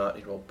augmented or not.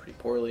 He rolled pretty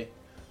poorly.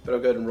 But I'll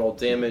go ahead and roll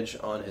damage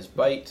on his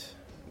bite.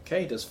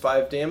 Okay, he does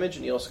 5 damage,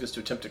 and he also gets to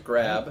attempt to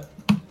grab,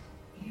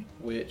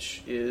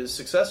 which is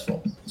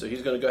successful. So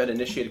he's going to go ahead and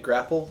initiate a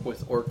grapple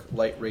with Orc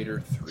Light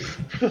Raider 3.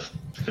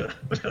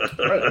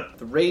 Alright,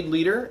 the raid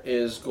leader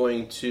is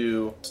going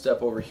to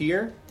step over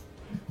here,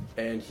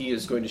 and he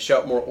is going to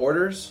shout more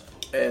orders.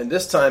 And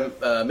this time,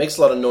 makes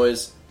a lot of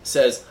noise,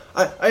 says,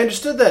 I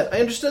understood that, I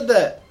understood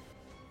that.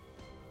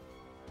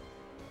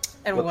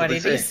 And What what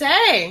did did he he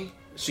say?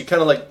 She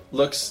kind of like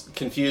looks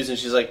confused, and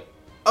she's like,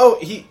 oh,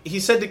 he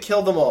said to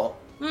kill them all.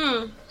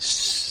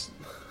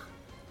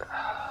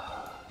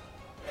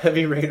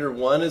 Heavy Raider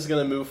 1 is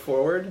going to move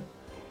forward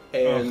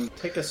and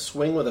take a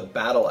swing with a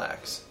battle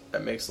axe.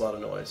 That makes a lot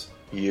of noise.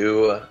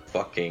 You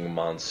fucking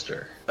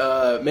monster.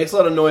 Makes a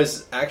lot of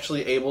noise,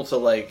 actually able to,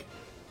 like...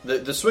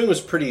 The swing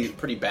was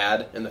pretty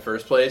bad in the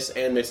first place,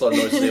 and makes a lot of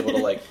noise, is able to,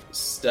 like,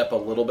 step a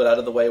little bit out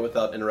of the way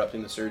without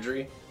interrupting the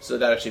surgery. So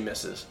that actually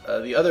misses.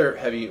 The other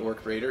Heavy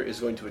Orc Raider is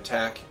going to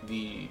attack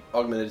the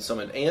Augmented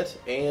Summoned Ant,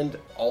 and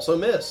also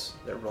miss.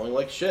 They're rolling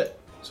like shit.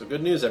 So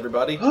good news,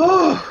 everybody.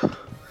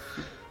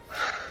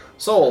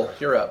 Soul,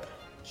 you're up.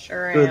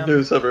 Sure Good am.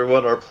 news,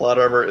 everyone. Our plot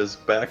armor is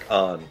back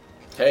on.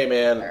 Hey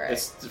man, Alright.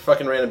 it's the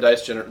fucking random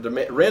dice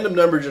random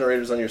number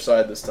generators on your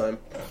side this time.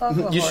 Fuck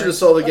the You should have horse.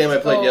 saw the game I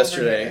Let's played go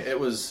yesterday. over here. It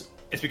was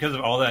It's because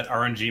of all that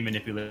RNG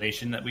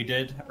manipulation that we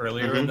did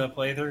earlier in the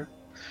playthrough.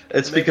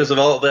 It's because of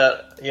all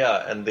that,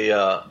 yeah, and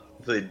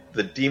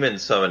the demon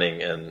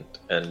summoning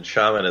and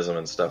shamanism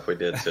and stuff we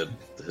did to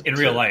In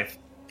real life.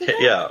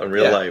 Yeah, in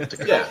real Yeah. life to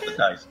Yeah. collect the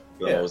dice.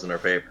 That Yeah. was in our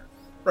favor.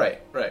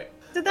 right.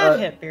 Did that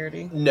hit,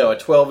 Beardy? No, a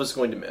 12 is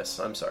going to miss.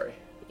 I'm sorry.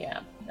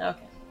 Yeah. Okay.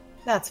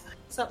 That's fine.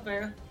 What's up,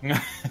 Vera?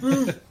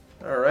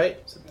 All right,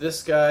 so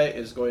this guy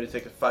is going to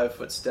take a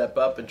 5-foot step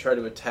up and try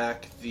to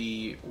attack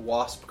the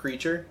wasp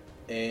creature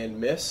and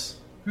miss.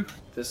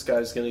 This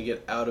guy's going to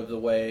get out of the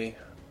way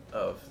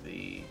of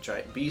the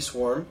giant bee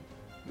swarm,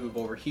 move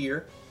over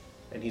here,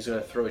 and he's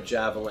going to throw a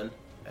javelin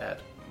at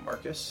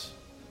Marcus.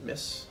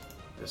 Miss.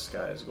 This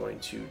guy is going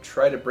to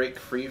try to break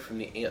free from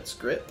the ant's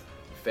grip.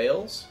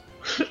 Fails.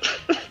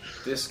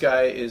 This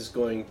guy is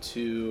going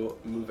to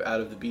move out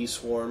of the bee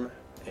swarm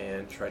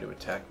and try to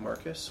attack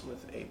Marcus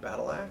with a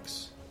battle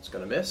axe. It's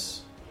going to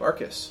miss.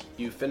 Marcus,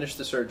 you finished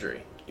the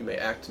surgery. You may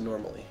act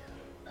normally.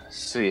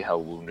 See how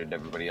wounded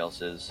everybody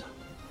else is.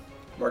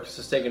 Marcus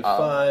has taken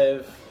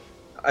 5.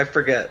 I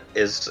forget,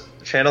 is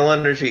channel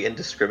energy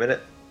indiscriminate?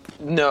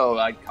 No,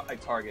 I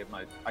target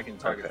I can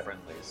target Okay.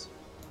 friendlies.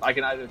 I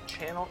can either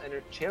channel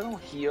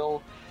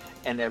heal,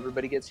 and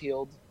everybody gets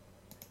healed,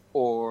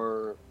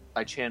 or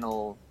I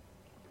channel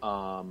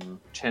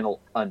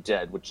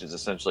undead, which is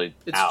essentially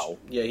ow.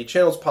 Yeah, he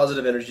channels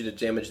positive energy to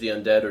damage the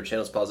undead or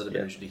channels positive Yeah.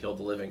 energy to heal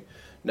the living.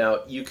 Now,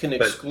 you can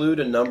exclude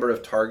a number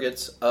of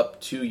targets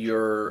up to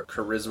your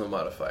charisma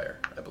modifier,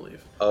 I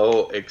believe.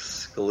 Oh,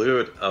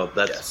 exclude. Oh,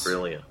 that's Yes.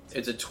 brilliant.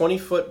 It's a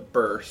 20-foot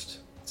burst,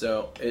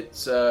 so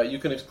it's you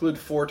can exclude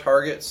 4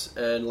 targets,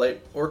 and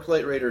Orc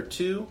Light Raider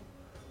 2,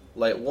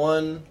 Light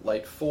 1,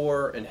 Light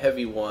 4, and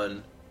Heavy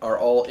 1 are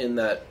all in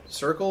that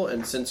circle,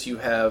 and since you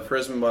have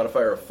charisma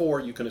modifier of 4,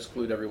 you can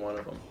exclude every one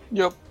of them.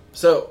 Yep.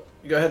 So,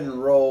 you go ahead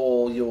and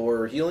roll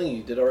your healing.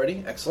 You did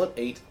already. Excellent.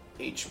 8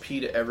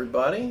 HP to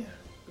everybody.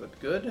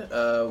 Good.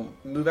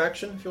 Move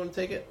action, if you want to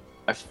take it.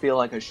 I feel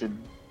like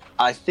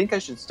I think I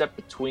should step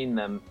between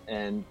them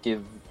and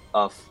give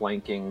a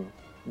flanking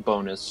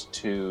bonus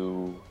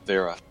to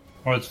Vera.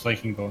 What does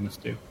flanking bonus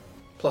do?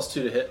 +2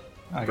 to hit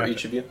I for got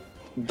each of you.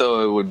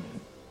 Though it would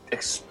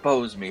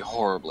expose me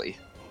horribly.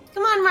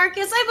 Come on,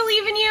 Marcus. I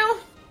believe in you.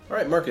 All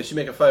right, Marcus, you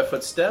make a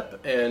 5-foot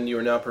step, and you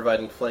are now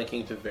providing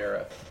flanking to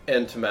Vera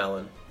and to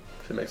Malin.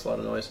 It makes a lot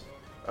of noise.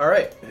 All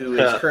right, who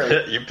is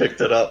currently... You picked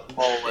it up.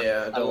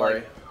 Yeah, don't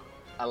worry.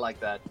 I like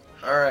that.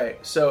 All right,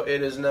 so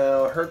it is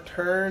now her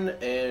turn,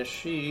 and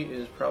she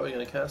is probably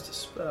going to cast a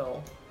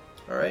spell.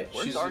 All right,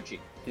 Where's Archie?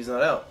 He's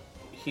not out.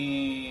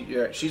 She's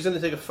going to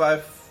take a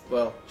 5.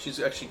 Well, she's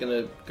actually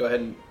going to go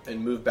ahead and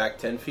move back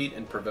 10 feet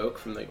and provoke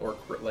from the Orc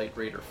Light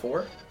Raider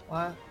 4.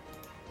 What?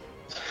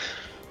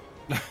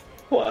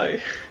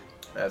 Why?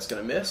 That's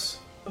going to miss.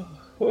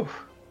 Whew.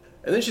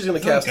 And then she's going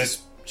to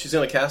cast. She's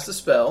going to cast a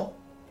spell.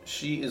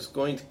 She is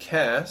going to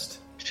cast.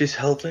 She's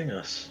helping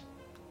us.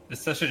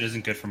 This session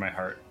isn't good for my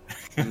heart.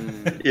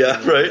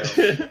 Yeah, right?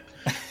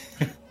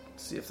 Let's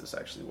see if this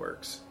actually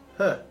works.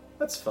 Huh,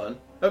 that's fun.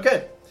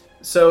 Okay,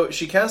 so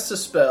she casts a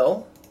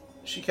spell.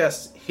 She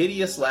casts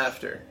Hideous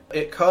Laughter.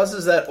 It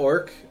causes that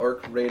Orc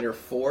Raider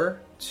 4,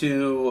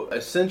 to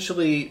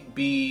essentially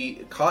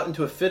be caught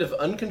into a fit of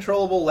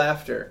uncontrollable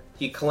laughter.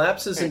 He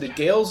collapses into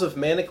gales of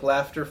manic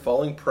laughter,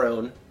 falling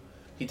prone.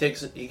 He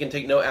can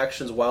take no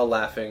actions while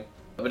laughing,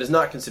 but is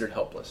not considered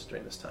helpless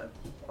during this time.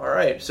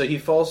 Alright, so he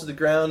falls to the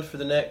ground for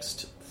the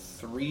next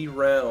 3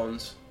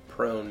 rounds,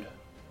 proned.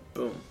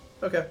 Boom.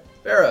 Okay.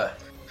 Vera.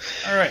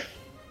 All right.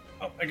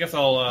 Oh, I guess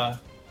I'll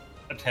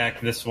attack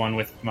this one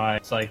with my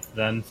scythe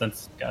then,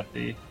 since it's got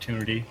the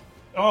opportunity.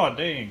 Oh,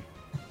 dang.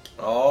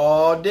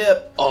 Aw,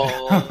 dip.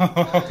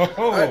 Oh,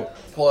 Alright,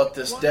 pull out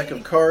this deck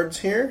of cards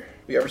here.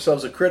 We have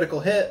ourselves a critical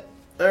hit.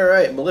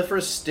 Alright,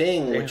 Mellifera's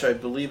Sting, which I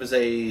believe is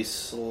a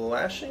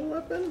slashing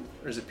weapon?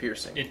 Or is it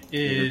piercing? It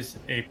is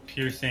a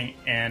piercing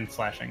and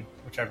slashing,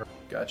 whichever.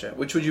 Gotcha.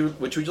 Which would you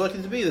like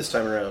it to be this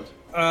time around?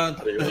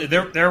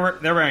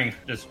 They're wearing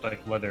just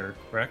like leather,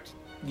 correct?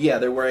 Yeah,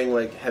 they're wearing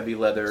like heavy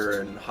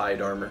leather and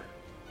hide armor.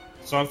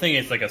 So I'm thinking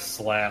it's like a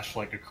slash,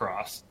 like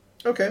across.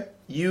 Okay.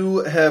 You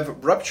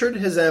have ruptured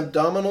his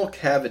abdominal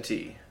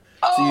cavity.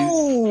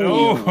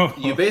 Oh!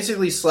 You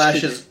basically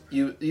slash his...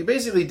 You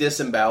basically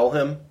disembowel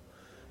him.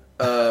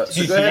 So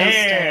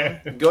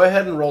go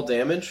ahead and roll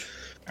damage.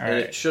 All and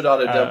right. it should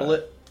auto-double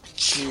it.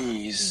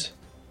 jeez.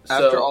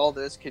 So- After all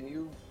this, can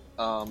you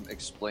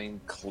explain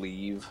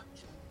cleave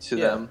to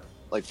Yeah. them?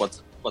 Like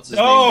what's his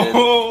name? Did?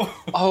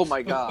 Oh! Oh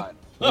my god.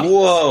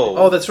 Whoa!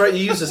 Oh, that's right.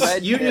 You use a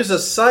Red use hit. a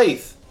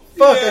scythe.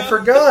 Fuck, I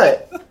forgot.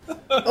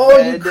 Oh,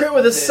 you Red crit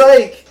with a hit.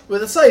 scythe.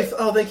 With a scythe.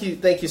 Oh,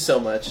 thank you so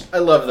much. I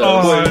love those.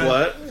 Oh, Wait,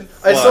 what?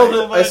 I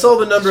Why? saw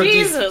the number of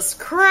Jesus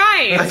I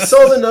Christ!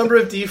 saw the number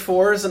of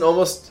D4s and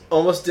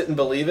almost didn't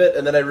believe it,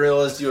 and then I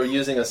realized you were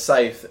using a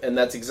scythe, and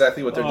that's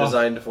exactly what they're Oh.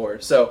 designed for.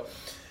 So,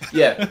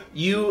 Yeah,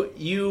 you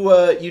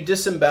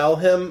disembowel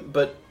him,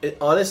 but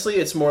honestly,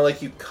 it's more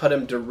like you cut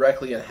him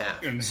directly in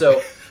half.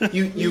 So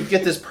you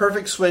get this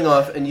perfect swing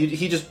off, and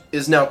he just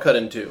is now cut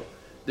in two.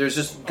 There's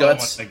just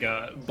guts,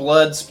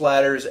 blood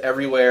splatters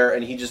everywhere,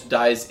 and he just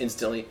dies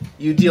instantly.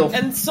 You deal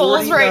and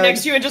Soul's right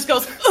next to you and just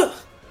goes. Ugh!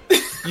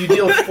 You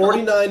deal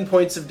 49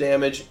 points of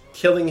damage,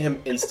 killing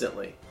him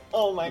instantly.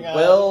 Oh my god!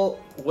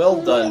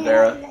 Well done,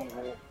 Vera.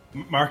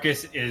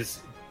 Marcus is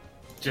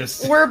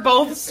just. We're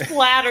both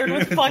splattered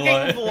with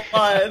fucking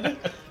blood.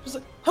 Just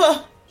like,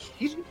 huh.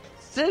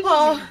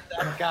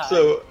 That guy.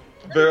 So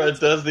Vera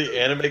does the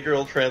anime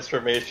girl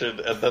transformation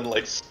and then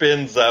like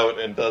spins out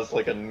and does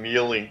like a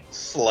kneeling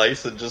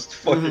slice and just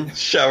fucking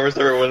showers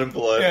everyone in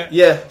blood.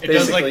 Yeah, it basically,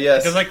 does like,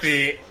 yes. It does like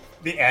the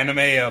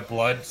anime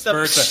blood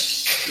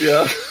spurts.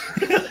 Yeah.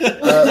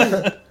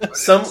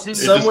 Somewhere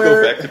just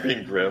go back to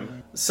being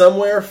grim.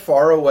 Somewhere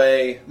far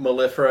away,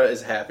 Mellifera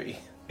is happy.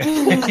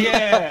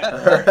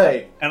 Yeah. All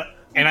right.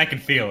 And I can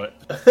feel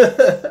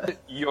it.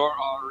 You're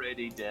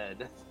already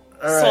dead.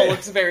 All right. Soul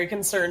looks very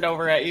concerned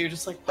over at you,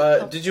 just like.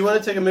 Did you want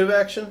to take a move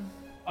action?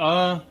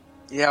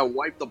 Yeah,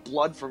 wipe the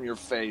blood from your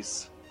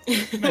face.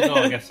 Well,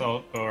 I guess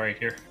I'll go right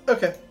here.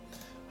 Okay.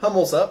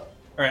 Hummel's up.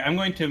 All right, I'm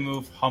going to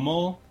move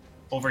Hummel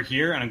over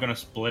here, and I'm going to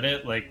split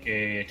it like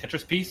a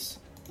Tetris piece.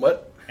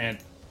 What? And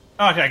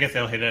okay, I guess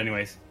they'll hit it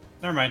anyways.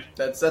 Never mind.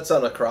 That's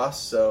on a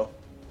cross, so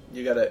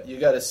you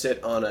gotta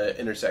sit on an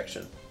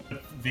intersection.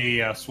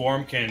 The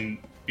swarm can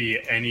be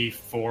any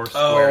 4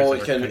 squares. Oh,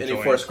 that it can are any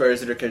conjoined. 4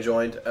 squares that are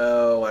conjoined.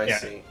 Oh, I Yeah.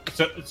 see.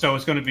 So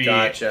it's going to be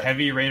Gotcha.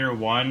 Heavy Raider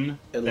 1, And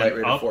then Light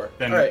Raider up, 4.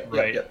 then All right.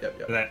 right. Yep.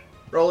 So that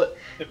Roll it.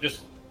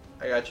 just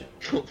I got you.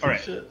 All right.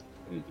 Shit.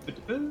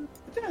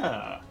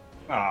 yeah.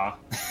 Ah.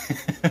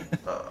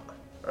 All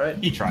right.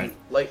 He tried.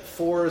 Light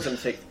 4 is gonna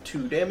take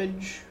 2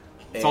 damage.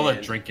 It's all that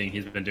and drinking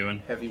he's been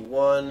doing. Heavy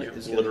 1 You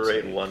is gonna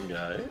obliterate take... one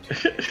guy,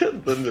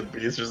 and then the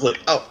beast is like,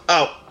 ow,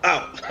 ow,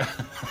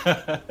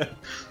 ow.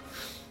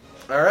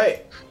 All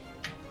right.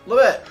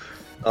 Levette.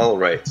 All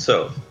right,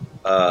 so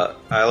I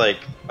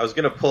was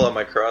gonna pull out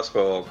my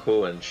crossbow all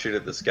cool and shoot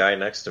at this guy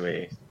next to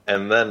me,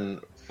 and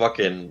then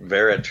fucking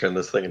Verret turned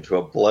this thing into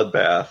a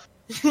bloodbath.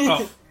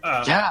 Yeah.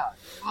 God.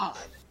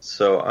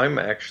 So I'm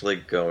actually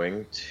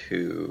going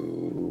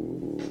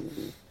to.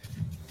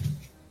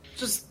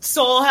 Just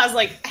Soul has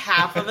like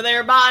half of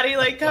their body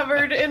like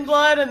covered in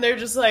blood, and they're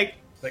just like,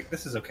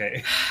 this is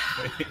okay.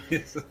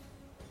 "This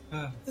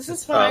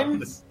is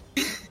fine."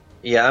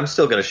 Yeah, I'm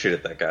still gonna shoot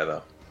at that guy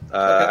though. Okay.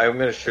 I'm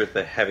gonna shoot at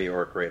the heavy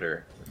orc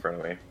raider in front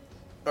of me.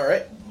 All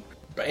right.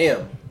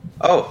 Bam.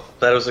 Oh,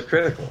 that was a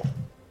critical.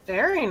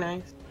 Very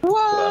nice. Well,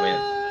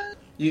 I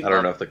You, I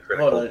don't know if the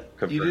critical. Hold on.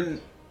 confirmed.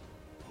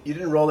 You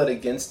didn't roll that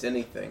against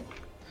anything.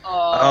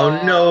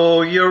 Oh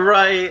no, you're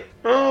right.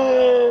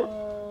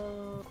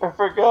 Oh, I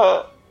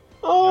forgot.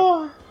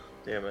 Oh,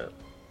 damn it.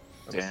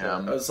 I'm Damn.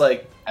 sad. I was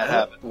like, That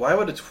happened. why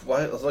would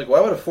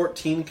a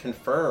 14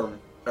 confirm?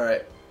 All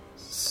right.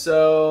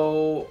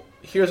 So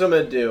here's what I'm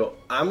gonna do.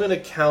 I'm gonna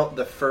count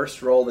the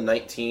first roll, the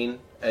 19,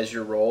 as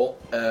your roll,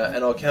 and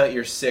I'll count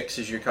your 6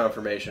 as your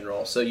confirmation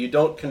roll. So you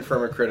don't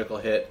confirm a critical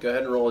hit. Go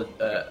ahead and roll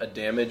a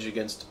damage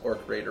against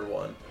Orc Raider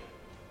 1.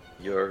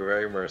 You're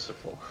very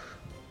merciful.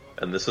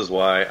 And this is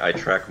why I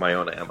track my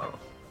own ammo.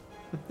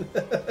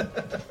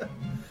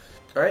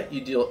 All right.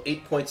 You deal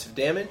 8 points of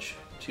damage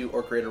to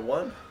Orc Raider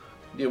 1.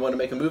 Do you want to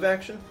make a move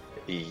action?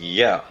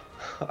 Yeah.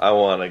 I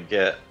want to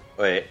get...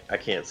 Wait, I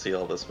can't see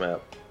all this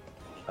map.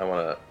 I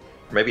want to...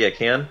 Maybe I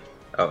can?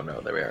 Oh, no,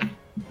 there we are.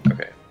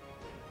 Okay.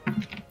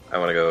 I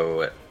want to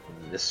go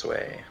this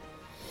way.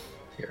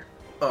 Here.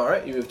 All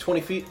right. You move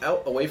 20 feet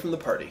out away from the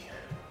party.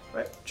 All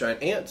right.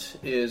 Giant Ant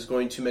is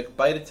going to make a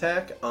bite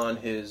attack on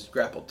his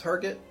grappled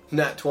target.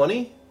 Nat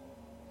 20.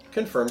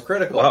 Confirm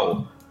critical.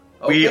 Wow.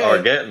 We Okay.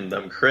 are getting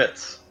them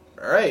crits.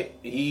 All right,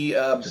 he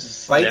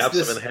Just bites snaps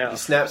this. him in half. He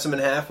snaps him in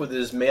half with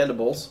his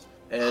mandibles,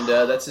 and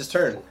that's his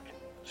turn.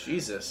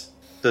 Jesus.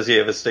 Does he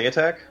have a sting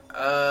attack?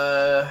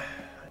 Yeah.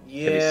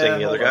 Can he sting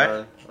the other guy?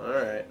 on. All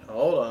right,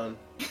 hold on.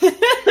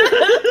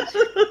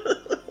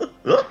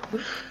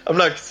 I'm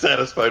not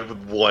satisfied with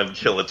one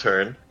kill a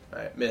turn. All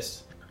right,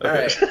 missed. Okay. All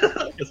right.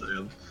 I guess I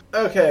am.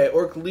 Okay,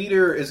 Orc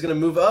Leader is going to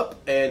move up,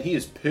 and he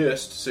is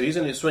pissed, so he's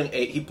going to swing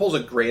 8. He pulls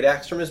a great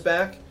axe from his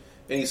back,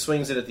 and he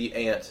swings it at the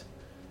ant.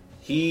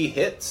 He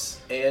hits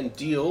and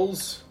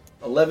deals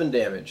 11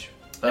 damage.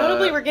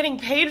 Notably, we're getting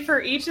paid for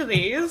each of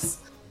these.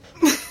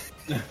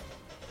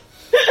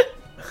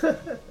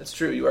 That's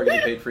true. You are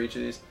getting paid for each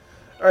of these.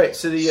 All right.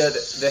 So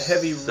the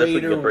heavy Except we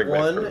raider can bring back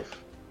 1. proof.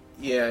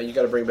 Yeah, you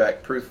got to bring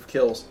back proof of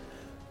kills.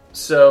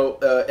 So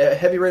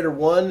heavy raider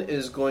 1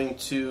 is going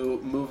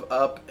to move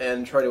up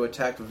and try to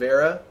attack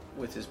Vera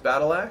with his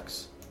battle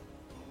axe.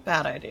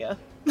 Bad idea.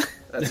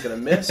 That's going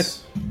to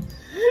miss.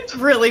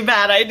 Really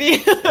bad idea.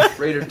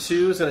 Raider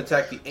 2 is going to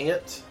attack the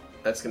ant.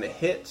 That's going to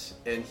hit,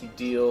 and he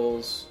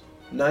deals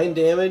 9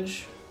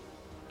 damage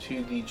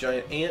to the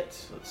giant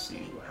ant. Let's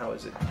see, how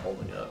is it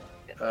holding up?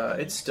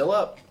 It's still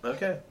up.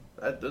 Okay,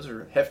 those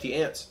are hefty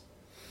ants.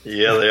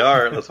 Yeah, they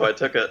are. That's why I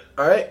took it.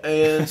 All right,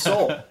 and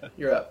Soul,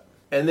 you're up.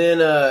 And then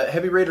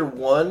Heavy Raider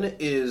 1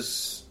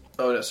 is...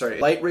 Oh, no, sorry.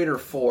 Light Raider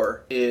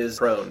 4 is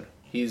prone.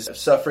 He's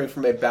suffering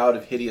from a bout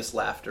of hideous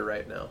laughter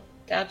right now.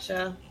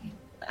 Gotcha.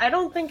 I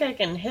don't think I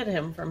can hit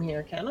him from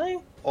here, can I?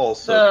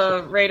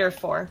 Also, The Raider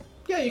 4.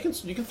 Yeah, you can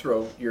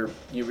throw your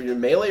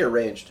melee or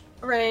ranged.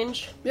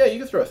 Range. Yeah, you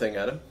can throw a thing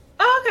at him.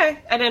 Oh, okay.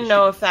 I didn't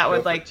know if that go would,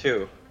 for like...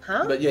 2.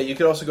 Huh? But yeah, you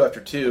could also go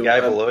after 2. The guy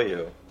below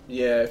you.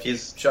 Yeah, if you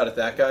shot at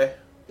that guy.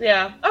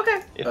 Yeah,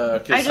 okay.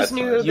 I just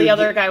knew the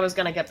other guy was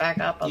going to get back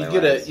up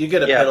otherwise. You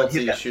get a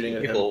penalty shooting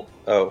at him.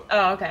 Oh,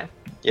 okay.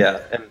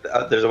 yeah, and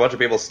there's a bunch of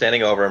people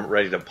standing over him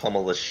ready to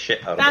pummel the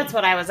shit out of him. That's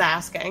what I was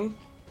asking.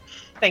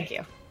 Thank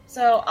you.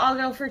 So I'll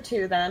go for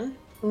 2 then.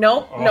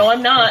 Nope. Oh. No,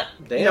 I'm not.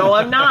 Damn. No,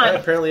 I'm not. Right,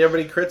 apparently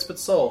everybody crits but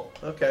Soul.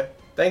 Okay.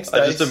 Thanks,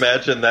 Dice. I just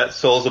imagine that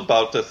Soul's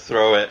about to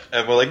throw it,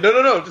 and we're like,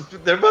 no,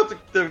 they're about to...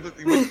 They're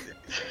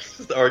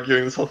just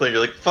arguing this whole thing.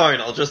 You're like, fine,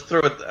 I'll just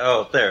throw it...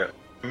 Oh, there.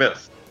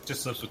 Missed.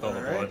 Just slips with all the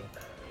blood.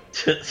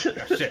 Oh,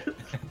 shit.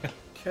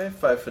 Okay,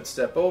 5-foot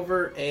step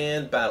over,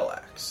 and battle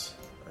axe.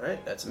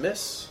 Alright, that's a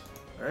miss.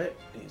 Alright,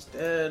 he's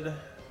dead.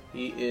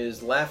 He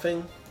is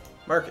laughing.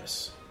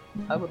 Marcus.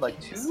 I would like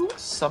to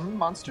summon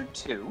Monster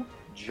 2,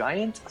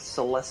 Giant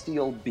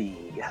Celestial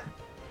Bee.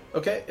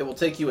 Okay, it will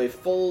take you a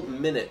full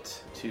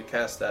minute to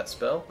cast that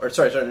spell. Or,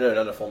 sorry, no,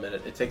 not a full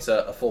minute. It takes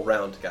a full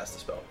round to cast the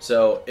spell.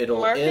 So,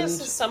 it'll Marcus end...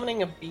 is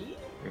summoning a bee?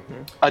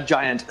 Mm-hmm. A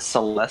giant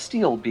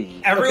celestial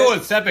bee.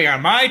 Everyone's stepping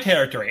on my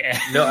territory.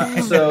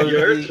 No, so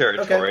your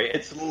territory. Okay.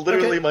 It's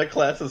literally my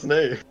class's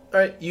name.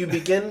 Alright, you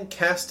begin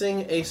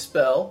casting a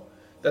spell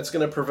that's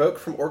going to provoke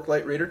from Orc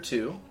Light Raider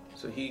 2.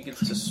 So he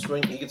gets to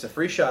swing, he gets a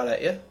free shot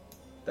at you.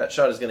 That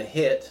shot is going to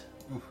hit,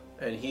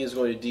 and he is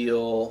going to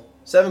deal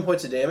 7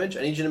 points of damage.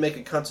 I need you to make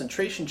a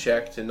concentration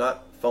check to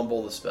not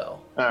fumble the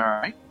spell.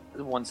 Alright,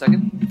 1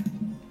 second.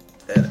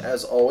 And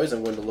as always,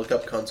 I'm going to look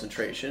up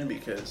concentration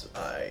because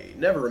I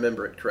never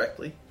remember it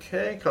correctly.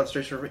 Okay,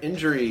 concentration for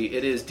injury.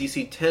 It is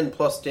DC 10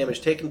 plus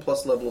damage taken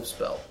plus level of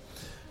spell.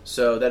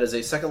 So that is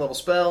a second level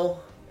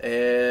spell.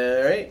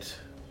 Alright.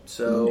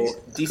 So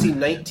DC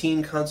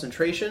 19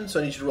 concentration.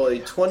 So I need you to roll a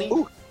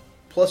 20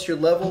 plus your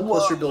level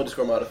plus your ability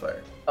score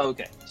modifier.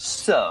 Okay,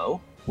 so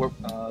we're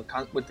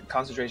would the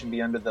concentration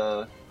be under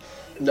the?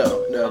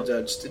 No,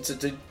 it's a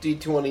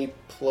D20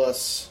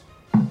 plus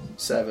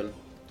 7.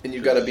 And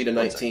you've got to beat a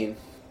 19.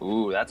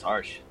 Ooh, that's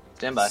harsh.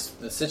 Stand by.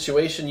 The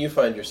situation you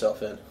find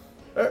yourself in.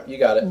 Alright, you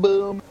got it.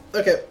 Boom.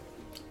 Okay.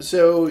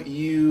 So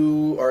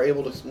you are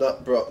able to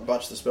not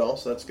botch the spell,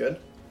 so that's good.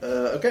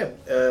 Okay.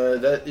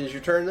 That is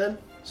your turn then.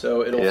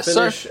 So it'll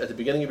finish at the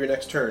beginning of your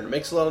next turn. It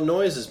makes a lot of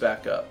noises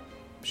back up.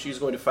 She's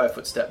going to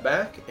 5-foot step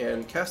back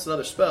and cast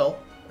another spell.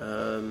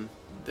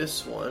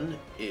 This one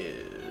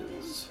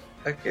is...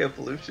 I can't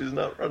believe she's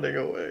not running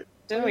away.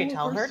 Did we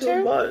tell her so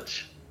to?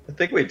 much. I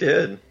think we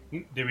did.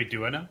 Did we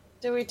do it now?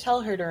 Did we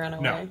tell her to run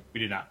away? No, we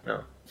did not.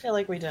 No. I feel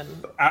like we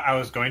didn't. I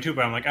was going to,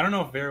 but I'm like, I don't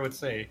know if Vera would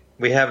say.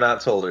 We have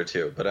not told her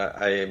to, but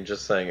I am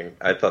just saying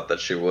I thought that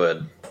she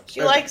would.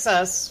 She likes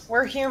us.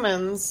 We're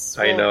humans.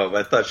 I know,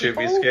 but I thought she'd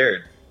be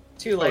scared.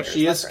 Two legs.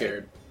 She is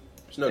scared.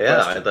 There's no yeah,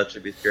 question. I thought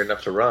she'd be scared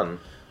enough to run.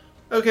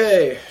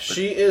 Okay,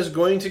 she is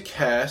going to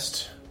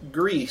cast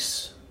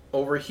Grease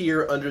over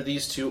here under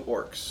these 2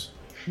 orcs.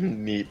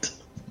 Neat.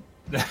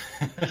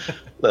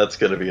 That's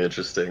going to be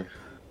interesting.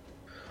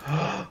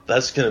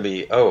 That's going to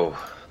be... Oh.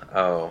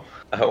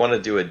 I want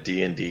to do a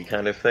D&D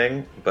kind of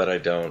thing, but I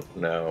don't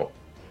know.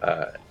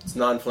 It's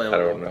non-flammable. I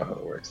don't know how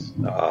it works.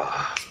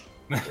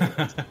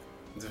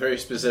 It very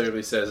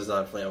specifically says it's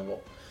non-flammable.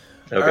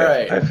 Okay, all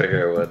right. I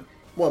figure it would.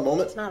 One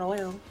moment. It's not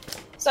oil.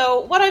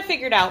 So what I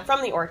figured out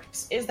from the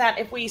orcs is that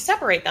if we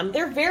separate them,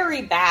 they're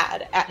very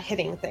bad at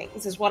hitting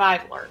things, is what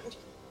I've learned.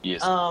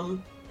 Yes.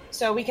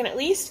 So we can at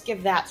least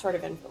give that sort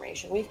of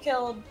information. We've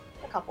killed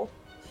a couple.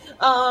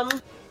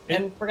 And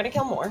we're going to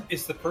kill more.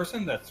 Is the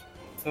person that's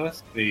with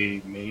us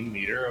the main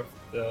leader of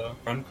the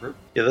front group?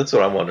 Yeah, that's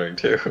what I'm wondering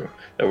too.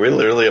 Are we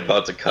literally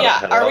about to cut?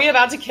 Yeah, are we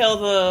about to kill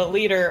the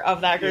leader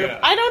of that group? Yeah.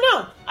 I don't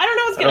know. I don't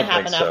know what's going to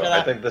happen after that.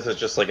 I think this is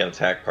just like an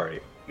attack party.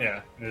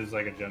 Yeah, it is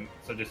like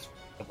just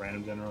a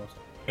random general.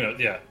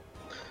 Yeah.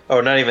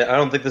 Oh, not even. I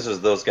don't think this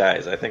is those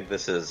guys. I think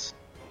this is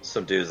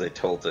some dudes they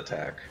told to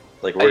attack.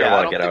 Like we're gonna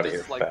want to get out of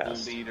here like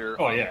fast. The leader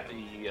of the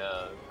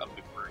That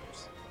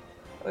groups.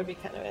 would be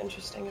kind of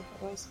interesting if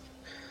it was.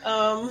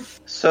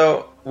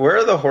 So where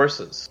are the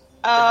horses?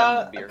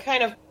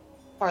 Kind of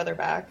farther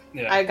back.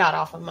 Yeah. I got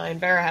off of mine.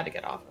 Vera had to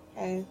get off.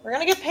 Okay, we're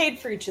gonna get paid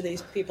for each of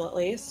these people at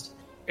least.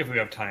 If we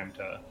have time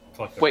to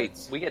collect the Wait,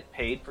 votes. we get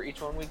paid for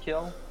each one we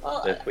kill?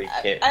 Well, If we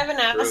can't I haven't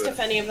asked prove if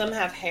any of them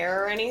have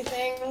hair or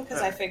anything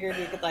because I figured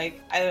we could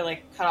either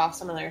cut off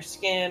some of their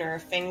skin or a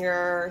finger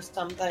or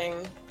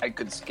something. I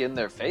could skin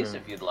their face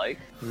if you'd like.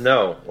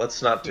 No,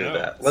 let's not do No.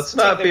 that. Let's Take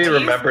not their be teeth?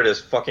 remembered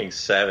as fucking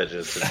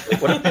savages.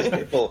 Like, what if these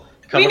people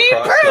come We need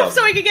across proof them?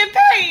 so we can get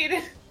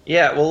paid.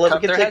 Yeah, well, we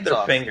Cut can their take heads their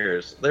off.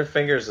 fingers. Their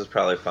fingers is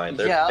probably fine.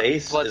 Their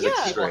face but is people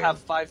extreme. have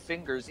 5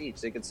 fingers each.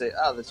 They could say,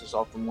 "Oh, this is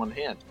all from one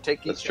hand."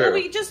 Take That's each. true. Well,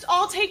 we just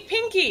all take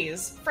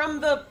pinkies from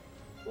the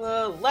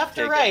left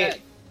Take or a right.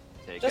 head.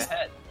 Take Just- a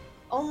head.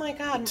 Oh my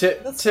god.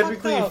 That's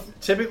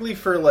Typically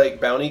for like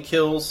bounty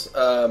kills,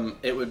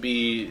 it would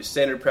be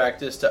standard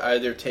practice to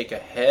either take a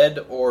head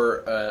or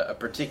a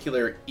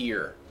particular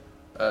ear,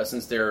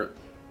 since they're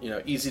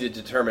easy to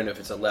determine if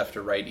it's a left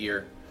or right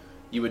ear.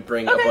 You would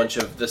bring a bunch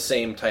of the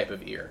same type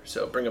of ear.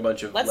 So bring a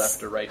bunch of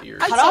left or right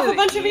ears. Cut off a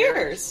bunch of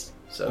ears.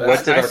 So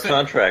what did our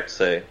contract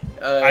say?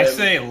 I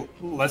say,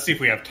 let's see if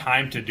we have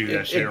time to do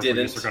that shit, or if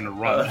we're just going to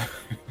run.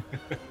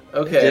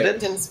 Okay. It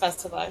didn't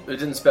specify. It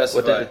didn't specify.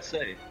 What did it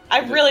say? I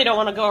really don't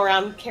want to go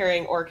around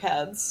carrying orc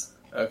heads.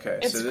 Okay,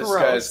 It's so this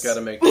gross. guy's got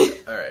to make...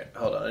 Alright,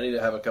 hold on. I need to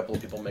have a couple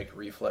of people make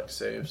reflex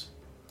saves.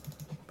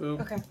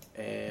 Boop. Okay.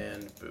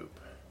 And boop.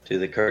 Do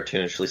they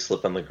cartoonishly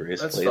slip on the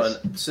grease, That's please?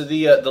 fun. So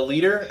the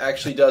leader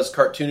actually does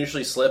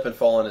cartoonishly slip and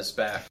fall on his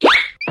back.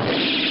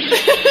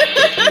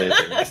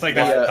 It's like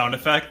that sound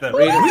effect that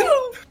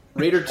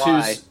Raider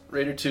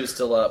 2's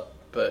still up,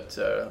 but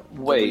the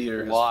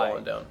leader has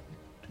fallen down.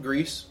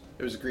 Grease.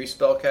 There was a grease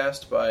spell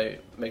cast by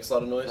makes a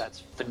lot of noise. That's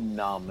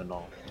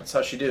phenomenal. That's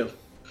how she do.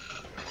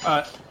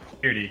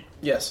 Beardy.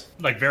 Yes.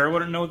 Like Vera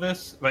wouldn't know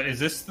this, but is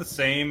this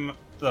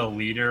the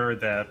leader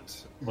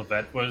that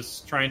Levette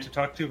was trying to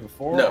talk to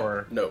before? No.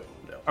 Or? No.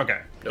 Okay.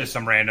 Nope. Just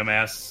some random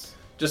ass.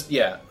 Just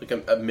like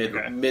a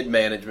mid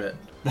management.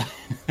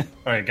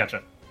 Alright,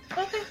 gotcha.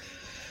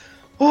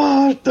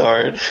 Oh,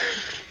 darn.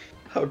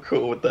 How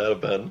cool would that have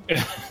been?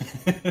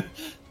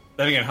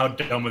 Then again, how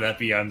dumb would that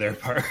be on their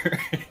part?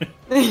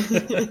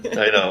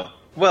 I know.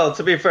 Well,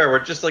 to be fair,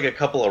 we're just like a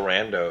couple of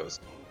randos.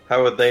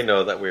 How would they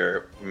know that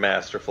we're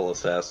masterful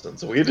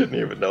assassins? We didn't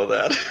even know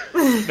that.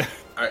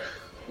 Alright.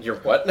 You're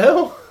what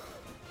now?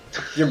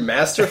 You're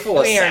masterful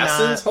We are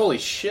assassins? not. Holy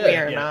shit. We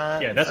are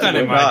not. Yeah, that's not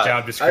We're in my not.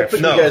 job I description.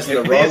 put No, you guys in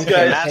the if wrong these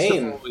guys-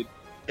 campaign.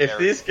 If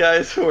these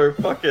guys were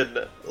fucking,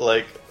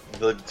 like,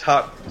 the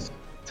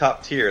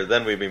top tier,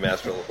 then we'd be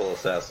masterful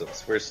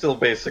assassins. We're still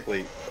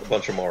basically a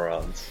bunch of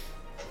morons.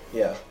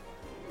 Yeah.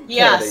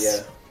 Yes. Kinda,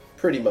 yeah.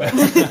 Pretty much.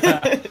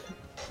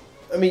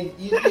 I mean,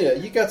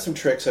 you got some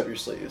tricks up your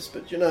sleeves,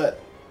 but you're not.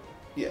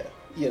 Yeah,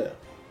 you know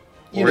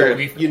where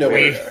we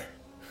are.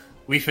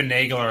 We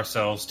finagle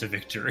ourselves to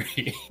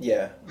victory.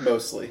 Yeah,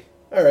 mostly.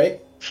 All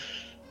right.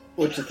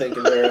 What you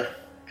thinking there?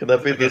 Could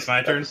that be this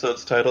my turn?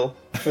 episode's title?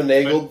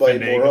 Finagled by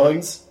Finagling.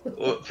 morons.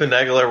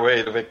 Finagle our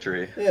way to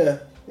victory. Yeah.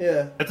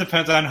 That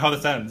depends on how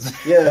this ends.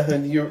 Yeah,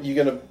 and you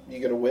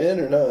gonna win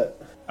or not?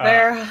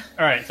 There.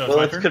 Alright, so it's Well,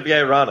 my it turn? could be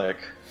ironic.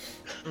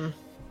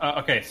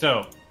 Okay,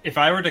 so if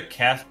I were to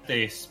cast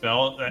a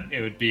spell,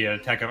 it would be an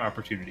attack of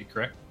opportunity,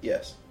 correct?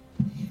 Yes.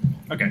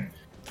 Okay.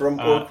 From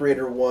Orc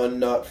Raider 1,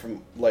 not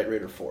from Light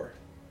Raider 4.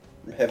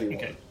 From Heavy 1.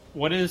 Okay.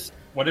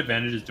 What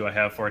advantages do I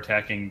have for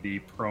attacking the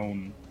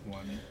prone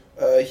one?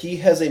 He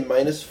has a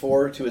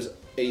 -4 to his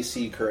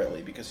AC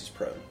currently because he's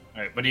prone.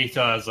 Alright, but he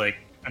still has like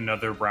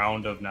another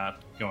round of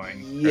not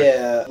going.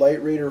 Yeah,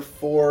 Light Raider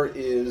 4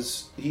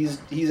 is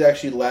he's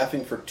actually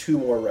laughing for 2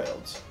 more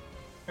rounds.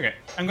 Okay,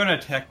 I'm going to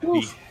attack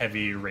the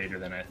heavy raider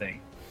then, I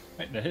think.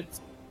 Right, that hits.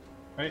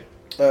 Right?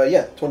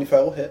 Yeah,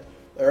 25 will hit.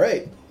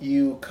 Alright,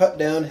 you cut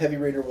down Heavy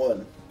Raider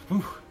 1.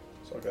 Whew.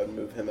 So I'll go ahead and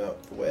move him out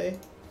of the way.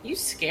 You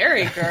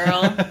scary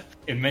girl.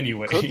 In many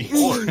ways. Good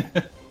lord.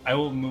 I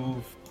will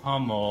move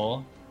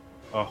Hummel.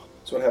 Oh,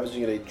 So what happens is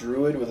you get a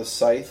druid with a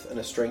scythe and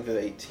a strength of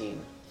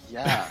 18.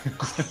 Yeah.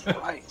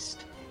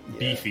 Christ. Yeah.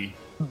 beefy.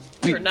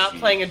 You're not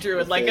playing a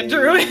druid like a Okay.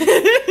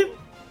 druid.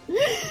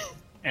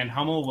 And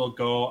Hummel will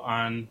go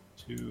on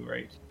to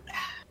right.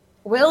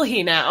 Will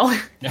he now?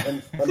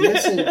 I'm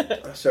missing...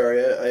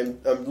 Sorry,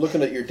 I'm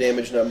looking at your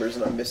damage numbers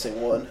and I'm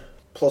missing 1.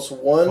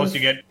 +1 Plus you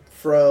get.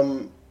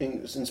 from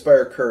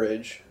Inspire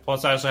Courage.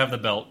 Plus I also have the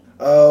belt.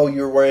 Oh,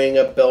 you're wearing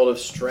a Belt of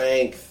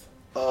Strength.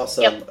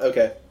 Awesome. Yep.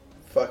 Okay.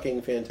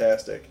 Fucking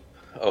fantastic.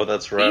 Oh,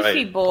 that's right.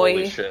 Beefy boy.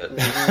 Holy shit.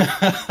 Beefy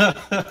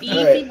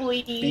Alright.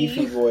 boy.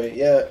 Beefy boy.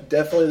 Yeah,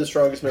 definitely the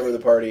strongest member of the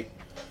party.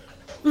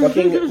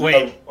 Fucking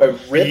Wait. a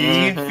rip.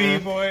 Beefy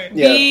boy.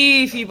 Yeah.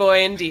 Beefy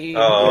boy indeed.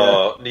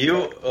 Oh,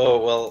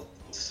 well.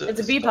 It's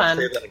a bee don't pun.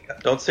 say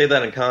that don't say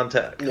that in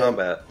combat.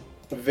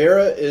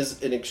 Vera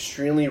is an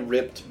extremely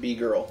ripped bee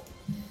girl.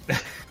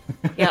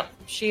 Yep.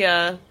 She's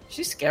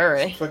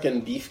scary.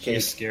 Fucking beefcake.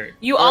 She's scary.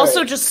 You All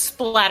also right. just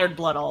splattered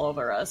blood all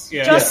over us.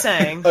 Yeah. Just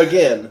saying.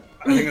 Again.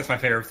 I think that's my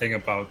favorite thing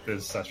about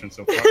this session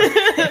so far.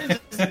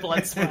 Just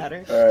blood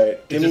splatter. All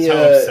right. Give It's me just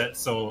how a upset.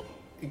 So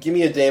give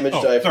me a damage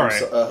Oh, die from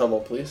sorry. Hummel,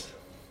 please.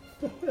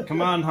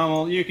 come on,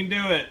 Hummel, you can do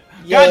it.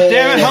 Yay. God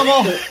damn it,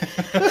 Hummel!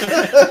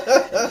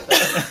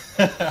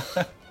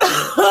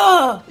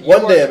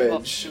 1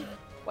 damage.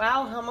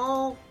 Wow,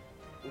 Hummel.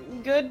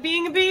 Good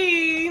being a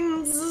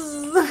beans.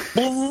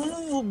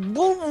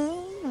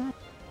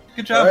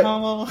 Good job, All right.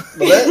 Hummel.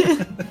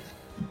 Levette?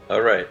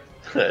 All right,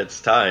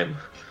 it's time.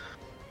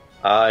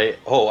 I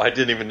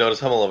didn't even notice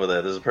Hummel over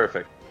there. This is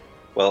perfect.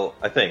 Well,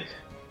 I think.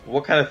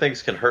 What kind of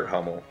things can hurt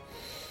Hummel?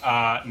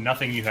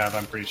 Nothing you have,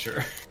 I'm pretty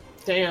sure.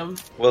 Damn.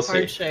 We'll see.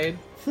 Hard shade.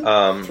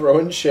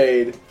 Throwing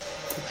shade.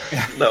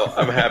 No,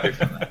 I'm happy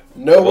for that.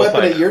 No We'll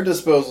weapon find at your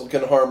disposal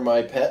can harm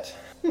my pet.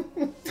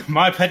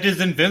 My pet is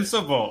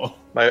invincible.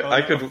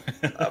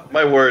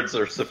 My words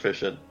are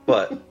sufficient,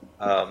 but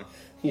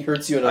he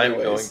hurts you in other ways.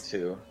 I'm going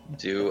to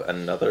do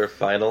another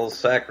final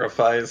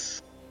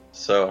sacrifice.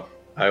 So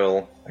I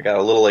got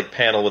a little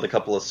panel with a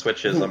couple of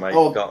switches on my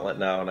gauntlet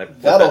now, and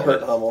that'll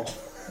hurt Hummel.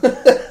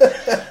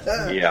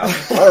 Yeah.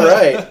 All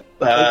right.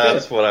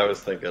 That's what I was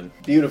thinking.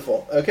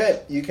 Beautiful.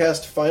 Okay, you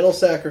cast Final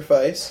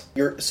Sacrifice.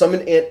 Your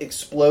summoned ant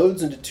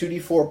explodes into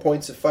 2d4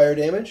 points of fire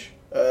damage.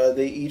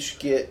 They each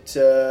get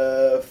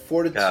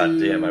Fortitude. God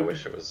damn, I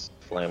wish it was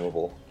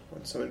flammable.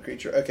 One summoned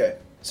creature. Okay.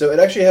 So it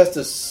actually has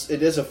to...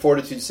 It is a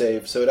Fortitude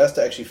save, so it has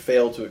to actually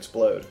fail to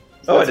explode.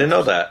 Oh, I didn't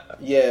know that.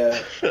 Yeah,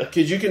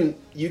 because you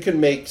can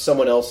make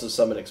someone else's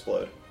summon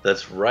explode.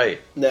 That's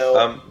right.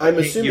 Now, I'm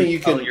assuming you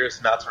can... tell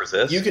yours not to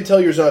resist? You can tell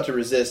yours not to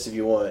resist if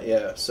you want,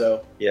 yeah.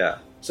 So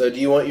do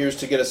you want yours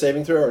to get a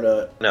saving throw or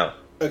not? No.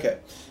 Okay.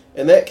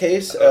 In that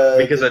case...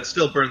 because I'd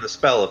still burn the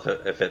spell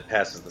if it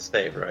passes the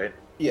save, right?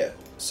 Yeah.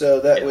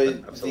 So that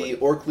way absolutely. the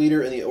Orc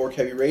Leader and the Orc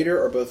Heavy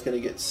Raider are both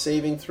going to get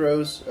saving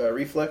throws,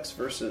 reflex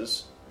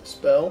versus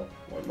spell.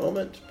 One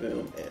moment.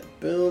 Boom and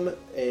boom.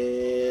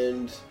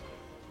 And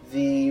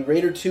the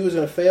Raider 2 is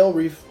going to fail,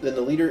 then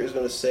the Leader is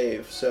going to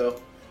save.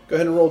 So go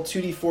ahead and roll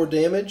 2d4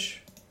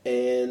 damage,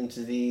 and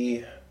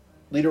the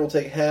Leader will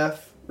take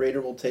half,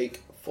 Raider will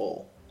take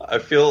full.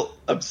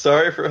 I'm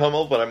sorry for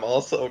Hummel, but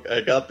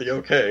I got the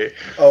okay.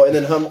 Oh, and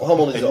then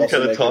Hummel needs to also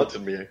kind of make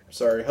taunted me.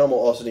 Sorry, Hummel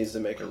also needs to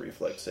make a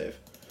reflex save.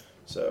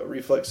 So,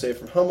 reflex save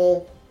from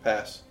Hummel,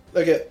 pass.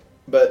 Okay,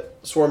 but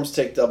swarms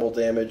take double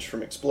damage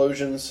from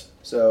explosions,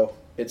 so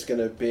it's going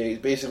to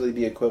basically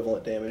be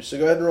equivalent damage. So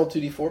go ahead and roll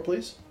 2d4,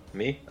 please.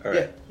 Me? All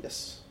right. Yeah,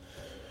 yes.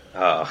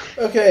 Ah.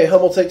 Okay,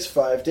 Hummel takes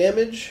 5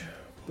 damage.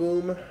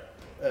 Boom.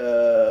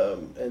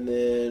 And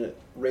then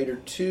Raider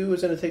 2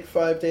 is going to take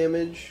 5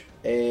 damage.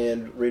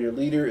 And Raider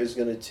Leader is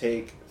going to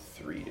take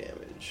 3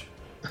 damage.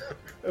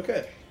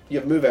 Okay. You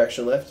have move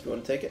action left if you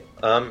want to take it.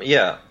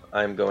 Yeah.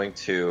 I'm going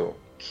to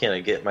kind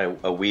of get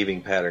a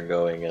weaving pattern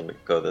going and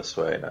go this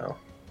way now.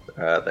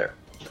 There.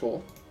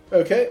 Cool.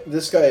 Okay,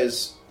 this guy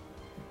is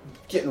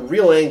getting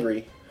real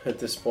angry at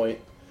this point.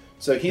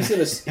 So he's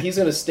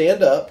gonna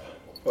stand up.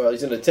 Well,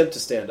 he's gonna attempt to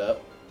stand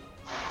up.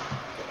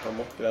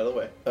 Hummel, get out of the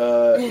way.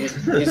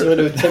 He's going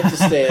to attempt to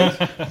stand.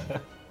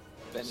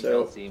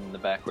 Benny theme in the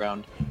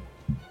background.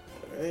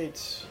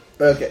 Alright.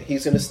 Okay,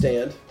 he's going to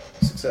stand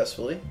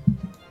successfully.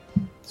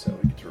 So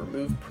we get to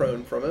remove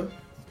prone from him.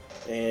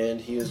 And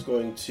he is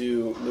going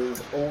to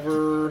move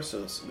over.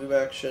 So it's move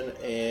action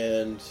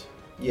and...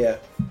 Yeah.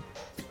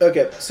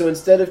 Okay, so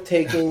instead of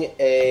taking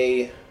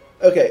a...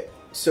 Okay,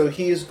 so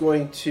he is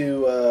going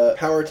to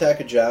power attack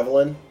a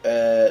javelin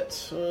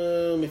at...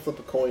 let me flip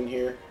a coin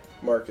here.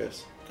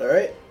 Marcus.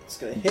 Alright, it's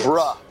going to hit.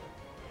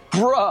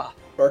 Bruh!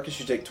 Marcus,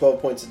 you take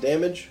 12 points of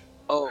damage.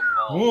 Oh,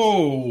 no.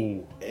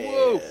 Whoa!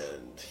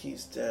 And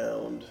he's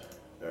downed.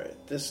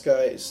 Alright, this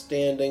guy is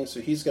standing,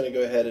 so he's going to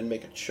go ahead and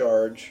make a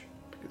charge,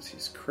 because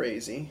he's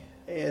crazy.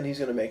 And he's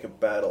going to make a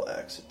battle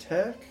axe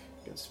attack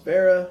against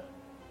Vera,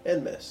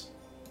 and miss.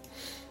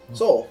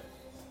 Soul.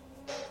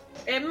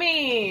 It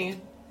me!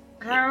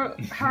 How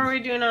are we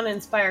doing on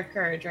Inspire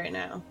Courage right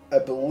now? I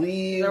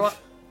believe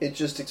it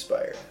just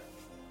expired.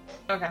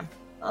 Okay.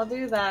 I'll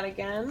do that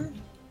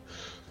again.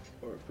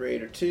 Or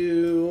Raider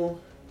 2.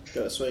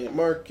 Gonna swing at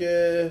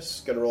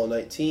Marcus. Gonna roll a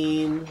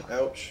 19.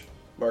 Ouch.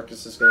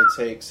 Marcus is gonna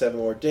take 7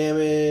 more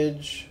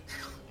damage.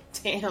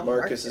 Damn.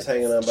 Marcus is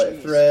hanging on by a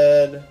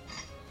thread.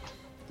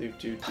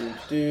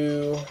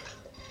 Do.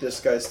 This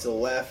guy's still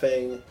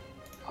laughing.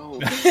 Oh.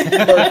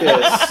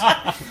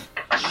 Marcus.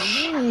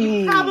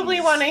 You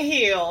probably want to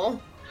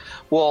heal.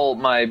 Well,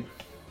 my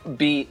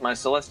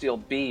Celestial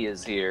Bee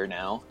is here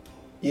now.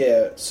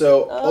 Yeah,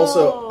 so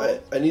also,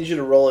 I need you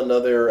to roll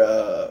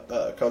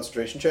another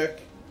concentration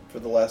check for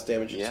the last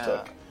damage you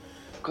took.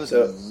 Good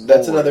so Lord.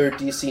 that's another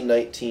DC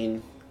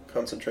 19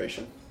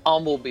 concentration.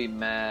 Will be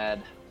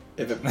mad.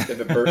 If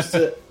it bursts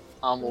it?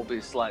 Will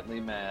be slightly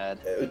mad.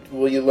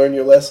 Will you learn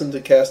your lesson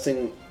to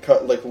casting,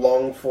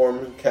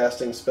 long-form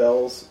casting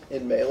spells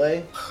in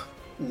melee?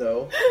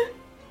 No.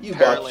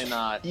 Apparently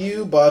not.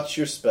 You botched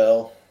your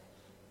spell.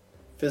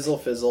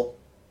 Fizzle.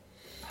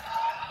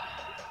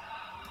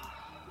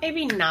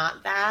 Maybe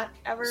not that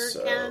ever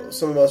again.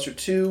 Summon Monster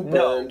 2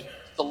 burned. No.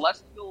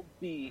 Celestial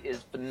Bee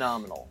is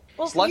phenomenal.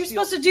 Well, you're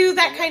supposed to do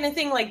that kind of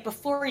thing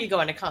before you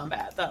go into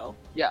combat, though.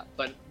 Yeah,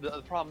 but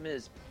the problem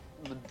is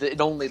it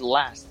only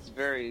lasts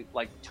 2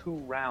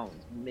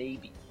 rounds,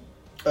 maybe.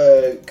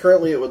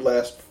 Currently, it would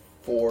last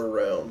 4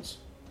 rounds.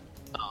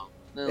 Oh,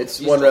 it's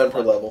 1 round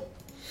per level.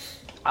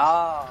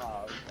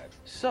 Ah, okay.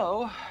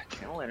 So,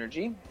 channel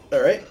energy.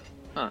 All right.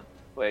 Huh.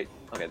 Wait.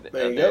 Okay.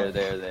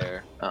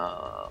 There.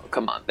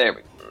 Come on. There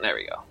we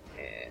go.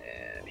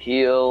 And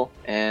heal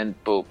and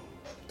boop.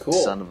 Cool.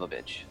 Son of a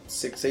bitch.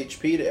 6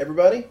 HP to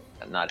everybody.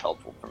 Not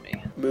helpful for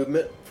me.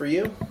 Movement for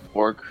you.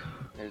 Orc.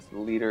 There's the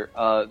leader.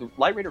 The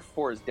Light Raider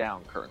 4 is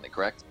down currently,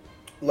 correct?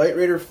 Light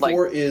Raider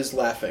 4 is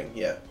laughing.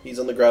 Yeah, he's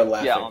on the ground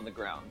laughing. Yeah, on the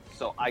ground.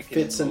 So I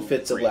can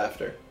fits of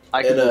laughter.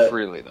 I can move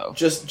freely, though.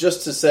 Just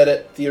to set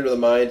it, theater of the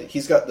mind,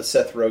 he's got the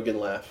Seth Rogen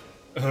laugh.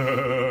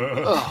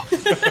 Oh.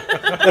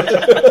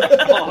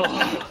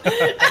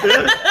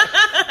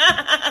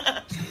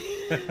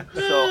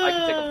 So I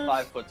can take a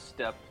 5-foot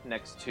step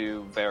next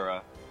to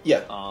Vera.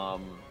 Yeah.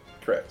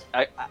 Correct.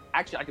 I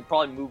could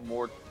probably move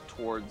more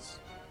towards.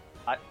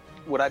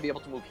 Would I be able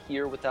to move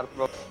here without a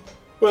provoke?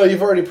 Well,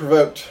 you've already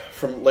provoked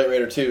from Light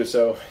Raider 2,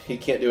 so he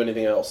can't do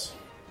anything else.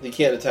 He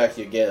can't attack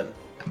you again.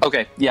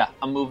 Okay, yeah,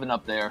 I'm moving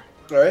up there.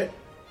 All right.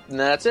 And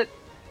that's it.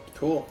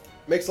 Cool.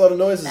 Makes a lot of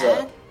noises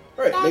up.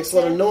 All right, makes a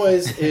lot of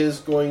noise is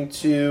going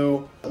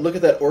to look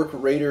at that Orc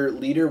Raider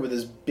leader with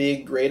his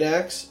big great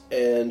axe,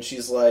 and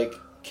she's like,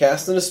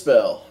 casting a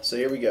spell. So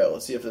here we go.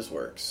 Let's see if this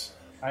works.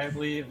 I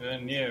believe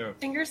in you.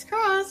 Fingers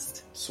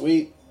crossed.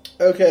 Sweet.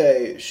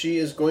 Okay, she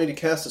is going to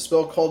cast a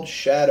spell called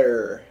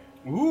Shatter.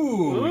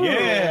 Ooh.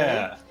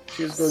 Yeah.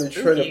 She's going to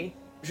Spooky.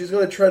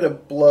 try to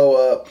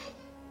blow up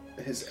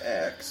his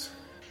axe.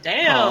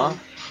 Damn.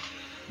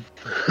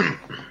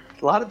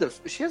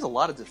 She has a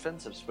lot of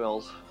defensive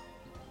spells,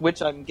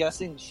 which I'm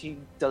guessing she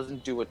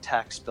doesn't do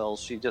attack spells.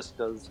 She just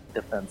does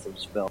defensive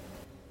spells.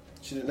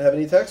 She didn't have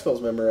any attack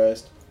spells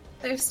memorized.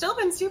 They've still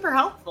been super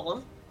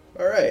helpful.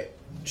 All right.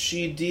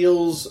 She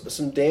deals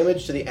some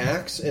damage to the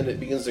axe, and it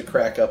begins to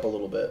crack up a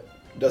little bit.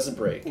 It doesn't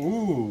break,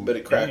 Ooh. but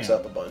it cracks damn.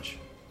 up a bunch.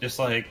 Just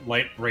like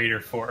Light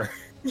Raider 4.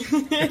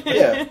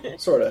 Yeah,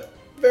 sort of.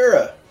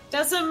 Vera.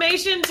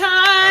 Decimation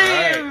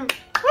time!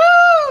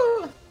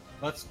 Woo!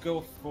 Let's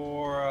go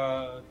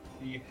for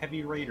the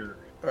Heavy Raider.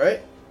 All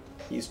right.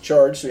 He's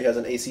charged, so he has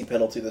an AC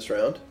penalty this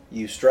round.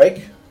 You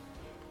strike.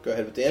 Go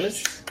ahead with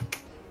damage.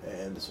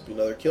 And this will be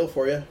another kill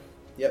for you.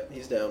 Yep,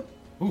 he's down.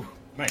 Ooh,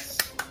 nice.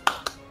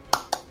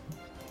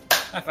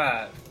 High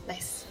five.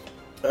 Nice.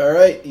 All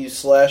right, you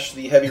slash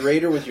the Heavy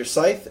Raider with your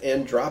scythe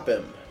and drop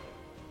him.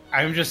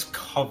 I'm just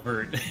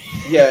covered.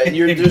 Yeah, and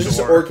there's just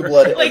orc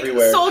blood Like,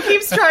 everywhere. Soul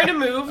keeps trying to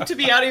move to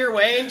be out of your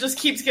way and just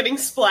keeps getting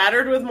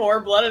splattered with more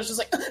blood. It's just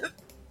like...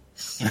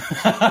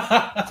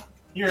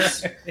 You're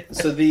right.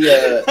 So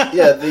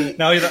the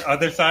Now the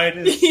other side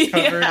is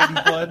covered in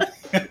blood.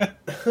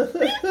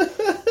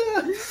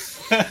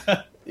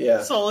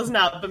 yeah. Soul is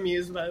not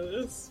bemused by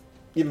this.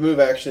 You have a move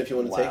action if you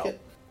want to take it.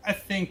 I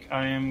think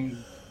I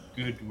am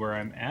good where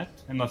I'm at,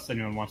 unless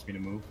anyone wants me to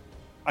move.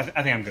 I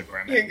think I'm good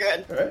where I'm You're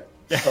at. good. All right.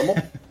 Hummel.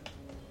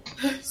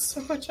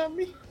 So much on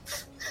me.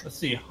 Let's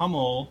see,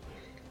 Hummel.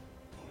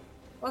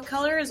 What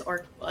color is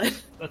orc blood?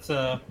 Let's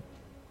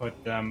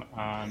put them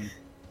on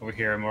over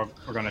here, and we're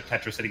going to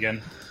Tetris it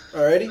again.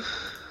 Alrighty.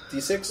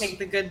 D6. Make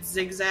the good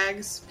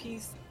zigzags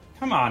piece.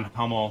 Come on,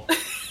 Hummel.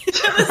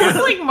 This is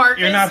like Marcus.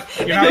 You're not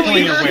in pulling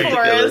the your Weaver weight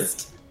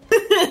Forest.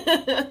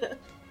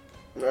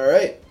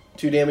 Alright.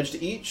 2 damage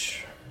to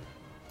each.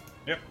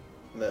 Yep.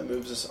 And that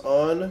moves us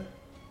on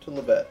to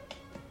Levette.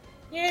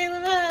 Yay,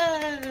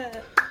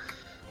 Levette!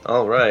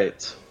 All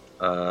right.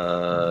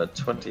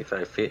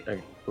 25 feet,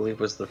 I believe,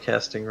 was the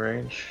casting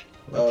range.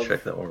 Let's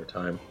check that one more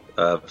time.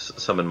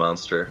 Summon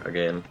monster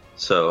again.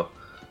 So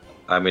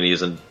I'm going to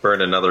use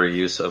burn another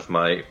use of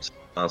my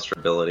monster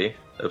ability.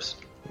 Oops.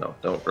 No,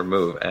 don't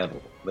remove. Add.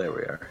 There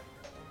we are.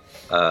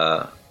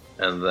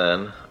 And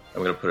then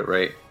I'm going to put it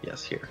right.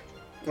 Yes, here.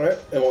 Alright.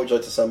 And what would you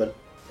like to summon?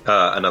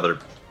 Another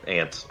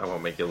ant. I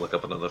won't make you look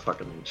up another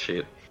fucking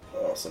sheet.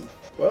 Awesome.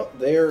 Well,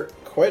 they're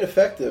quite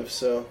effective,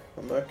 so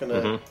I'm not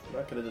gonna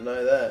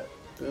deny that.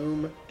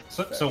 Boom.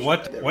 So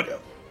There we go.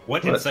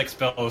 what insect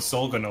spell is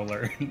Soul gonna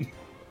learn?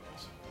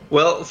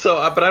 Well,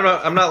 but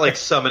I'm not like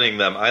summoning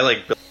them. I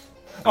like.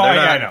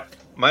 I know.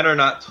 Mine are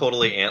not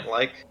totally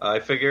ant-like. I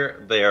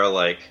figure they are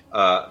like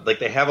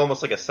they have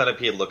almost like a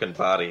centipede-looking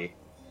body.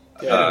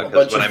 Yeah,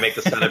 Because when I make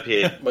the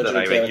centipede, bunch then of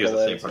I make use mechanical the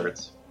same legs,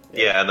 parts.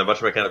 yeah. Yeah, and a bunch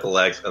of mechanical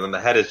legs, and then the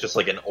head is just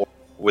like an orc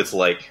with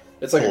like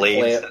It's like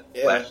blades. a clamp.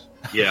 that flash.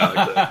 Yeah,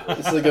 exactly.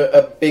 It's like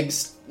a big,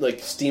 like,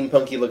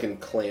 steampunky looking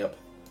clamp.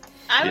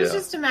 I was Yeah.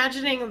 just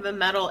imagining the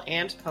metal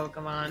ant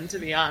Pokemon, to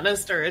be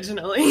honest,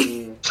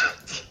 originally.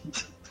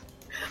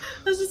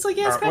 I was just like,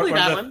 yeah, it's probably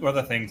that one. What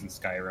are the things in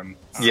Skyrim?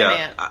 Yeah,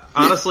 Man.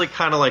 honestly,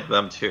 kind of like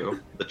them too.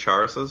 The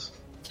Charises,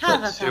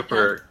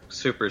 super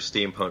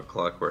steampunk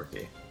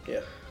clockworky.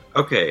 Yeah.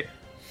 Okay,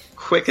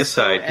 quick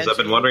aside because I've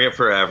been edgy. wondering it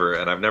forever,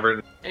 and I've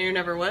never. And you're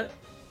never what?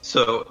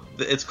 So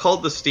it's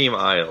called the Steam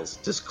Isles.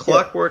 Does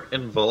clockwork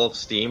involve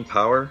steam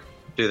power?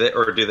 Is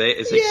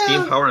Yeah.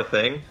 steam power a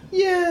thing?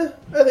 Yeah,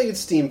 I think it's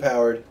steam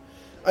powered.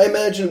 I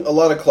imagine a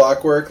lot of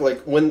clockwork,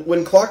 like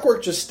when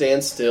clockwork just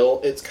stands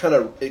still, it kind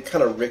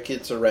of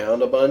rickets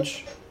around a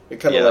bunch. It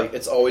kind of like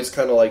it's always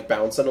kind of like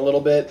bouncing a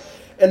little bit,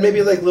 and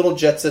maybe like little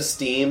jets of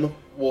steam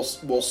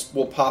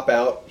will pop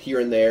out here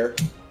and there,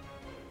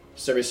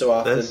 just every so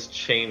often. This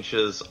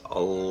changes a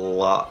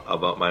lot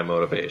about my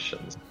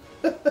motivations.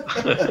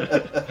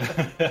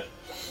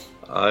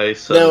 I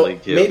suddenly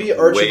give maybe way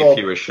Archibald-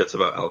 fewer shits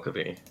about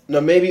alchemy. Now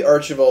maybe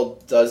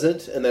Archibald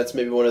doesn't, and that's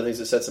maybe one of the things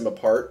that sets him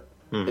apart.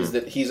 Is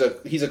that he's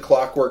a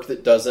clockwork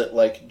that doesn't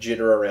like jitter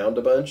around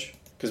a bunch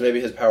because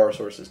maybe his power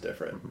source is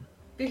different.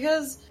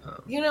 Because,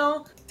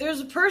 there's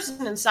a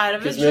person inside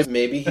of it. Because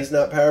maybe he's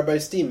not powered by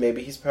steam.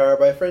 Maybe he's powered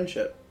by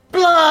friendship.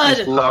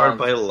 Blood! Powered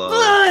by love.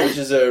 Blood! Which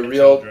is a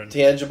real,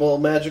 tangible,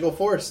 magical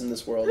force in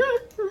this world.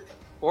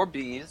 Or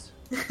bees.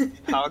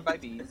 Powered by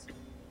bees.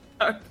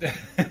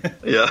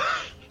 Yeah.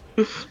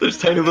 There's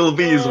tiny little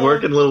bees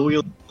working little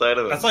wheels inside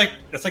of it.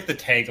 That's like the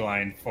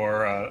tagline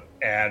for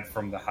ad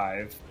from the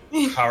Hive.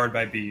 Powered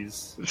by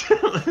bees. On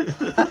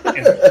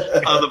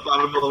the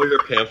bottom of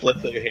your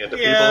pamphlet that you hand to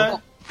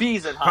people.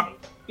 Bees and honey.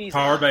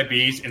 Powered by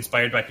bees,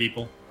 inspired by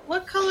people.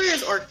 What color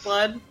is orc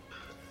blood?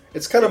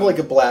 It's kind of like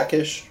a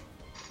blackish.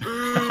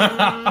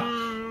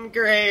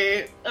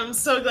 Great. I'm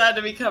so glad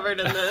to be covered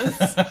in this.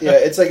 Yeah,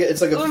 it's like a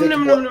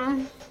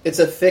thick it's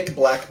a thick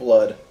black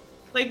blood.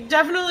 Like,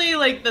 definitely,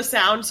 like, the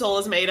sound Soul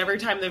has made every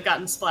time they've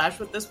gotten splashed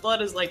with this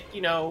blood is like,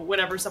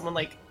 whenever someone,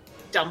 like,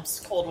 dumps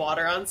cold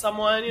water on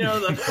someone,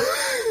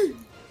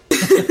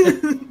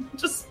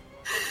 just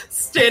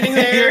standing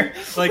there.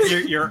 Like,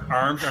 your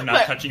arms are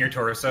not touching your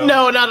torso?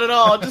 No, not at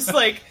all. Just,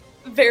 like,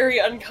 very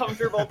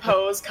uncomfortable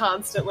pose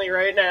constantly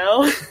right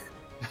now.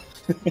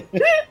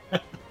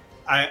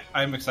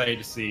 I'm excited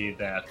to see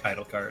that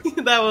title card.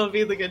 That will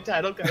be the good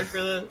title card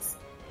for this.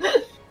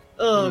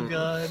 Oh,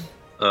 God.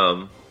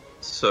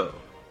 So,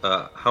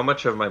 how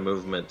much of my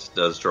movement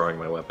does drawing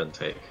my weapon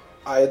take?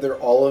 Either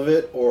all of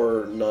it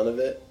or none of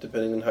it,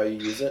 depending on how you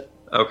use it.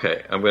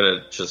 Okay, I'm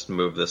gonna just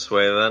move this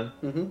way then.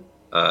 Mm-hmm.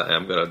 And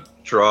I'm gonna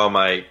draw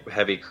my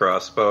heavy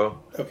crossbow.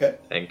 Okay.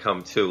 And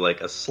come to,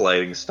 like, a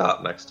sliding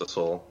stop next to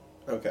Soul.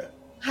 Okay.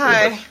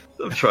 Hi.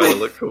 I'm trying to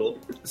look cool.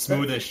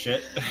 Smooth as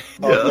shit.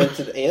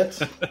 Augmented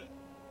ant?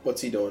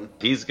 What's he doing?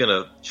 He's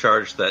gonna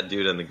charge that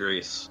dude in the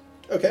grease.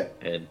 Okay.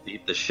 And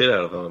beat the shit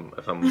out of him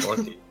if I'm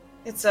lucky.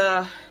 It's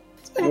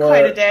been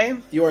quite a day.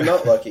 You are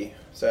not lucky,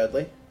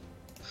 sadly.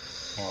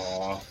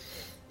 Aww.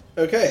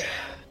 Okay.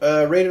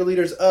 Raider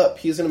leader's up.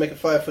 He's going to make a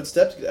 5-foot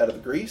step to get out of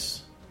the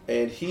grease.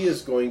 And he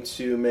is going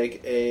to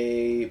make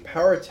a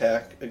power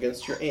attack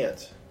against your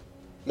ant.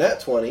 Nat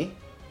 20.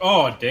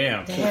 Oh,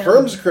 damn.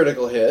 Confirms a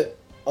critical hit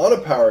on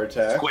a power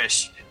attack.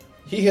 Squish.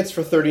 He hits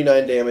for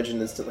 39 damage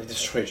and instantly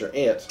destroys your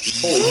ant.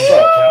 Holy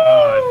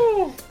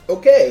God. fuck.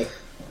 Okay.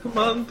 Come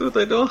on, dude,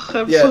 I don't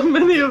have so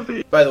many of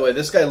these. By the way,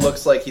 this guy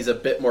looks like he's a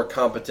bit more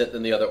competent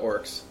than the other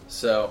orcs.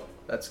 So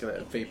that's going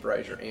to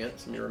vaporize your ant.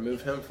 So let me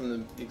remove him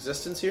from the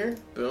existence here.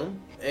 Boom.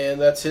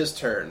 And that's his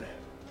turn.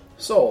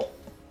 Soul.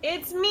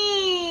 It's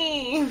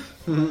me!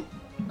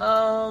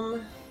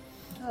 Oh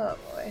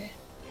boy.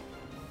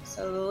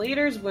 So the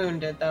leader's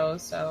wounded though,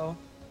 so...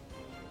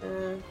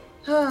 and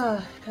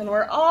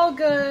we're all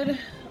good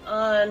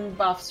on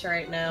buffs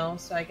right now,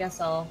 so I guess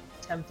I'll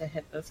attempt to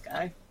hit this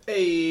guy.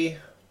 Hey,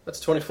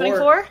 that's 24.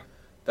 24?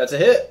 That's a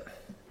hit.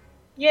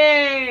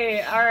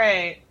 Yay!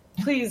 Alright.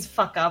 Please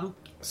fuck him.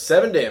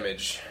 7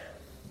 damage.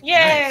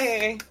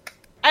 Yay! Nice.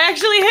 I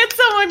actually hit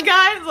someone,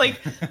 guys! Like,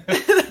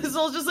 this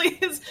all just like,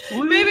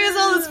 maybe it's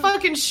all this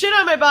fucking shit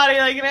on my body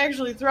I can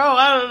actually throw,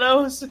 I don't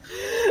know.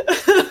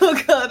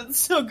 Oh god, it's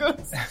so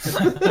gross.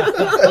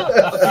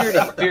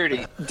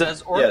 Beardy,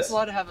 does orc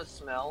blood have a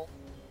smell?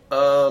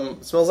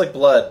 It smells like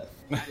blood.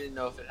 I didn't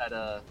know if it had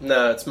a...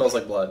 No, it smells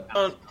like blood.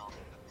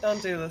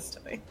 Don't do this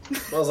to me. It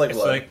smells like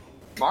blood. Like...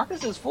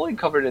 Marcus is fully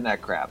covered in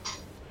that crap.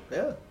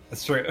 Yeah.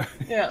 That's true.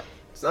 Yeah.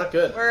 It's not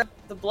good. We're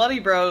the bloody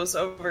bros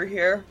over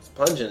here. It's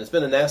pungent. It's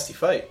been a nasty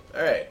fight.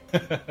 Alright.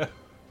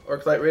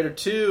 Orc-Light Raider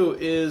 2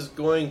 is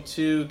going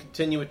to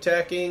continue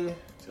attacking.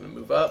 He's going to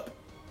move up.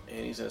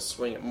 And he's going to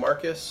swing at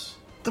Marcus.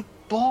 The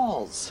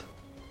balls!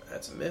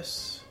 That's a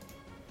miss.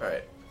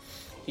 Alright.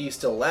 He's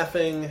still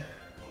laughing.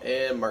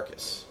 And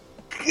Marcus.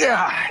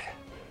 God!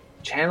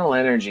 Channel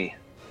energy.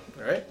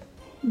 Alright.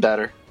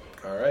 Better.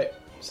 Alright.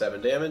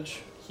 7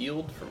 damage.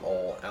 Healed from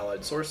all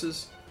allied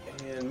sources.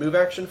 And move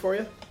action for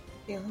you.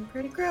 Feeling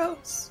pretty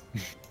gross.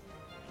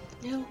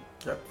 Yeah.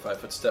 Yep,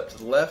 5-foot step to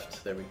the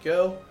left. There we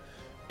go.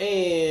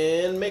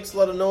 And makes a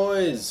lot of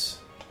noise.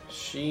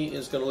 She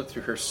is going to look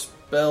through her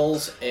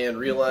spells and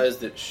realize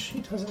that she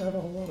doesn't have a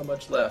whole lot of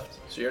much left.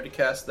 So you already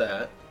cast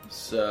that.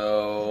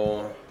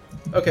 So,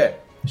 okay.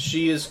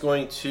 She is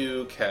going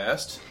to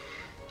cast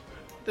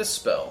this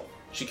spell.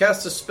 She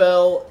casts a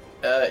spell.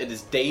 It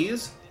is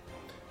Daze,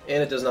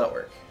 and it does not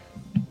work.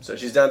 So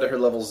she's down to her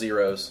level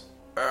 0s.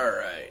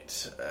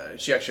 Alright.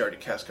 She actually already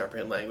cast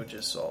Comprehend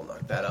Languages, so I'll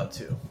knock that out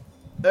too.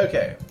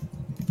 Okay.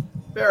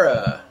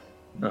 Vera.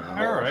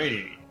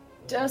 Alrighty.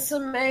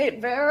 Decimate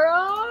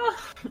Vera.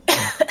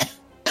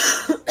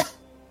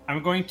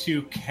 I'm going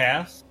to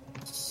cast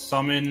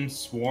Summon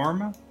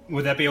Swarm.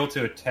 Would that be able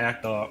to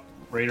attack the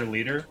Raider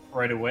leader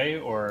right away,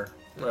 or...?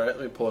 Alright,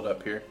 let me pull it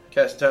up here.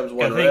 Cast times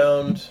 1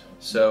 round,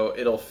 so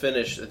it'll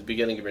finish at the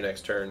beginning of your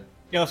next turn.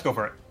 Yeah, let's go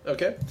for it.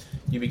 Okay.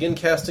 You begin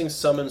casting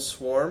Summon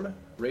Swarm.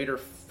 Raider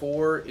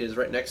 4 is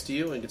right next to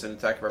you and gets an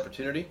attack of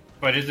opportunity.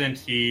 But isn't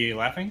he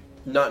laughing?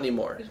 Not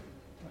anymore.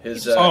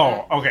 His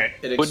okay.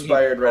 It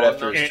expired right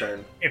after his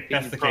turn. If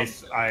that's the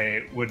case,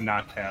 I would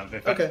not have.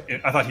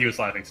 Okay. I thought he was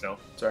laughing still.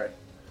 Sorry.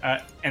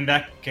 In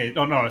that case...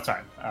 Oh, no, it's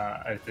fine.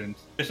 I didn't...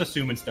 Just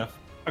assume and stuff.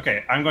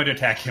 Okay, I'm going to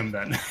attack him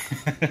then.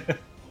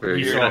 You're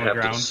He's gonna on the have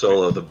to ground.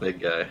 solo the big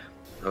guy.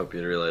 I hope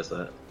you realize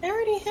that. I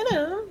already hit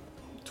him.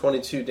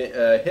 22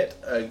 hit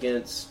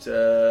against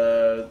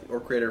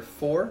Orc Raider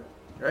 4.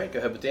 Alright, go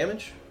ahead with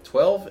damage.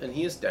 12, and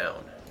he is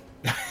down.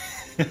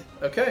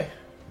 Okay.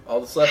 All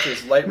that's left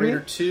is Light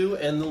Raider 2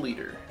 and the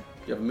leader.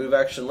 You have a move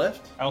action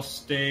left. I'll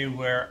stay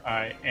where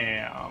I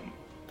am.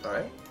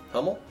 Alright.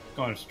 Hummel.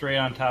 Going straight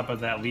on top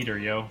of that leader,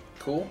 yo.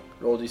 Cool.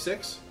 Roll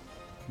d6.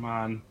 Come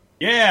on.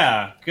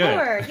 Yeah, good.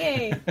 4,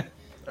 yay.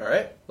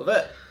 Alright.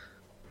 Levette.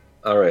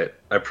 Alright,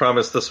 I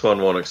promise this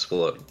one won't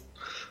explode.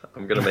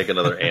 I'm gonna make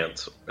another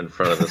ant in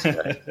front of this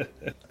guy.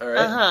 Alright.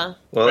 Uh-huh.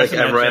 Well, That's I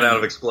ran amazing. out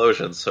of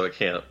explosions, so I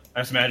can't.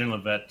 I just imagine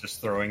Levette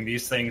just throwing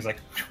these things like.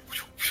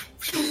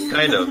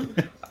 Kind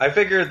of. I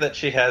figured that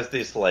she has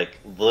these, like,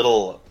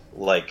 little,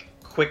 like,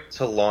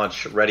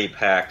 quick-to-launch ready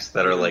packs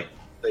that are, like,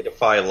 they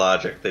defy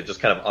logic. They just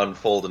kind of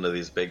unfold into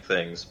these big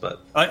things,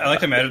 but... I like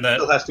to imagine that.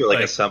 Still has to, like,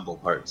 assemble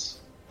parts.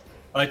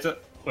 I like to.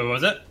 What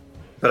was it?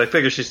 But I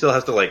figure she still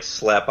has to, like,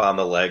 slap on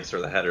the legs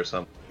or the head or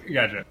something.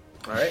 Gotcha.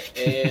 Alright.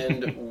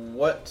 And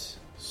what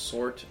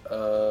sort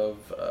of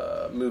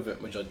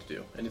movement would you like to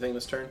do? Anything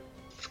this turn?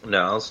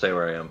 No, I'll stay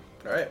where I am.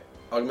 Alright.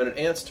 Augmented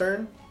Ant's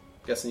turn.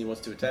 Guessing he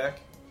wants to attack.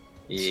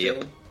 Yep.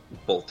 Sting.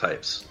 Both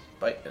types.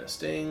 Bite and a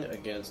sting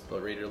against the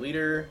Raider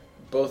leader.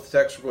 Both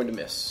attacks are going to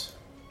miss.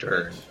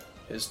 Turn.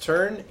 His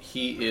turn,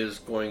 he is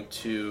going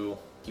to...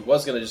 He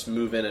was going to just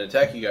move in and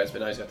attack you guys,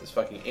 but now he's got this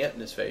fucking ant in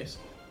his face.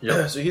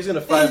 Yep. So he's going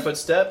to 5-foot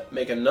step,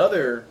 make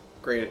another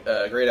Great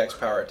Axe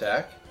power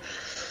attack.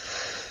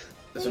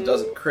 This one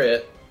doesn't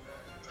crit,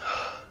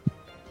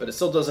 but it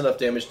still does enough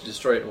damage to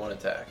destroy it in one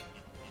attack.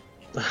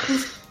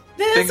 This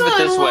Think of it one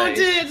this way.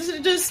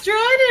 wanted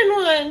destroyed in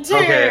one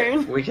turn. Okay,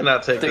 we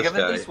cannot take Think this of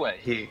it guy. this way.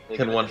 He Think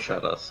can of it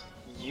one-shot this way. us.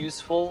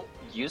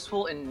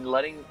 Useful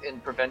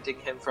in preventing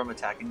him from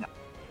attacking.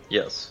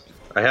 Yes.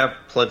 I have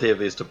plenty of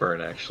these to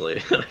burn,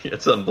 actually.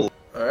 It's unbelievable.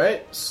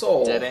 Alright,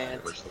 Soul. Dead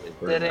ant. Which they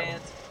burn Dead now.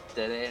 ant.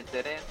 Dead ant.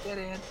 Dead ant. Dead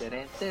ant. Dead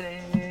ant. Dead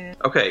ant.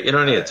 Okay, you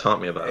don't need to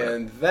taunt me about it.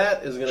 And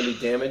that is going to be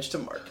damage to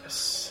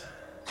Marcus.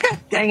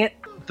 Dang it!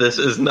 This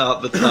is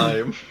not the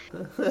time.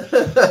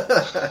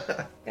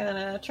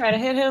 Gonna try to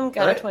hit him.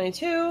 Got Alright. a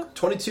 22.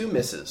 22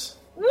 misses.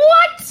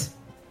 What?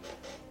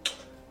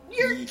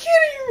 You're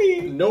kidding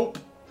me! Nope.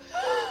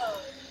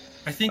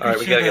 I think All right,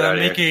 we we gotta should get out of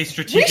make here. a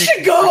strategic We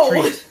should go!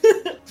 retreat.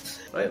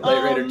 Alright,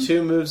 Light Raider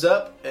 2 moves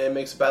up and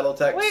makes a battle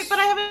attack. Wait, but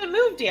I haven't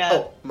moved yet.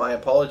 Oh, my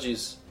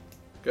apologies.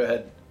 Go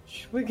ahead.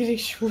 Schwiggity,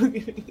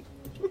 schwiggity.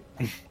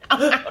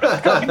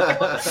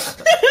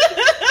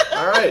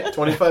 Alright,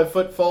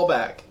 25-foot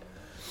fallback.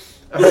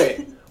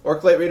 Alright,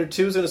 Orc Light Raider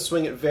 2 is going to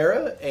swing at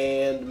Vera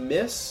and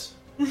miss,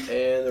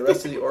 and the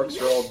rest of the orcs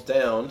are all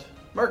downed.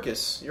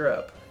 Marcus, you're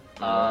up.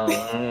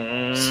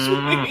 Schwiggity,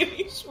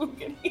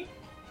 schwiggity.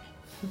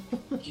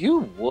 You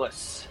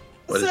wuss.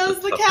 What is Says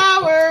this the fucking-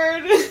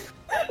 coward.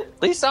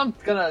 At least I'm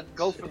gonna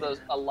go for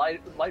a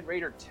light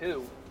Raider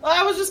 2. Well,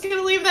 I was just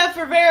gonna leave that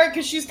for Vera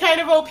because she's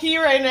kind of OP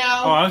right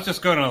now. Oh, I was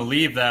just going to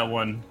leave that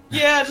one.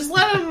 Yeah, just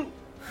let him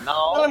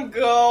No.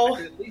 go. I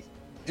could at least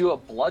do a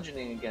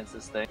bludgeoning against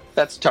this thing.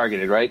 That's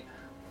targeted, right?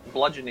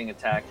 Bludgeoning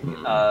attack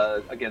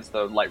against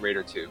the Light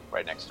Raider 2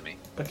 right next to me.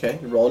 Okay,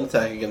 you roll an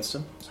attack against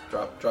him.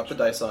 Drop the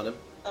dice on him.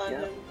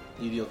 Yeah.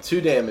 You deal 2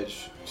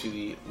 damage to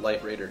the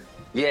Light Raider.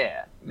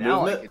 Yeah.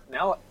 Now Movement?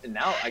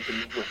 I can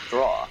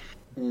withdraw.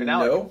 Or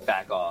now I No. can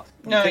back off.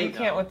 No, can- you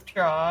can't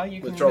withdraw. You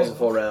can Withdrawals a move.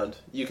 full round.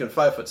 You can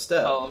 5-foot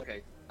step. Oh,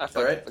 okay. That's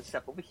All right. right. Let's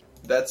step over here.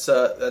 That's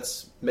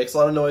makes a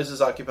lot of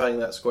noises occupying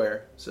that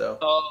square. So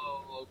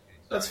Oh, okay.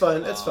 that's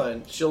Sorry. fine. It's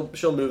fine.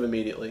 She'll move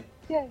immediately.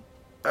 Yay.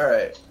 All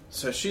right.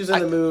 So she's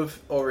going to move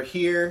over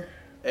here,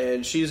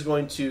 and she's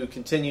going to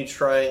continue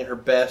trying her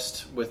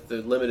best with the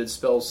limited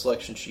spell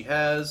selection she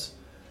has,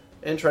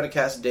 and try to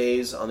cast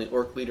Daze on the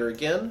Orc Leader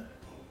again.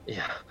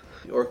 Yeah.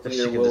 The Orc If she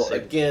Leader can will disable-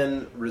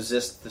 again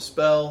resist the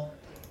spell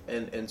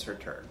and ends her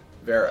turn.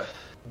 Vera.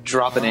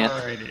 Drop an ant.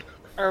 Alrighty.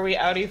 Are we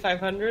Audi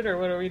 500 or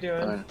what are we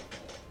doing? Alright.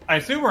 I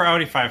assume we're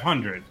Audi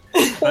 500.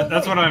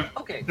 That's what I'm.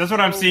 Okay. That's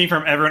what I'm seeing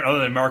from everyone other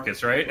than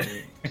Marcus, right?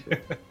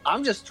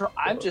 I'm just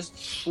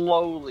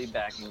slowly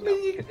backing up.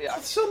 Yeah.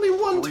 It's only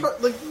one.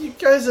 Like you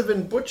guys have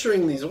been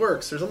butchering these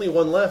orcs. There's only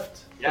one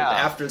left. Yeah.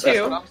 After Two. That's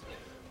that. what I'm saying.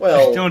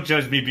 Well, Don't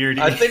judge me,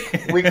 Beardy. I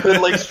think we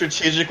could, like,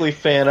 strategically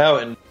fan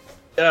out and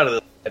get out of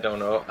this. I don't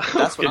know.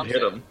 That's what Could I'm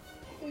hit saying. him.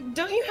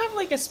 Don't you have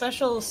like a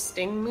special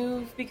sting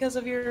move because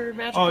of your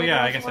magical? Oh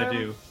yeah, I growth guess I form?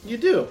 do. you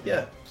do.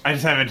 Yeah. I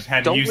just haven't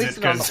had to Don't use waste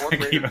it it on because the Orc I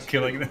keep Raider. on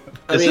killing them.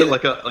 I Is mean, it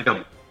like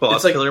a boss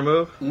it's like- killer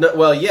move? No,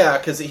 well, yeah,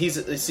 because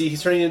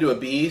he's turning into a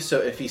bee. So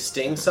if he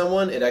stings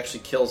someone, it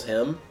actually kills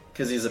him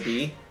because he's a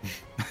bee.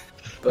 Is it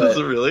But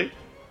really?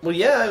 well,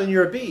 yeah, I mean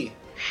you're a bee.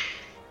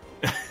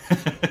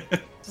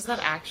 Does that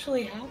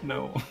actually happen?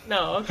 No.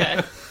 No. Okay.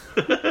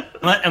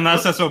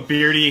 Unless that's what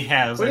Beardy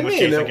has. What do in you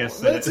which mean? case I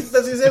guess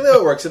That's exactly how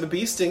it works. If a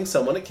bee stings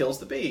someone, it kills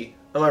the bee.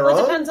 Am I Well, it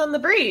wrong? depends on the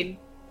breed.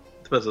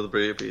 Depends on the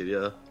breed,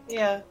 yeah.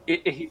 Yeah.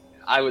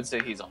 I would say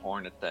he's a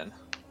hornet then,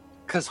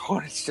 Because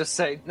hornets just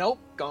say, nope,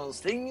 gonna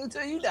sting you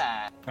till you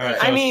die. All right,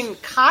 so I mean,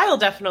 Kyle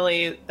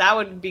definitely, that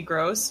would be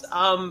gross.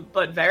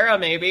 But Vera,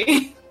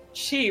 maybe.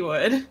 She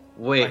would.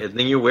 Wait, and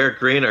then you wear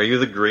green? Are you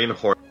the green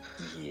horn?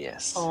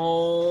 Yes.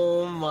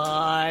 Oh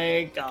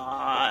my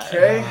god.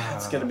 Okay,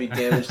 it's gonna be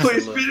damage to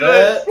Please the be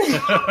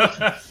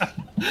Levette.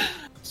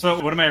 So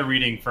what am I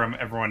reading from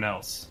everyone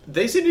else?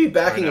 They seem to be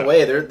backing Right now.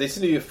 away. They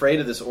seem to be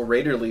afraid of this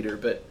Orator leader,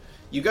 but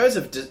you guys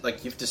have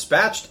you've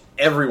dispatched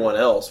everyone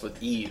else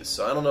with ease.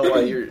 So I don't know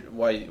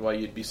why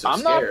you'd be so I'm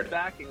scared. not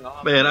backing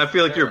off. Man, I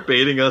feel like you're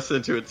baiting us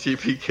into a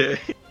TPK.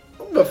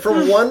 But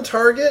from one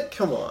target,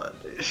 come on.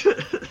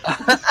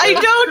 I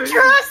don't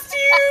trust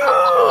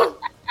you!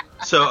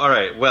 So,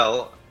 alright,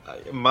 well,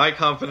 my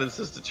confidence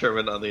is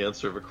determined on the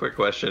answer of a quick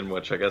question,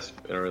 which I guess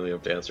I don't really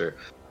have to answer.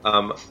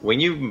 When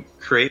you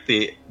create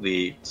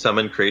the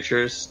summon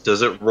creatures,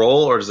 does it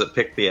roll or does it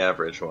pick the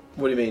average one?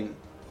 What do you mean?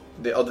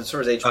 The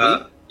server's HP?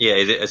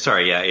 HP. Oh,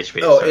 sorry,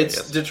 it's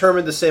yes.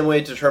 determined the same way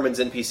it determines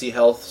NPC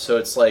health, so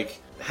it's like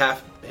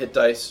half hit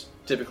dice.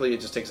 Typically,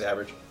 it just takes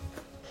average.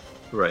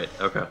 Right,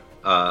 okay.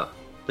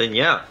 Then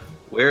yeah,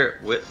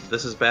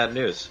 this is bad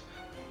news.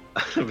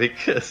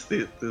 Because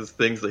these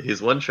things that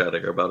he's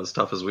one-shotting are about as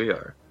tough as we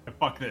are.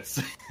 Fuck this.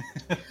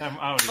 I'm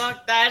out.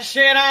 Fuck that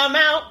shit, I'm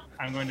out!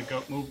 I'm going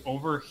to move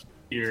over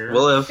here.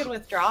 Well, You if could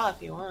withdraw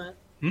if you want.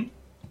 Hmm?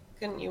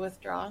 Couldn't you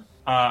withdraw?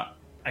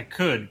 I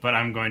could, but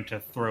I'm going to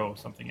throw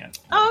something at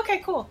him. Oh, okay,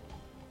 cool.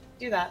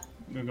 Do that.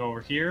 I'm going to go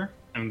over here.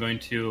 I'm going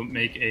to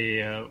make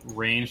a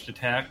ranged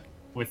attack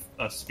with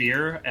a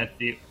spear at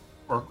the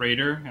Orc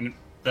Raider, and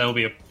that'll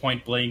be a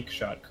point-blank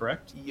shot,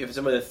 correct? If it's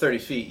within 30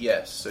 feet,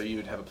 yes. So you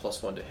would have a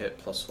 +1 to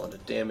hit, +1 to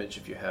damage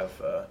if you have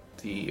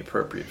the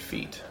appropriate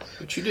feat,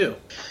 which you do.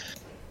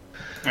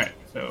 Alright,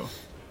 so...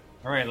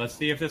 Alright, let's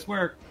see if this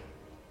works.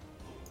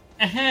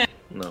 no.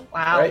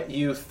 Wow. All right,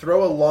 you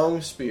throw a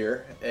long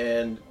spear,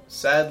 and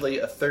sadly,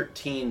 a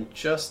 13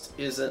 just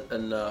isn't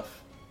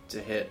enough to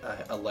hit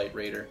a light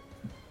raider.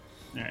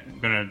 Alright, I'm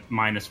going to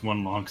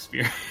 -1 long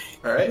spear.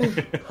 All right,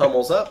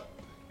 Hummel's up.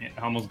 Yeah,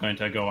 Hummel's going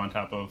to go on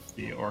top of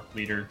the Orc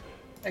Leader.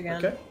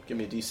 Again. Okay, give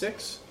me a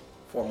d6.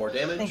 4 more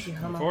damage. Thank you,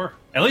 Hummel. 4.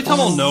 At least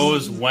Hummel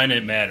knows when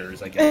it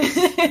matters, I guess.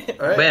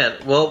 All right. Man,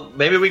 well,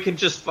 maybe we can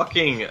just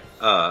fucking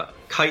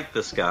kite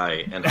this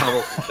guy and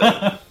Hummel.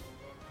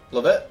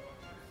 Levette?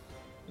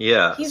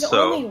 Yeah, He's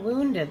so only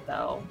wounded,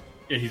 though.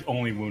 Yeah, he's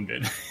only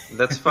wounded.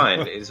 that's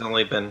fine. He's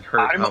only been hurt.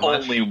 I'm how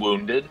much? only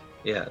wounded.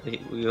 Yeah,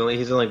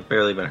 he's only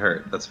barely been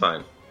hurt. That's fine.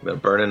 I'm gonna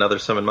burn another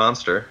summon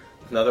monster.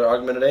 Another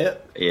augmented ant?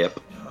 Yep.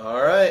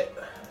 All right.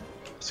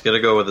 It's gonna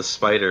go with a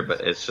spider,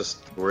 but it's just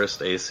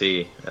worst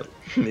AC.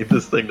 I need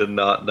this thing to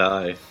not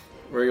die.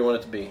 Where you want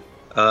it to be?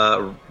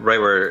 Right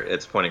where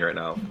it's pointing right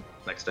now,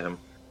 next to him.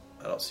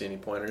 I don't see any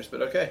pointers,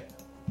 but okay.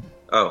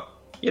 Oh,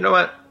 you know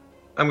what?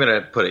 I'm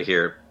gonna put it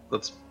here. I'm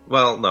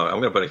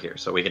gonna put it here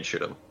so we can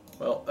shoot him.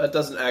 Well, that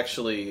doesn't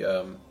actually...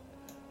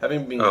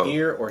 having been Oh.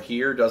 here or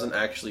here doesn't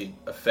actually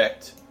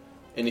affect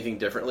anything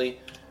differently.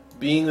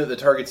 Being that the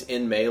target's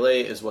in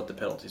melee is what the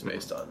penalty's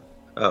based on.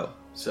 Oh,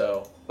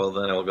 So, well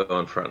then I'll go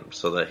in front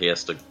so that he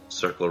has to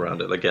circle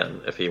around it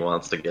again if he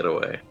wants to get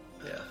away.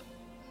 yeah.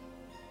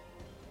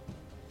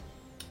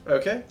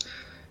 Okay.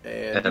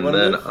 And, And you wanna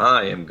then move?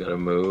 I am gonna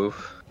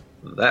move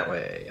that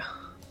way.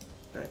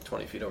 Alright,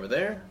 20 feet over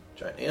there.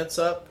 Giant ant's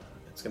up.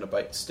 It's going to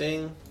bite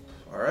Sting.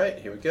 Alright,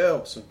 here we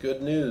go. Some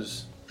good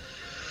news.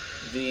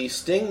 The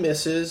Sting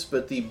misses,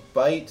 but the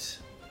bite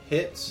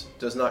hits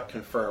does not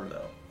confirm,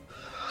 though.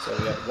 So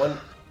we have one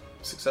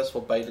successful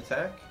bite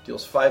attack.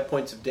 Deals 5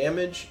 points of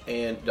damage,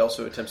 and it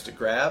also attempts to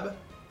grab.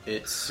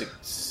 It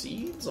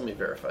succeeds? Let me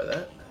verify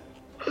that.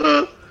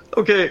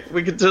 Okay,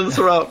 we can turn this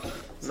around.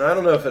 No, I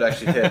don't know if it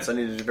actually hits. I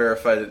needed to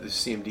verify that the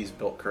CMD is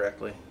built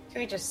correctly. Can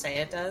we just say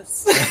it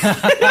does?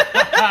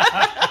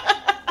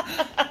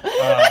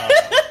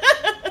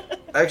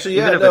 Actually,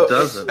 yeah, Even if no, it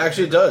doesn't.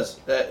 actually it does.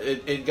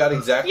 It got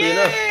exactly Yay!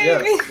 enough.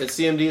 Yeah, its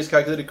CMD is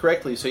calculated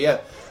correctly. So yeah,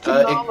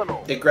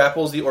 Phenomenal. it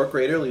grapples the Orc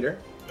Raider leader.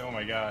 Oh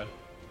my god.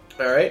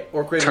 All right,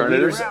 Orc Raider Turn it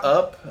leader's around.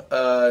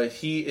 up.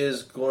 He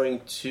is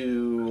going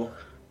to.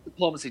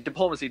 Diplomacy.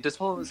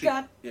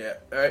 God. Yeah.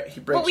 All right. He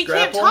breaks But we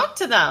grapple. can't talk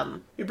to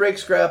them. He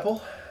breaks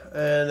grapple,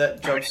 and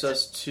that jumps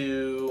us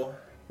to.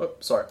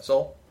 Whoops, sorry,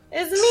 Soul.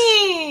 It's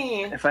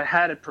me. If I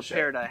had it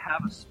prepared, I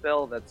have a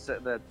spell that's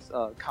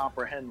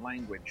comprehend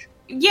language.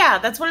 Yeah,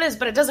 that's what it is,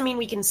 but it doesn't mean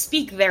we can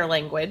speak their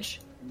language.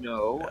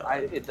 No,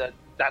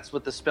 that's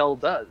what the spell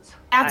does.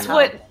 That's I know.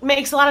 what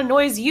makes a lot of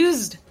noise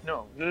used.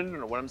 No.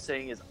 What I'm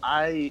saying is,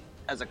 I,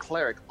 as a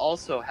cleric,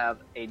 also have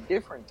a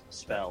different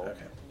spell Okay.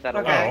 that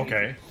Okay. allows Oh,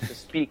 okay. me to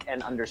speak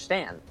and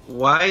understand.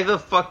 Why the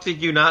fuck did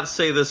you not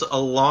say this a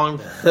long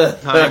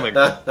time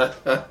ago?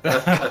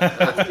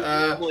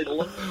 Probably to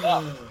look it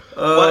up.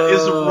 What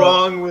is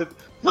wrong with...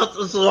 What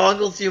is wrong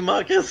with you,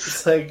 Marcus?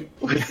 It's like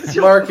What is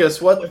your,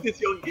 Marcus. What? what is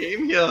your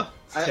game here?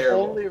 I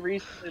terrible. only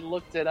recently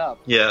looked it up.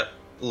 Yeah,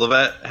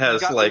 Levette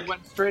has,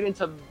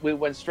 We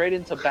went straight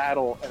into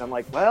battle, and I'm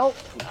like, well,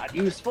 not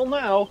useful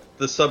now.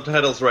 the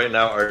subtitles right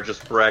now are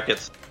just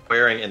brackets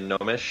swearing in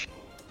Gnomish.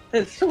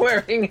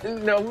 Swearing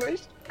in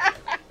Gnomish.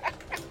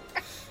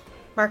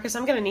 Marcus,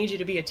 I'm gonna need you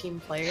to be a team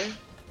player.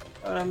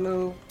 I'm gonna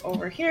move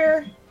over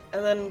here,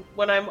 and then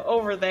when I'm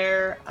over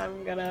there,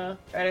 I'm gonna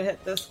try to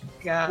hit this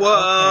guy.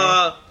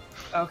 Whoa!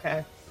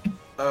 Okay.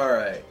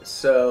 Alright,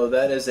 so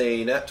that is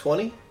a nat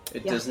 20.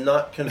 It Yeah. does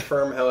not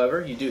confirm,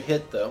 however. You do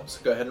hit, though, so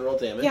go ahead and roll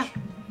damage. Yeah.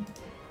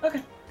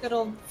 Okay. Good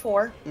old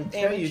 4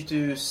 Okay, damage. you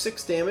do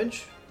 6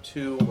 damage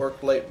to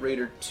Orc Light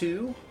Raider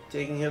 2,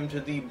 taking him to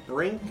the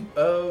brink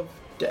of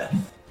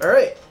death.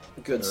 Alright,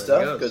 good There he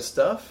stuff, goes. good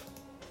stuff.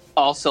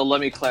 Also, let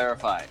me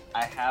clarify.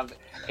 I have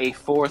a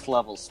 4th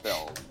level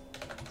spell.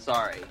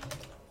 Sorry.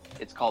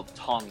 It's called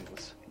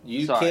Tongues.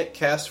 You Sorry. can't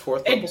cast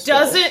 4th level It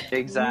spells. doesn't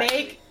Exactly.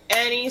 make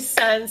any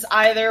sense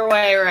either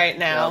way right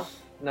now.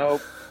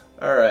 Nope.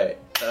 Alright,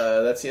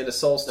 that's the end of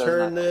Soul's Does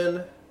turn not-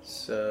 then.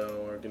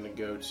 So we're gonna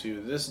go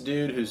to this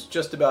dude who's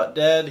just about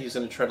dead. He's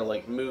gonna try to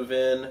like move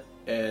in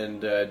and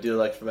do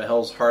like from a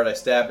hell's heart. I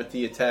stab at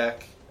the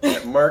attack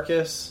at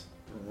Marcus.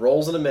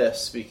 Rolls and a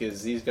miss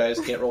because these guys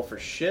can't roll for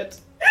shit.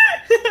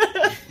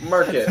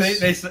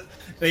 Marcus.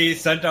 They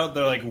sent out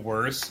the like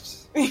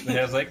worst.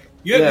 It was like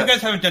you Yeah.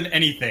 guys haven't done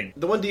anything.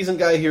 The one decent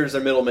guy here is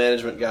their middle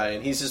management guy,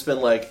 and he's just been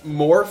like,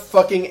 more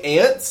fucking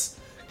ants?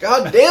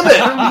 God damn it!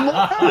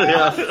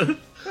 Yeah.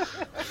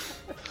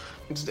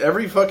 Just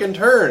every fucking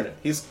turn.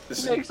 He's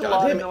this Makes a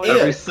lot of goddamn noise. ant.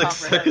 Every 6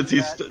 seconds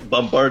he's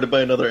bombarded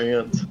by another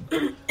ant.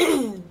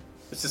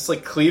 It's just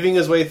like cleaving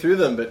his way through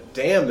them, but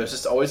damn, there's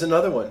just always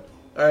another one.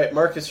 Alright,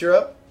 Marcus, you're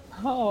up.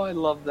 Oh, I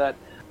love that.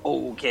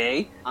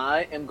 Okay.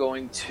 I am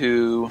going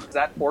to... Is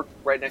that orc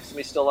right next to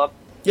me still up?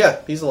 Yeah,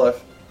 he's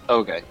alive.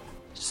 Okay.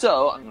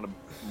 So, I'm going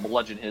to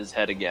bludgeon his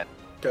head again.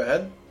 Go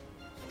ahead.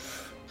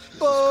 Jesus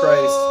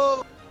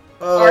Christ.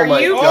 Oh Are my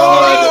you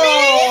god.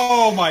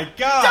 Oh my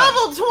god!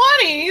 Double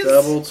 20s!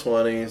 Double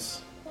 20s.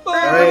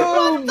 Alright.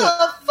 What the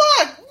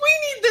fuck? We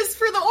need this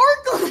for the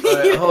orc leader!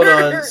 Alright, hold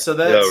on. So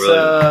that's,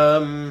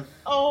 really.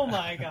 Oh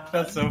my god.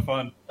 That's so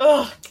fun.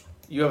 Ugh.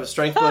 You have a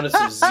strength bonus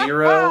of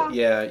 0.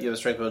 Yeah, you have a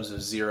strength bonus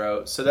of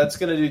 0. So that's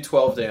gonna do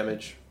 12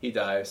 damage. He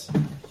dies.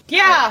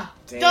 Yeah,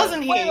 Damn.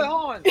 doesn't he? Wait,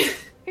 hold on.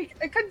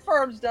 It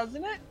confirms,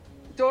 doesn't it?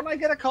 Don't I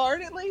get a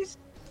card at least?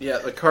 Yeah,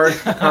 the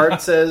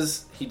card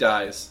says he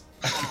dies.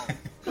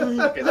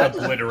 Okay, that's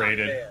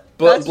Obliterated.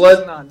 But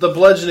That's not- the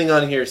bludgeoning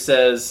on here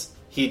says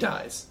he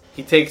dies.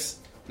 He takes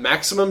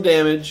maximum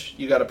damage.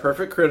 You got a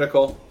perfect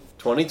critical.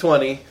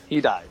 20/20. He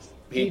dies.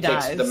 He He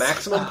takes dies. the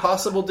maximum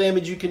possible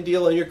damage you can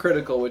deal on your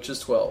critical, which is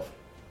 12.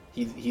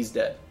 He's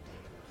dead.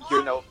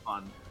 You're no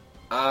fun.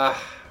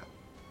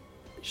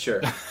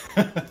 Sure.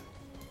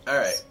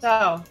 Alright.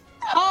 So,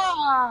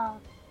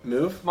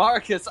 Move?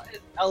 Marcus is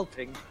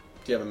helping.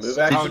 Do you have a move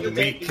How action? do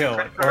we kill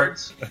Credit or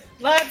cards?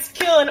 let's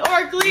kill an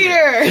orc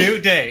leader!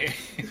 today?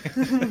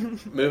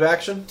 Move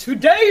action?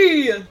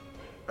 Today!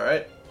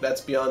 Alright.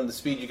 That's beyond the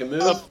speed you can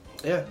move.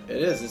 Yeah, it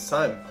is. It's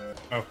time.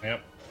 Oh,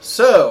 yep.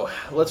 So,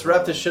 let's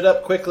wrap this shit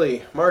up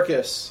quickly.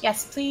 Marcus,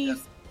 Yes,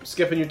 please.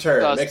 skipping your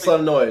turn. Makes a lot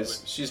of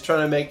noise. She's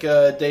trying to make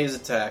a Daze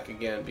attack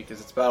again because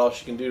it's about all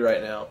she can do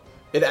right now.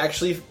 It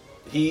actually,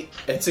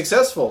 it's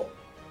successful.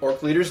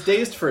 Orc leader's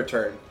dazed for a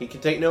turn. He can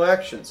take no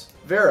actions.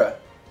 Vera,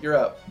 you're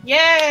up. Yay!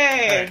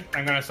 Alright,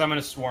 I'm gonna summon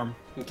a swarm.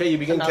 Okay, you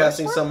begin Another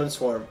casting swarm? Summon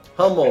Swarm.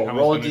 Hummel, Okay, how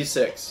roll a much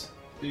d6.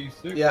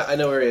 D6. Yeah, I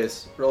know where he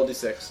is. Roll a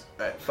d6.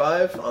 Alright,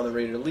 5 on the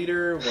Raider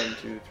leader. 1,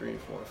 2, 3,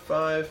 4,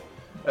 5.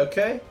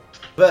 Okay.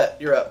 Bet,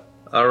 you're up.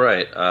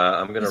 Alright,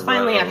 I'm gonna He's run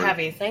finally a over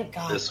heavy, thank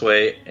God. this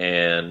way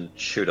and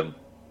shoot him.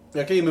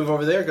 Okay, you move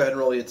over there. Go ahead and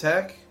roll the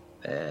attack.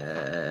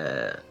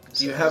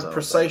 Do you have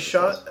precise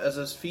shot as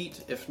his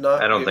feat? If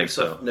not, I don't give think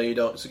yourself, so. No, you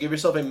don't. So give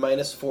yourself a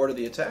 -4 to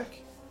the attack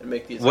and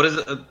make the attack. What is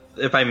it?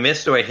 If I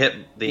miss, do I hit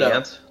the No.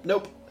 ant?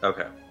 Nope.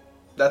 Okay.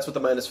 That's what the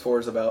 -4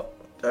 is about.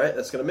 Alright,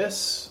 that's going to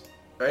miss.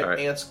 Alright, Alright.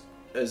 Ants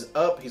is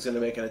up. He's going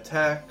to make an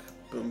attack.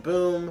 Boom,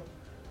 boom.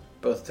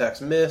 Both attacks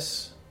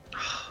miss.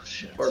 Oh,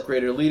 shit. Orc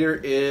Raider leader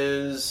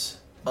is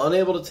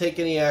unable to take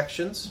any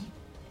actions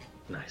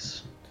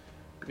Nice.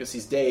 because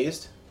he's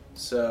dazed.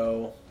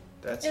 So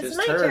that's It's his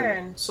my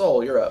turn.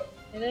 Soul, you're up.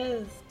 It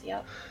is.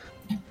 Yep.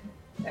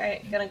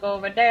 Alright, gonna go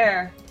over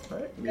there.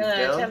 Alright, move Gonna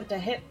down. attempt to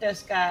hit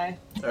this guy.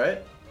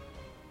 Alright.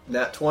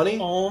 Nat 20.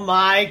 Oh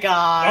my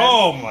God.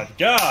 Oh my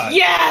god!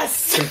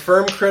 Yes!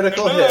 Confirm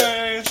critical hit.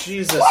 Nice.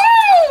 Jesus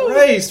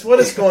Christ, what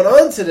is going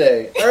on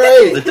today?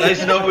 Alright. The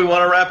dice know we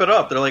want to wrap it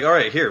up. They're like,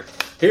 alright, here.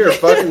 Here,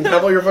 fucking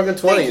double your fucking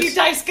Thank you, 20s.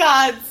 dice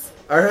gods!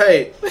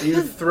 Alright,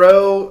 you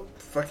throw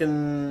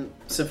fucking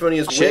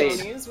Symphonia's Shade.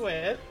 Wit. Use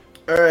wit.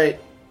 Alright,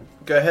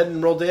 go ahead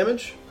and roll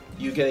damage.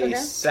 You get a Okay.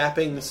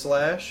 sapping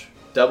slash.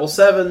 Double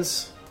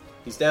 7s.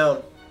 He's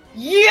down.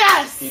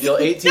 Yes! You deal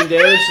 18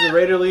 damage to the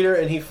Raider leader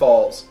and he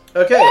falls.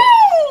 Okay,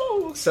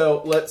 Woo!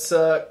 so let's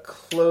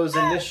close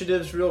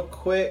initiatives real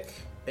quick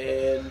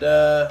and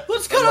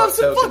Let's cut unlock off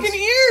some tokens.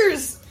 fucking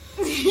ears!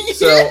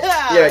 So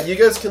yeah, you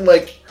guys can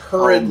like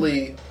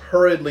hurriedly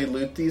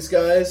loot these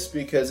guys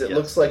because it Yes,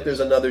 looks like please. there's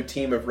another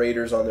team of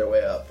raiders on their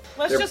way up.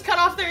 Let's They're- just cut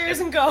off their ears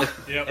and go.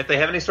 Yep. If they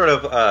have any sort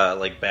of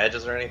like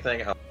badges or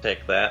anything, I'll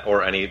take that.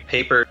 Or any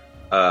paper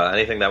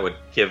anything that would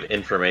give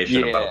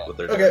information about what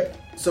they're doing. Okay,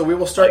 so we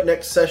will start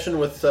next session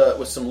with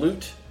some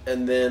loot,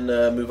 and then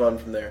move on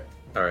from there.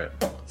 All right.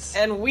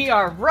 And we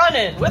are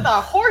running with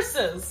our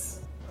horses.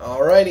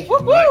 Alrighty.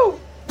 Woohoo!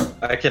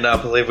 I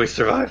cannot believe we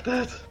survived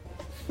that.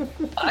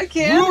 I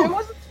can't. It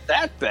wasn't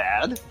that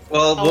bad.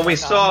 Well, when we my God,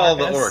 saw all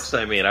the Marcus.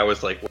 orcs, I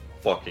was like, we're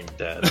fucking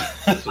dead.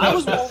 This I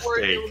was a more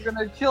worried they mistake. were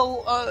gonna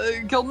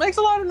kill. Makes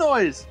a lot of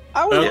noise.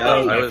 I was Yeah,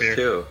 afraid. I was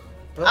too.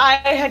 I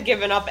had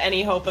given up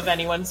any hope of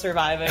anyone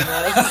surviving this.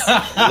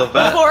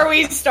 Levette, Before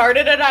we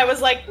started it, I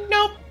was like,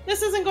 nope,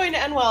 this isn't going to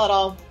end well at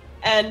all.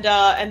 And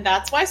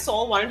that's why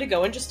Soul wanted to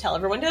go and just tell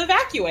everyone to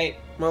evacuate.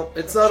 Well,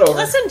 it's not over.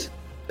 Listened.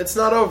 It's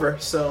not over,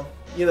 so,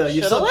 you know,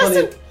 you Should've still,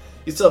 listened.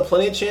 you still have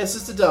plenty of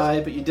chances to die,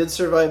 but you did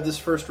survive this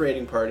first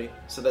raiding party,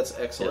 so that's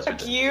excellent.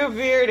 Fuck you,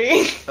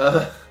 Beardy.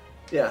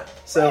 Yeah,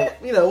 so,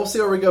 you know, we'll see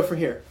where we go from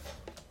here.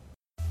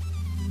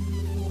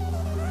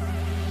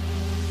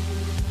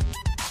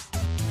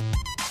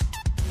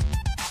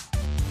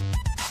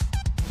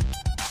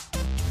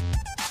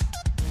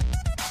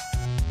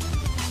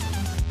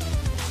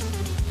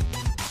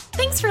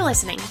 Thanks for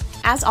listening.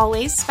 As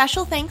always,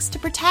 special thanks to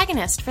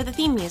Protagonist for the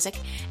theme music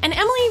and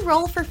Emily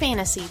Roll for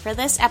Fantasy for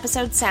this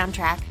episode's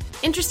soundtrack.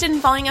 Interested in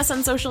following us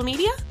on social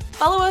media?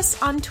 Follow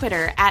us on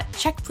Twitter at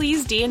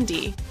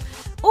CheckPleaseDND.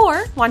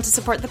 Or want to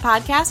support the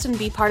podcast and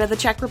be part of the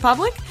Czech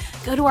Republic?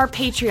 Go to our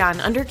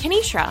Patreon under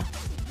Kanishra.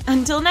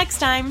 Until next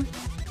time.